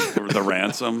 and the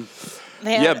ransom.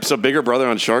 Yeah, so Bigger Brother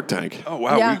on Shark Tank. Oh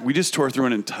wow, Yeah. we just tore through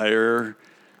an entire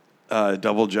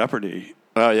Double Jeopardy.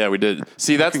 Oh yeah, we did.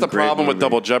 See, that's the Fucking great problem with movie.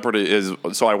 Double Jeopardy is.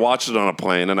 So I watched it on a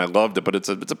plane and I loved it, but it's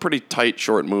a pretty tight,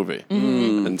 short movie,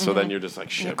 and so then you're just like,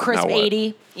 shit. Crisp now what?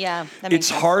 80. Yeah. That makes It's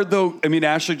sense. hard though. I mean,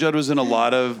 Ashley Judd was in a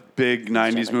lot of big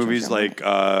 '90s like movies, George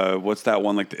like what's that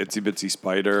one, like the Itsy Bitsy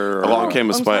Spider? Or Along Came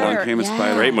a Spider. Along Came a Yeah.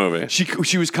 Spider. Great movie.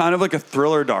 She was kind of like a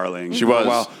thriller darling. She for a was.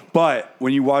 while. But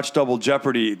when you watch Double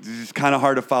Jeopardy, it's kind of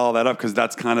hard to follow that up because that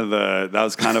was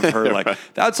kind of her like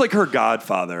that's like her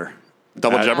Godfather.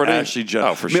 Double Jeopardy? Ashley Judd.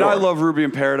 Oh, for I mean, sure. I love Ruby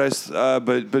in Paradise,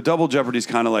 but Double Jeopardy's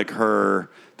kind of like her.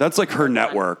 That's like her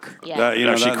network. Yeah. That, you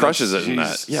know, She that- crushes it in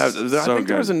she's that. Yeah, I so think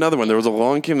there was good. another one. There was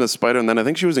Along Came the Spider, and then I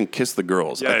think she was in Kiss the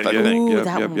Girls. I think. Ooh,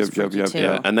 that one was freaky too.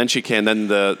 Yeah, and then she came. Then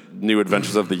the New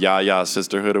Adventures of the Ya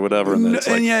Sisterhood or whatever. And then it's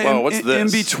like, and yeah, whoa, in, what's in,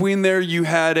 this? in between there, you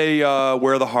had a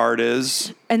Where the Heart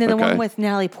Is. And then the Okay. one with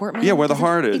Natalie Portman. Yeah, Where the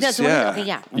Heart Is. That's the one- yeah, okay,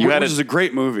 yeah. You had which a- is a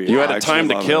great movie. You had I a actually Time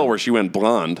to love Kill it. where she went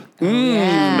blonde.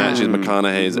 Yeah. Matthew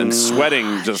McConaughey's and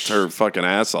sweating just her fucking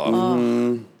ass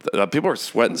off. People are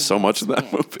sweating so much in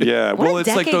that movie. Yeah, What a well, it's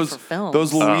like decade for films.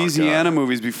 those God. Louisiana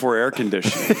movies before air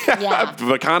conditioning. Yeah.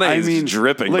 McConaughey's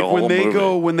dripping like the whole when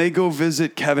movie. they go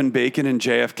visit Kevin Bacon and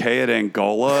JFK at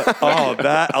Angola. Oh,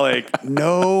 that like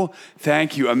no,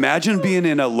 thank you. Imagine being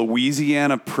in a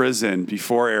Louisiana prison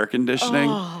before air conditioning.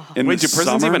 In Wait, the do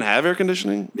prisons summer. even have air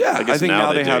conditioning? Yeah, I guess think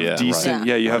now they do, have yeah, decent. right.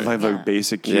 Yeah, you have Right. like Yeah.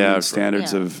 basic Yeah, human right.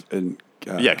 standards Yeah. of and.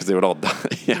 Yeah, because they would all die.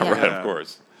 Yeah, Yeah. right, Yeah. of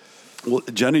course. Well,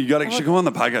 Jenna, you should come on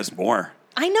the podcast more.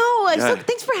 I know. Yeah.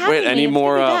 Thanks for having me. Wait, any It's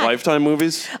more good to be back. Lifetime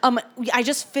movies? I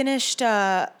just finished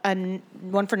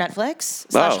one for Netflix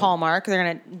 / Hallmark. They're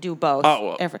gonna do both.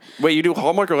 Oh, wait, you do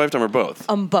Hallmark or Lifetime or both?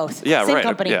 Both. Yeah, Same right.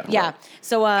 company. Yeah, Yeah. right.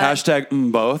 So Hashtag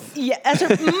both. yeah, that's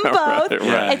both.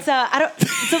 right. It's I don't.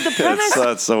 So the premise.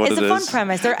 that's so what it's it a fun is.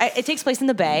 premise. It takes place in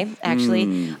the Bay,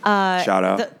 actually. Shout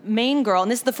out. The main girl, and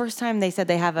this is the first time they said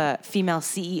they have a female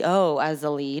CEO as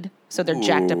the lead. So they're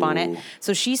jacked up on it.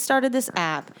 So she started this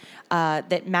app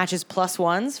that matches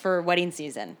 +1s for wedding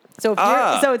season. So if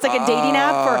so it's like a dating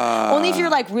app for only if you're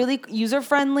like really user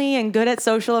friendly and good at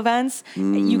social events,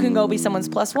 you can go be someone's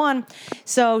 +1.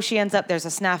 So she ends up there's a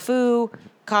snafu,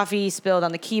 coffee spilled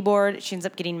on the keyboard. She ends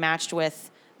up getting matched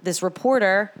with this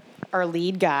reporter, our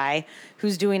lead guy,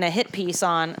 who's doing a hit piece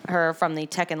on her from the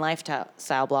Tech and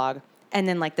Lifestyle blog, and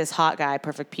then like this hot guy,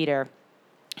 Perfect Peter.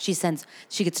 She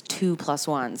gets 2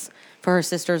 +1s for her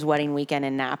sister's wedding weekend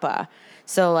in Napa.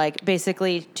 So like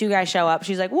basically 2 guys show up.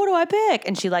 She's like, what do I pick?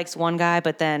 And she likes one guy,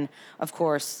 but then of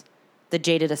course the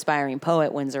jaded aspiring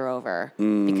poet wins her over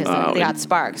because they got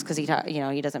sparks because he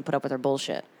doesn't put up with her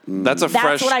bullshit. That's That's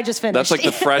fresh. what I just finished. That's like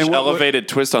the fresh And what- elevated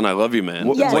twist on I Love You, Man.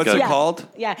 What- Yes, what's it yeah. called?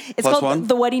 Yeah, it's Plus called one?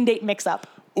 the wedding date mix-up.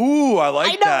 Ooh, I like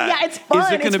I know, that. yeah, it's fun. Is it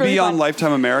going It's to be really on fun.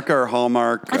 Lifetime America or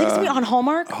Hallmark? I think it's going to be on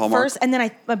Hallmark, Hallmark? first, and then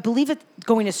I believe it's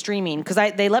going to streaming because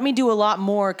they let me do a lot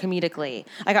more comedically.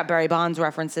 I got Barry Bonds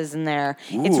references in there.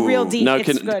 It's real deep. Now,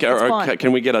 it's good. It's fun.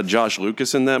 can we get a Josh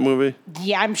Lucas in that movie?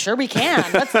 Yeah, I'm sure we can.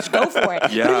 Let's go for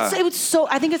it. Yeah. But it was so.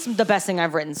 I think it's the best thing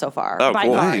I've written so far. Oh, by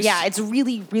cool. far. Nice. Yeah, it's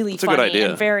really, really a funny good idea.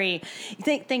 and very.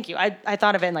 Thank you. I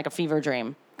thought of it in like a fever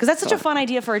dream because that's such a fun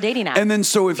idea for a dating app. And then,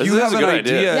 so if This you is have a an good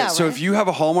idea, idea. Yeah, so right. if you have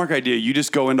a Hallmark idea, you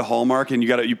just go into Hallmark and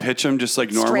you pitch them just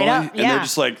like normally, Straight up, and yeah. they're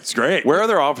just like, it's great. Where are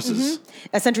their offices?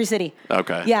 At Century City.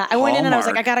 Okay. Yeah, I went in and I was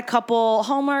like, Hallmark. I got a couple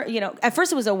Hallmark. At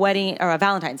first it was a wedding or a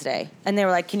Valentine's Day, and they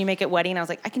were like, "Can you make it wedding?" I was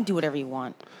like, "I can do whatever you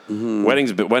want." Wedding.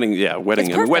 It's Wedding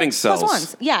perfect. sells. Plus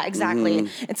ones. Yeah, exactly.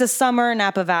 It's a summer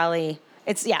Napa Valley.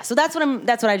 So that's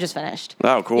what I just finished.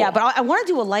 Oh, cool. Yeah, but I want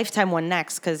to do a Lifetime one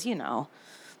next because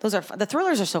those are the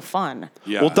thrillers are so fun.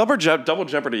 Yeah. Well, Double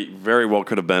Jeopardy very well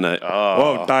could have been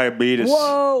Whoa, diabetes.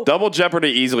 Whoa. Double Jeopardy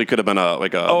easily could have been a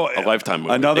Lifetime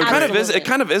movie. another- It kind of is. Absolutely. It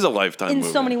kind of is a Lifetime In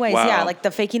movie. so many ways, Wow. yeah, like the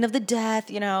faking of the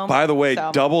death, By the way, So-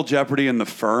 Double Jeopardy and The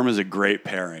Firm is a great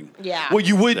pairing. Yeah. Well,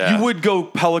 you Yeah. would go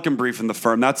Pelican Brief and The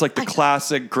Firm. That's like the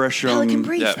classic Grisham. Pelican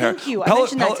Brief, Yeah. thank you. I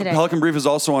mentioned that today. Pelican Brief is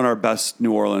also one of our best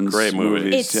New Orleans Great movie.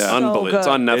 movies. It's yeah. so Unbelievable. It's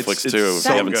on good. Netflix It's too. If so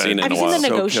you haven't good. seen it Have in you a seen The while.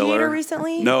 So Negotiator killer.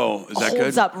 recently? No, is that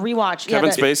Holds good? up. Rewatch. Kevin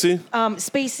Yeah, Spacey.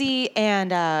 Spacey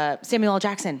and Samuel L.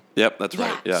 Jackson. Yep, that's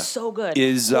right. Yeah. So good.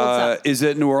 Is Holds up.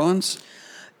 it New Orleans?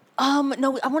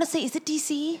 No, I want to say, is it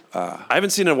DC? I haven't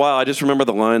seen it in a while. I just remember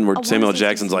the line where wanna Samuel say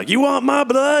Jackson's DC. like, "You want my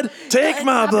blood? Take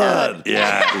my blood." blood.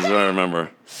 Yeah, is what I remember.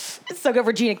 It's so good.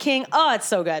 Regina King. Oh, it's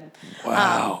so good.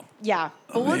 Wow. Yeah.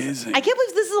 But Amazing. I can't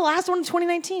believe this is the last one in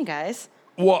 2019, guys.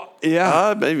 Well,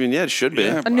 yeah. Maybe yeah, it should be.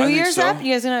 Yeah. A New I think Year's so. app?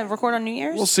 You guys gonna record on New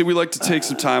Year's? We'll see. We like to take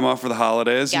some time off for the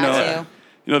holidays. Got to.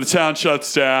 The town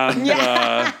shuts down.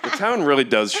 Yeah. The town really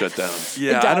does shut down.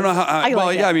 Yeah, It I don't know how. does. I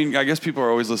like it. I mean, I guess people are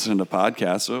always listening to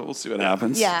podcasts, so we'll see what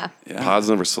happens. Yeah. Pods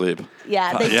never sleep.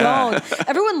 Yeah, they Yeah. don't.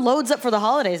 Everyone loads up for the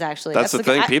holidays, actually. That's the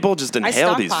thing. People just I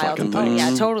inhale these stockpiled. fucking Oh, things.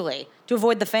 yeah, totally. To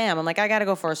avoid the fam. I'm like, I got to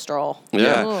go for a stroll.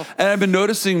 Yeah. Ooh. And I've been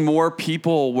noticing more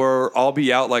people where I'll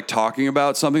be out like talking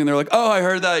about something, and they're like, "Oh, I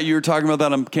heard that you were talking about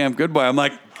that on Camp Good Boy." I'm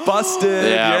like,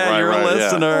 "Busted! Yeah, right, you're right, a yeah.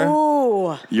 listener.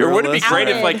 Ooh. You're Or a would it be great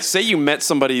if, Outed. like, say you met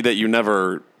somebody that you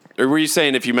never. Or were you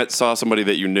saying if you saw somebody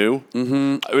that you knew?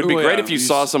 Mm-hmm. It would be Oh, great yeah. if you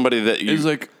saw somebody that you. He's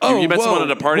like, you- "Oh, you met whoa, someone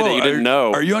at a party that whoa, you didn't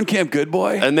know. Are you on Camp Good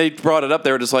Boy?" And they brought it up.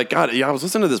 They were just like, God, yeah, I was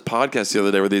listening to this podcast the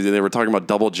other day where they were talking about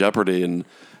Double Jeopardy, and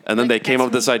then they came up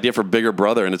with this idea for Bigger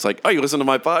Brother, and it's like, oh, you listen to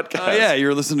my podcast? Oh yeah, you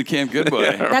were listening to Camp Good Boy.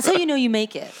 That's how you know you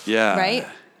make it. Yeah. Right?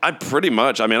 I pretty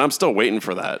much. I mean, I'm still waiting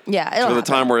for that. Yeah, it'll For the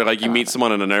happen. time where like you meet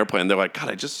someone in an airplane, they're like, God,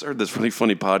 I just heard this really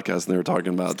funny podcast, and they were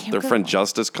talking about Camp their Good friend Boy.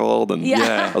 Justice called, and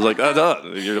Yeah. I was like,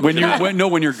 you're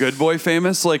When you're Good Boy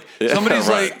famous, like somebody's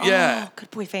right. like, yeah, Oh, good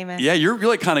boy famous. yeah, you're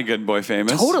like kind of Good Boy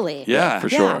famous. Totally. Yeah, for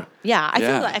Yeah. sure. Yeah,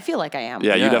 Yeah. I feel like I am.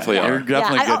 Yeah, you definitely You're are.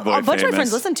 definitely Good Boy A bunch of my famous.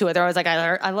 friends listen to it. They're always like,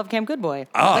 I love Camp Good Boy.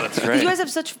 Oh, that's Because great. you guys have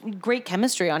such great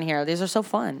chemistry on here. These are so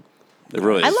fun. It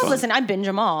really is I love fun. listening. I binge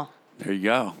them all. There you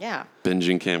go. Yeah.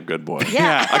 Binging Camp Good Boy.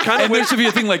 Yeah. I kind of and there should be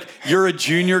a thing like you're a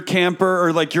junior camper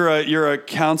or like you're a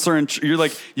counselor and you're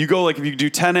like you go like if you do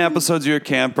 10 episodes you're a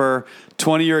camper,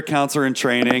 20 you're a counselor in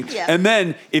training, Yeah. and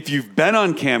then if you've been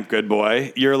on Camp Good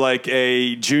Boy you're like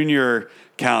a junior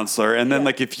counselor, and then Yeah.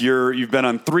 like if you've been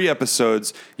on 3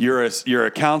 episodes you're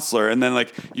a counselor, and then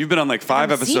like you've been on like 5 I'm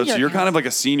a episodes so senior you're kind of like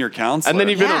a senior counselor. And then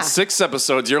you've been Yeah. on 6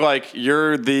 episodes.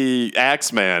 You're the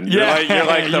axe man. Yeah. You're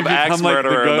like You the become, axe like, the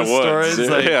murderer in the ghost woods. stories,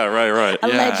 like- yeah, right. A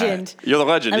Yeah. legend. You're the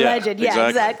legend. A yeah, legend. Yeah,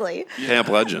 exactly. Camp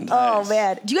legend. Oh,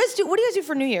 man. What do you guys do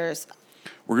for New Year's?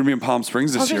 we're gonna be in Palm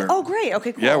Springs this year. Oh, great.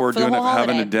 Okay, cool. Yeah, we're For the doing it, whole having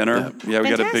a holiday. dinner. Yeah, we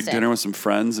got a big Fantastic. dinner with some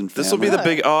friends and family. This will be the Good.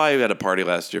 big. Oh, I had a party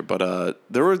last year, but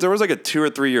there was like a 2 or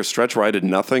 3 year stretch where I did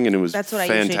nothing, and it was That's what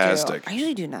fantastic. I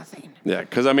usually do nothing. Yeah,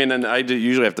 because I mean, and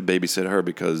usually have to babysit her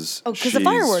because Oh, 'cause the she's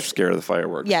fireworks. scared of the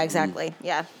fireworks. Yeah, exactly.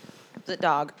 Yeah. The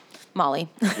dog, Molly.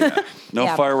 No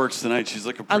Yeah. fireworks tonight. She's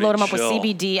like a I pretty load them up with chill.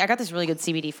 CBD. I got this really good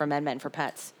CBD from MedMen for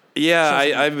pets. Yeah,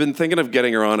 I've been thinking of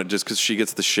getting her on it just because she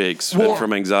gets the shakes Well,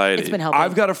 from anxiety. It's been helping.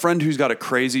 I've got a friend who's got a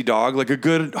crazy dog, like a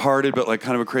good-hearted but like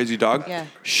kind of a crazy dog. Yeah.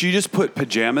 She just put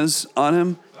pajamas on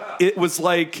him. It was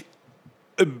like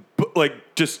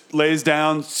just lays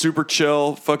down, super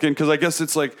chill, fucking. Because I guess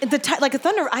it's like Like a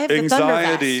thunder. I have the thunder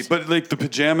anxiety, vest. but like the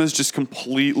pajamas just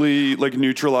completely like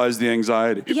neutralize the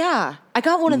anxiety. Yeah, I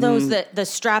got one of Mm-hmm. those that the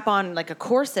strap on like a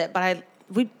corset, but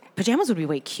pajamas would be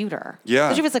way cuter. Yeah.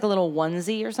 Especially if it's like a little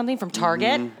onesie or something from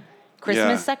Target,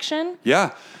 Christmas Yeah. section.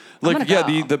 Yeah. Like gonna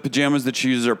yeah, go. the pajamas that she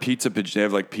uses are pizza pajamas. They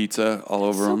have like pizza all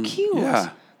over So them. cute. Yeah.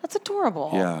 That's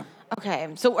adorable. Yeah. Okay.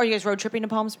 So are you guys road tripping to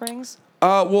Palm Springs?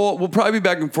 We'll probably be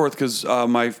back and forth because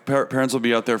my parents will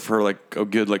be out there for like a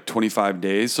good 25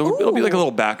 days, so it'll be like a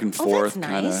little back and forth that's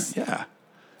kind of. nice. Yeah.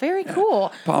 Very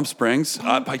cool. Palm Springs.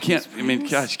 I can't. I mean,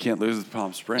 Springs. gosh, you can't lose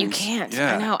Palm Springs. You can't.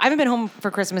 Yeah. I know. I haven't been home for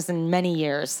Christmas in many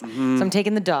years. So I'm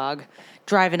taking the dog,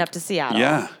 driving up to Seattle.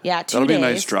 Yeah. Yeah, 2 That'll days. be a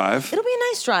nice drive. It'll be a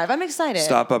nice drive. I'm excited.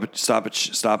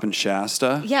 Stop in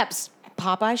Shasta. Yep.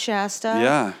 Popeye Shasta.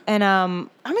 Yeah. And I'm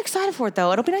excited for it,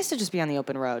 though. It'll be nice to just be on the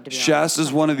open road, to be honest.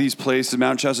 Shasta's one of these places.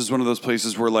 Mount Shasta is one of those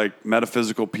places where like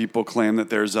metaphysical people claim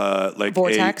that there's a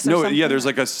Vortex or something? there's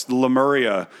like a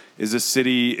Lemuria is a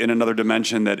city in another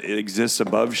dimension that exists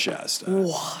above Shasta.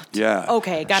 What? Yeah.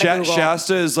 Okay, gotta Google.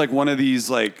 Shasta is like one of these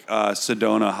like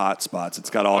Sedona hotspots.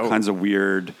 It's got all kinds of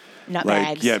weird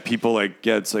Nutbags. people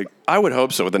it's like I would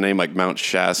hope so with a name like Mount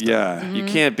Shasta. Yeah. You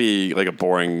can't be like a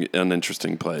boring,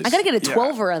 uninteresting place. I got to get a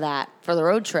 12er of that for the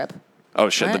road trip. Oh,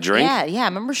 shit, the drink? Yeah.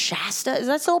 Remember Shasta? Is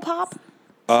that still pop?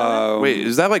 Wait,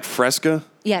 is that like Fresca?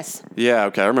 Yes. Yeah,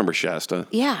 okay, I remember Shasta.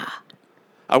 Yeah.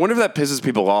 I wonder if that pisses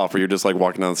people off where you're just like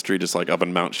walking down the street just like up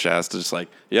in Mount Shasta, just like,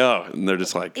 yo, and they're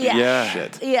just like, Yeah.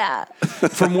 shit. Yeah.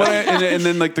 from what and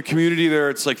then like the community there,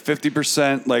 it's like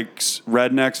 50% like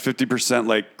rednecks, 50%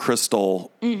 like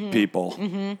crystal people,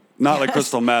 not like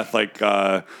crystal meth, like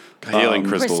Healing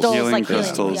crystals. Crystals, Healing like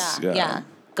crystals, healing. Yeah.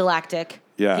 Galactic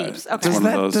Yeah. peeps. Okay. Does one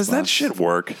of those Does that spots. shit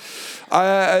work?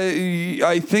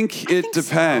 I think it think so.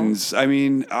 depends. I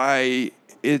mean, it's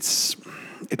It's a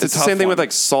the tough same thing one. with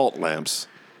like salt lamps.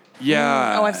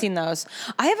 Yeah. Oh, I've seen those.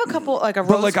 I have a couple, like a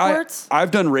But rose like quartz.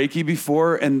 I've done Reiki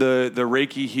before, and the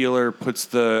Reiki healer puts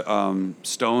the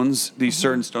stones, these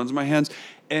certain stones in my hands,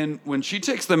 and when she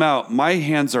takes them out, my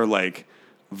hands are like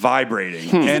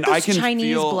vibrating, and those I can Chinese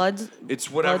feel blood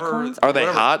it's whatever. coins? Are they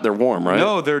whatever. hot? They're warm, right?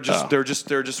 No, they're just Oh. they're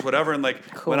just whatever. And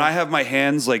like Cool. when I have my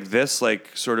hands like this, like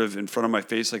sort of in front of my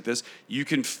face like this, you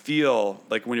can feel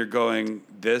like when you're going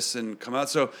this and come out.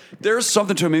 So there's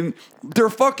something to them. I mean, they're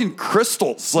fucking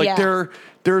crystals. Like Yeah.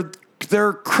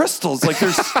 they're crystals. Like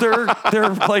they're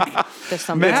like There's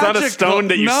something. It's not a stone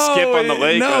that you skip on the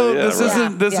lake. No, Yeah, this right.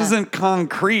 isn't this Yeah. isn't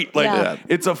concrete. Like Yeah.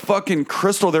 it's a fucking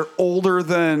crystal. They're older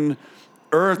than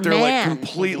Earth. They're like Man.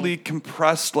 completely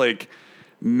compressed, like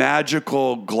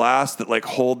magical glass that like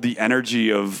hold the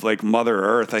energy of like Mother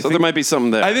Earth. So there might be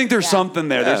something there. I think there's Yeah. something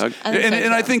there. Yeah. There's, I think and, so,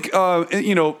 and I too.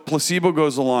 think placebo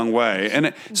goes a long way.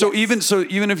 And so Yes.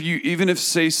 even if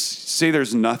say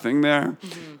there's nothing there,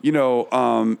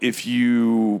 if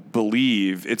you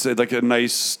believe, it's like a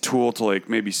nice tool to like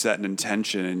maybe set an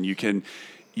intention, and you can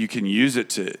use it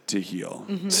to heal.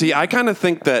 See, I kind of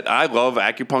think that I love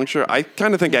acupuncture. I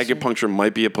kind of think acupuncture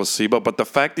might be a placebo, but the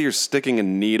fact that you're sticking a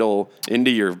needle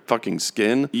into your fucking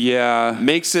skin Yeah.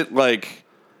 makes it like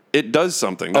it does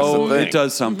something. That's the thing. It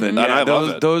does something. And I love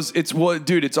it. Those, it's what,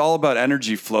 dude. It's all about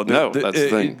energy flow. No, that's the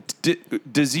thing.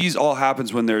 Disease all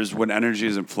happens when energy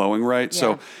isn't flowing right. Yeah.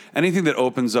 So anything that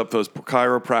opens up those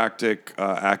chiropractic,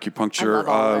 acupuncture, I love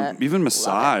all of it. even Love it.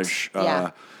 massage,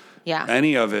 Yeah.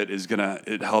 any of it is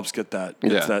it helps get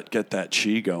that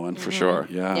chi going For sure.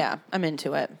 Yeah, Yeah. I'm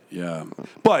into it. yeah.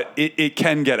 But it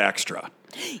can get extra.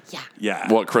 Yeah. Yeah.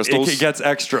 What, crystals? It gets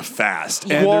extra fast.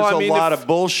 And Well, there's I mean, a lot if- of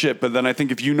bullshit, but then I think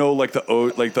if you know like the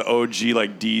OG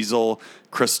like diesel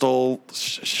crystal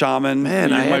shaman, Man,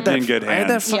 you I might had be that, in good I had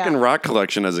that hands. fucking Yeah. rock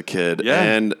collection as a kid. Yeah.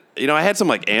 And, I had some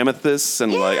like amethysts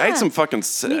and like, I had Yeah. some fucking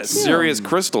too. serious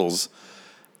crystals.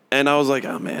 And I was like,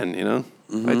 oh man,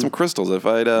 I had some crystals. If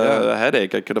I had Yeah. a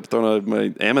headache, I could have thrown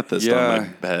my amethyst on Yeah.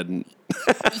 my head. And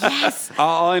Yes.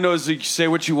 All I know is you say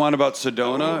what you want about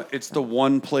Sedona. It's the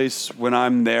one place when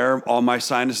I'm there, all my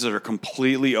sinuses are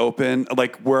completely open.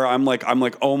 Like where I'm like,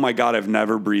 oh my God, I've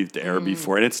never breathed air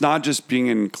before. And it's not just being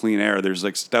in clean air. There's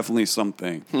like definitely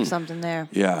something. Something there.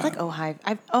 Yeah. It's like Ojai.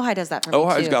 Ojai does that for me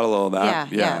Ojai's too. got a little of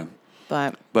that. Yeah.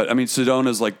 But But I mean,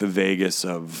 Sedona's like the Vegas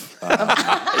of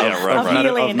yeah, right.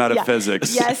 healing.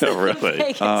 metaphysics. Yes.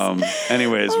 Really.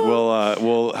 Anyways,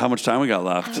 we'll how much time we got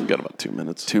left? We got about 2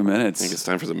 minutes. 2 minutes. I think it's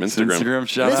time for some Instagram. Instagram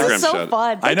shout This out. Instagram is so shout.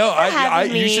 fun. I know. Thank you for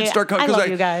having You me. should start coming I love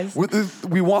you guys.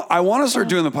 I want to start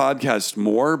doing the podcast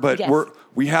more, but Yes.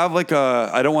 we have like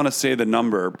I don't want to say the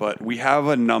number, but we have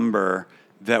a number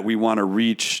that we want to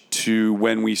reach to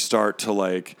when we start to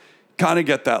like kind of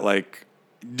get that like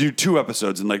do 2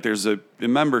 episodes and like there's a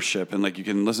membership and like you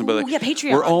can listen. But Ooh, like yeah,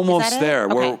 Patreon. we're Is almost that it? there.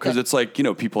 Okay, Because good. it's like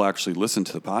people actually listen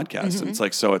to the podcast, and it's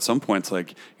like so at some point it's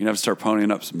like you have to start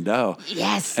ponying up some dough.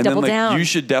 Yes, and double then like down. you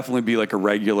should definitely be like a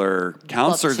regular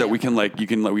counselor to. that we can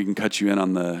cut you in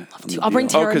on the. I'll bring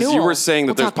deal. Oh, because you Newell. were saying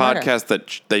that We'll there's talk later. podcasts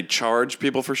that they charge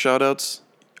people for shout outs?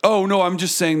 Oh no, I'm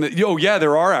just saying that. Oh yeah,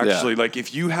 there are actually. Yeah. Like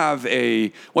if you have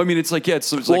a, well, I mean, it's like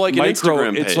it's Well, like like an micro.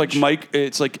 Instagram It's page.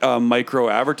 it's like micro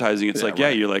advertising. It's like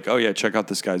right. you're like, oh yeah, check out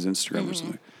this guy's Instagram or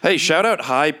something. Hey, shout out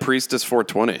High Priestess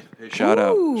 420. Shout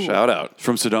out Shout out.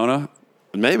 from Sedona.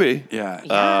 Maybe.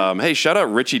 Yeah. Hey, shout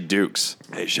out Richie Dukes.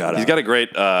 Hey, shout out. He's got a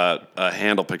great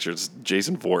handle picture. It's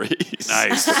Jason Voorhees.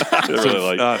 Nice. I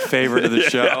really like. Favorite of the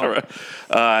show. Yeah,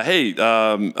 right. Hey,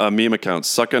 meme account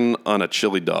sucking on a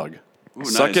chili dog.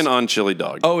 nice. Sucking on chili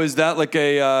dog. Oh, is that like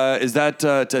is that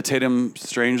a Tatum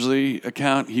Strangely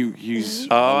account? He's.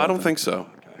 I don't think so.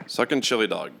 Sucking chili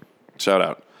dog. Shout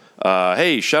out.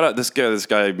 Hey, shout out this guy. This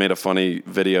guy made a funny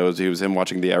video. He was him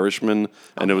watching The Irishman,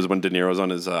 and it was when De Niro's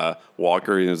on his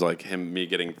walker. He was like me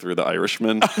getting through The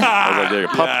Irishman. I was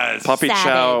like, yeah,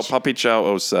 Yes. Puppy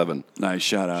Chow 07. Nice.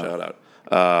 Shout out. Shout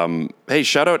out. Hey,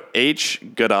 shout out H.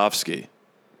 Godofsky.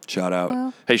 Shout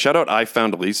out. Hey, shout out I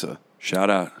Found Lisa.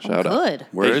 Shout out. Shout out. Good.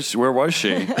 Where was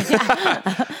she?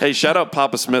 Hey, shout out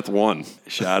Papa Smith 1.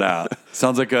 Shout out.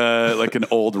 Sounds like an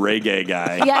old reggae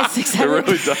guy. Yes, It exactly.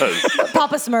 really does.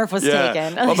 Papa Smurf was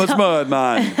taken. Papa Smud,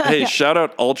 man. Hey, shout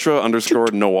out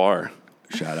Ultra_Noir.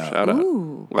 Shout out. Shout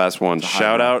out. Last one.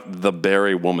 Shout out The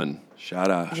Berry Woman. Shout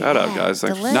out. Shout out, guys.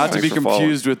 Thanks, delicious. Not to thanks be for following.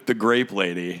 confused with the grape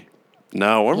lady.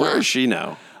 No, where is she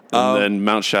now? And then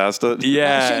Mount Shasta.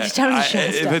 Yeah, Shout out to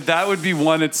Shasta. but that would be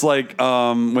one. It's like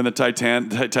when the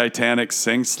Titanic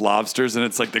sinks lobsters, and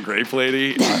it's like the grape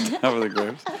lady on top of the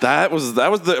grapes. That was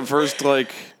the first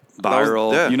like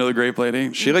Viral. yeah. You know the grape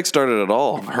lady? She like started it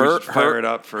all. should fire it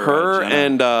up for, her Jenna.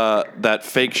 and that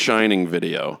fake Shining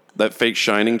video, that fake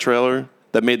Shining trailer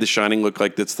that made The Shining look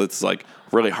like that's like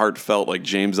really heartfelt, like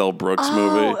James L. Brooks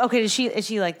movie. Oh, okay. Is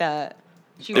she like that?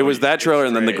 It was that trailer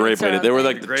and then the Grape Lady. They were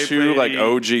like the Grape two like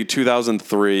Lady. OG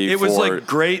 2003. It was 4. like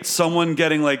great. Someone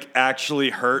getting like actually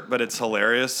hurt, but it's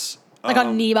hilarious. like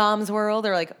on Niebaum's World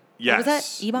or like what was that?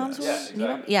 Yes. Ebaum's World? Yes,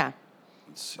 Niebaum? Yeah.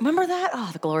 Remember that?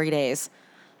 Oh, the glory days.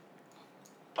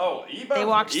 Oh, They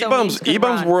walked so memes could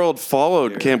Ebaum's run. World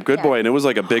followed Camp Good Boy, Yeah. and it was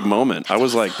like a big moment. I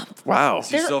was like, wow.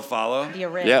 Do you still follow? The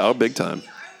original. Yeah, oh, big time.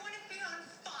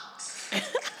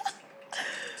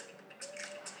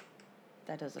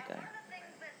 That does look good.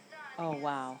 Oh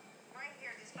wow.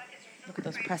 Look at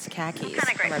those pressed khakis.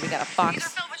 Alright, we got a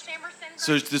fox.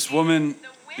 So this woman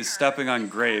is stepping on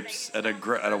grapes at a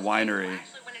winery,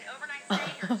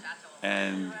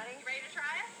 and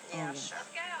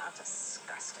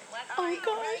Oh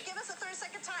gosh. Give us a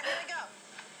 30-second time. Here we go.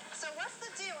 So what's the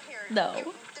deal here? No.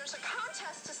 There's a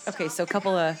contest to Okay, stomp so a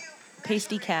couple of who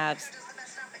pasty calves. does the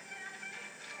best stomping.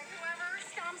 Whoever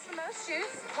stomps the most shoes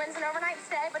wins an overnight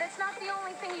stay, but it's not the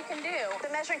only thing you can do.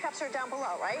 The measuring cups are down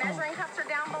below, right? Measuring cups are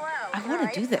down below. I want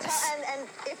to do this. And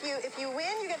if you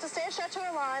win, you get to stay at Chateau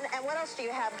Elan. And what else do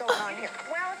you have going on here?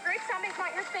 Well, if grape stomping's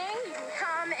not your thing, you can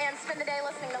come and spend the day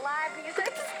listening to live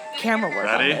music. Camera work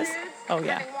on Ready? this. Oh,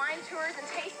 yeah. Having wine tours and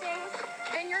tastings,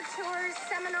 vineyard tours,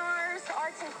 seminars,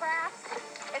 arts and crafts.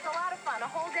 It's a lot of fun, a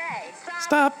whole day.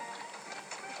 Stop.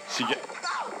 she get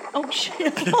Oh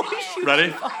shit. Oh, shoot.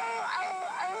 ready.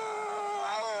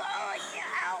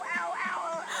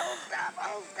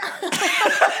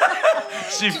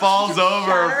 She falls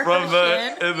over from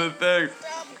the thing.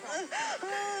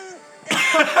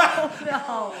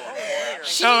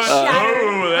 She shattered.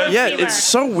 Oh, that's Yeah, it's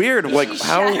so weird. Like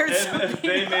how. Shattered.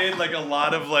 they made like a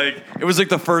lot of like. It was like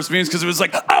the first memes because it was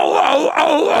like,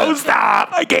 oh, stop!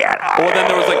 I can't. Well, then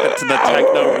there was like the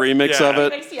techno remix Yeah. of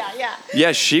it. Yeah.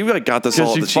 Yeah, she like got this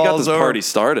all. she She got falls this over. party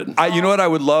started. You know what I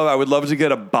would love? I would love to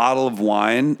get a bottle of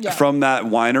wine Yeah. from that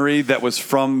winery that was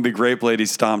from the Grape Lady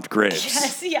Stomped Grapes.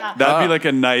 Yes, yeah. That'd be like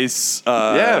a nice.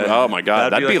 Yeah. Oh my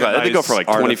God. That'd be like that'd go for like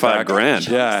 25 artifact. grand.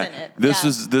 Yeah. in it. This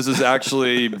Yeah. is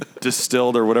actually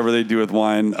distilled or whatever they do with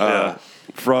wine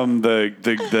from the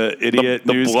idiot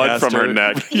The blood from her newscaster.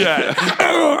 neck. Yeah.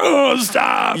 oh,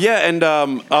 stop. Yeah, and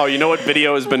you know what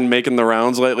video has been making the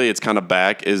rounds lately? It's kind of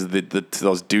back. Is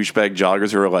those douchebag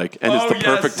joggers who are like, and it's the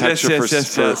perfect texture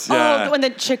for. Yeah. Oh, when the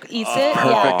chick eats it?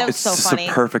 Yeah, that was It's so just funny.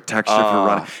 a perfect texture for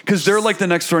running because they're like the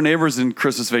next door neighbors in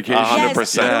Christmas Vacation. 100%.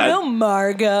 Yes, no,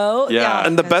 Margot. Yeah.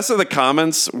 And the best of the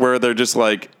comments where they're just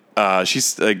like,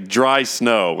 she's like dry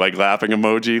snow, like laughing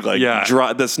emoji, like Yeah.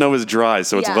 dry. The snow is dry,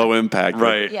 so it's Yeah. low impact.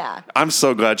 Right. Yeah. I'm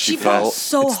so glad she She fell. fell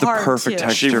so It's the hard perfect too.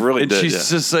 texture. She really and did, She's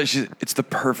yeah. just like it's the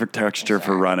perfect texture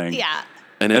for running. Yeah.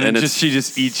 And then it's she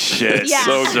just eats shit. Yeah.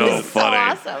 so It's good. funny.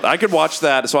 Awesome. I could watch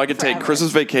that, so I could take Forever.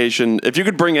 Christmas Vacation. If you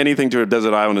could bring anything to a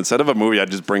desert island instead of a movie,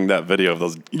 I'd just bring that video of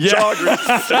those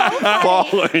joggers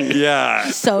falling. Yeah.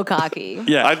 So cocky.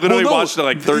 Yeah, I literally watched it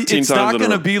like 13 it's times not in a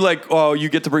going to row. be like, oh, you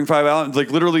get to bring 5 out.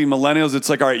 Like literally, millennials, it's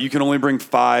like, all right, you can only bring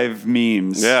 5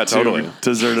 memes. Yeah, to totally.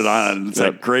 Deserted Island. It's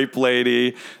Yep. like grape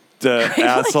lady, the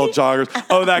asshole joggers.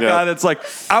 Oh, that Yeah. guy that's like,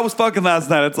 I was fucking last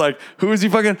night. It's like, who was he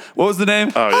fucking? What was the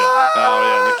name? Oh,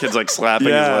 yeah. The kid's like slapping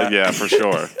his Yeah. leg. Yeah, for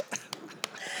sure.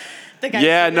 The guy-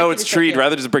 Yeah, the no, kid it's is so treat. cute.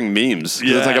 Rather just bring memes. 'Cause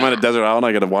It's like I'm on a desert island.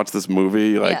 I got to watch this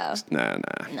movie. Like, Yeah. nah.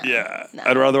 Yeah,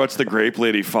 I'd rather watch the grape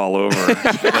lady fall over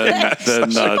than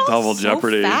Double so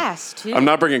Jeopardy. fast, too. I'm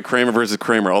not bringing Kramer versus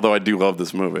Kramer, although I do love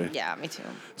this movie. Yeah, me too.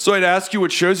 So I'd ask you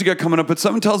what shows you got coming up, but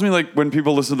something tells me like when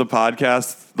people listen to the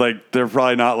podcast, like they're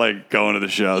probably not like going to the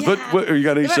shows. Yeah. What you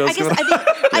got any I shows guess coming up?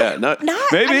 I think Yeah, not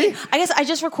Maybe. I, mean, I guess I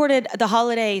just recorded the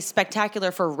holiday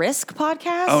spectacular for Risk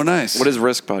podcast. Oh, nice. What is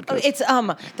Risk Podcast? It's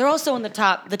they're also in the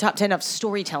top 10 of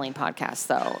storytelling podcasts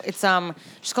though. It's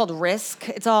just called Risk.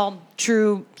 It's all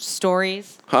true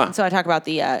stories. Huh. And so I talk about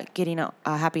the getting a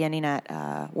happy ending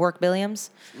at work Billiams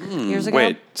years ago.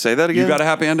 Wait, say that again? You got a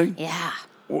happy ending? Yeah.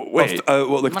 Wait.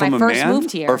 Well, like When from I a first man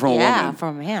moved here. or from a yeah, woman?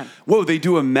 from a man. Whoa, they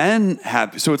do a men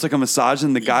happy. So it's like a massage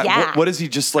and the guy. Yeah. What is he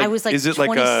just like? I was like is it like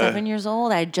 27 years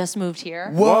old. I had just moved here.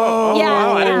 Whoa. Yeah,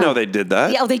 Wow, I yeah. didn't know they did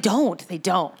that. Yeah, oh, they don't. They,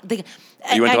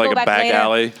 You went to, I like, go a back later.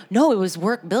 alley? No, it was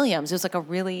Work Billiams. It was like a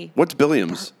really What's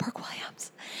Billiams?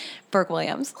 Burke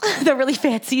Williams, the really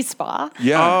fancy spa.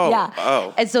 Yeah. Oh. Yeah.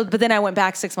 Oh. And so, but then I went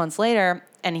back 6 months later,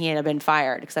 and he had been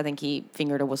fired because I think he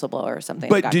fingered a whistleblower or something. and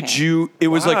But got did canned. you? It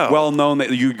was like Wow. well known that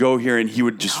you'd go here and he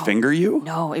would just finger you.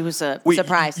 No, it was a Wait,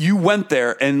 surprise. You went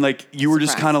there and like you were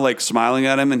just Surprise. kind of like smiling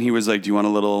at him, and he was like, "Do you want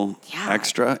a little Yeah.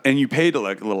 extra?" And you paid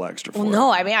like a little extra for well, it.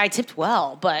 no, I mean I tipped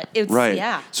well, but it's Right.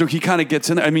 yeah. So he kind of gets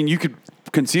in there. I mean, you could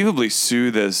conceivably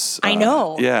sue this. I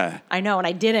know. Yeah. I know, and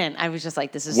I didn't. I was just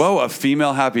like, this is Whoa, a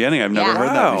female happy ending. I've never Yeah. heard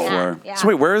Wow. that before. Yeah. So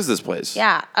wait, where is this place?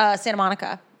 Yeah, Santa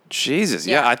Monica. Jesus.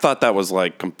 Yeah, Yeah. I thought that was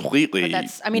like completely But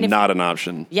that's- I mean, if- not an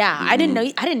option. Yeah, I didn't know.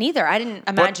 I didn't either. I didn't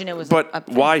imagine it was. But a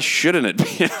thing. why shouldn't it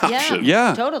be an Yeah, option?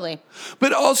 Yeah. totally.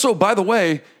 But also, by the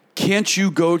way, can't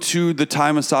you go to the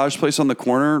Thai massage place on the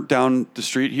corner down the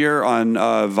street here on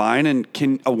Vine? And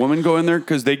can a woman go in there?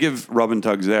 Because they give rub and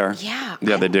tugs there. Yeah.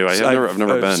 Yeah, they do. I've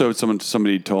never been. So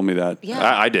somebody told me that. Yeah.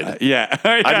 I did. Yeah.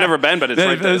 I've never been, but it's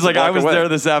right there. It was It's a like I block was away. there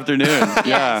this afternoon. Yes.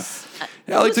 Yeah.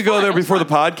 I It like was to go fun. there It was before the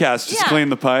fun. podcast, just Yeah. clean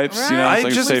the pipes. You know, Right. it's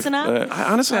like just- safe. Loosen up.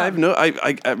 Honestly, I've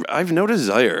no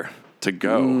desire to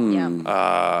go.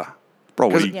 Yeah. bro,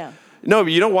 Because- we, Yeah. No,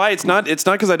 you know why? It's not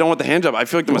because I don't want the hand job. I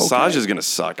feel like the massage is gonna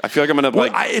suck. I feel like I'm gonna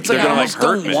Well, like it's they're like I gonna like almost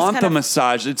hurt don't me. want kind the of-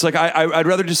 massage. It's like I'd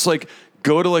rather just like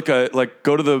go to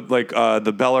go to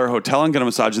the Bel Air Hotel and get a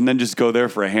massage, and then just go there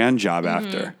for a hand job Mm-hmm.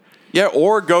 after. Yeah,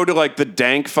 or go to like the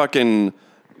dank fucking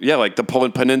like the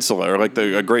Peninsula or like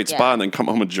a great spa Yeah. and then come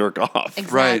home and jerk off.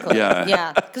 Exactly. yeah.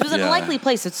 Yeah. Because it was an Yeah. unlikely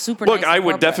place. It's super Look, nice. I and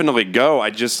would corporate. definitely go. I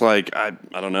just like I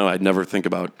don't know. I'd never think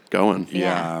about going.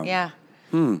 Yeah. Yeah. Yeah.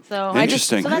 So I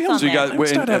just, Interesting. so that's on So you there. got I'm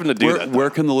start having to do where, that, where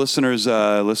can the listeners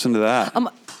listen to that?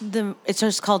 It's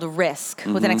just called Risk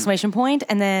with an exclamation point,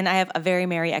 and then I have a very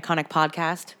merry iconic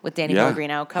podcast with Danny Yeah.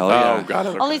 Pellegrino Hell covering yeah. Oh, got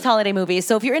it. all these holiday movies.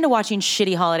 So if you're into watching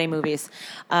shitty holiday movies,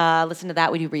 listen to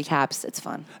that. We do recaps. It's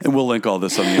fun. And we'll link all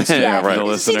this on the Instagram Yeah, for right. the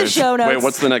You see the listeners. show notes. Wait,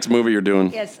 what's the next movie you're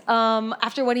doing? Yes.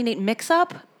 After Wedding Date Mix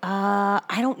Up. I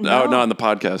don't know. Oh, no, on the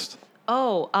podcast.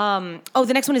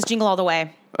 The next one is Jingle All the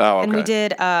Way. Oh, And we okay.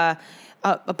 did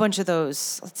a bunch of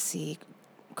those. Let's see,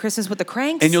 Christmas with the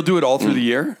Cranks. And you'll do it all through the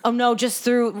year? Oh no, just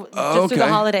through okay. the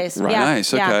holidays. Right. Yeah,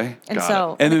 Nice, yeah. okay. And Got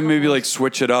so And then maybe like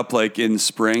switch it up, like in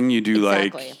spring, you do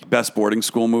Exactly. like best boarding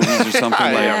school movies or something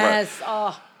like that. yes.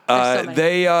 Oh, there's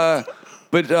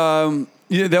so many.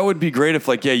 Yeah, that would be great if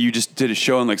like, yeah, you just did a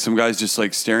show and like some guy's just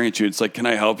like staring at you. It's like, can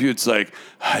I help you? It's like,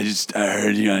 I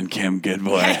heard you on Kim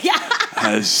Goodboy. Yeah.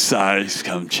 I just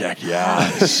come check you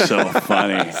out. It's so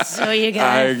funny. So you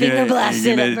got finger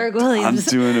blasted at Berg Williams.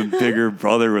 I'm doing a bigger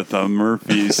brother with the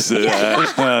Murphys.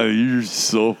 You're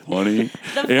so funny.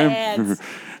 The fans.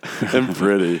 And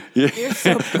pretty. You're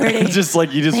so pretty. Just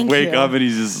like you just Thank wake you. up and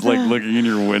he's just like looking in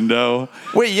your window.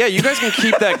 Wait, yeah, you guys can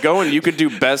keep that going. You could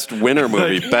do best winter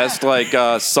movie, best like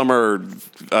summer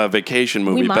vacation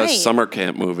movie, might. best summer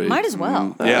camp movie. Might as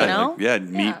well. Yeah, You know? yeah,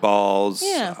 meatballs.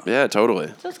 Yeah. Yeah,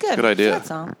 totally. So it's good. Good idea. That's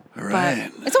all. All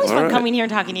right. But it's always All fun right. coming here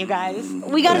and talking to you guys.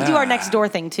 We got to do our next door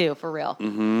thing too, for real.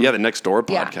 Yeah, the Next Door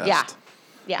podcast. Yeah.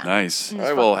 Yeah. Nice. All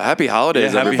right, well, happy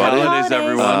holidays, happy everybody. holidays,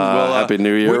 Holidays. everyone. Happy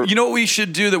New Year. You know what we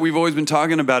should do that we've always been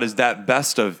talking about is that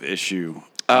best of issue.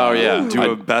 Oh, yeah.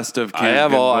 Do a best of. I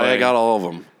have Camp all. Goodboy. I got all of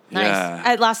them. Nice. Yeah.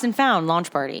 At Lost and Found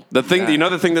launch party. The thing,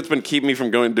 the thing that's been keeping me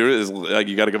from going to do it is like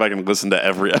you got to go back and listen to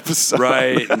every episode.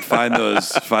 Right, and find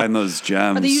those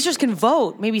gems. But the users can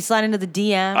vote. Maybe slide into the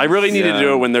DM. I really need to Yeah.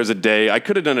 do it when there's a day. I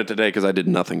could have done it today because I did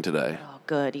nothing today. Oh,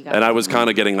 good. You got And I was kind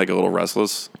of getting like a little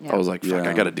restless. Yeah. I was like, fuck, Yeah.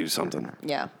 I got to do something.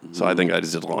 Yeah. So I think I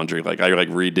just did laundry. Like I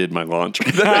redid my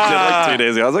laundry that I did like 2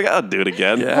 days ago. I was like, I'll do it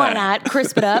again. Yeah. Why not?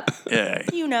 Crisp it up. Yeah.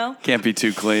 You know. Can't be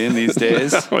too clean these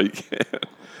days. Oh, you can't.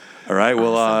 All right.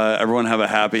 Well, everyone have a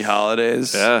happy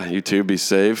holidays. Yeah, you too. Be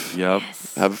safe. Yep.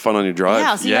 Have fun on your drive.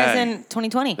 Yeah, I'll see Yeah. you guys in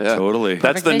 2020. Yeah. Totally.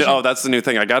 That's Perfect vision. that's the new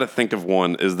thing. I got to think of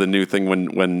one. Is the new thing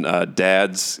when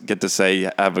dads get to say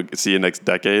see you next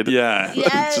decade. Yeah.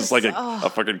 It's just like a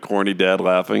fucking corny dad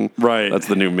laughing. Right. That's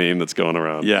the new meme that's going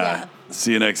around. Yeah.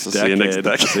 See you next See decade. you next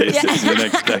decade. See you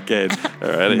next decade.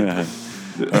 Alrighty. Yeah.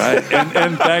 All right.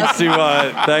 And thanks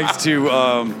to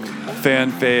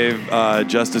fan fave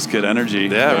Justice Kid Energy.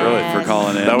 Yeah, really. For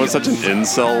calling in. That was such an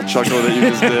incel chuckle that you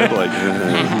just did. Like,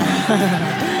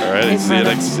 alrighty. See you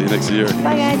next year.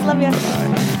 Bye, guys. Love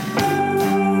you.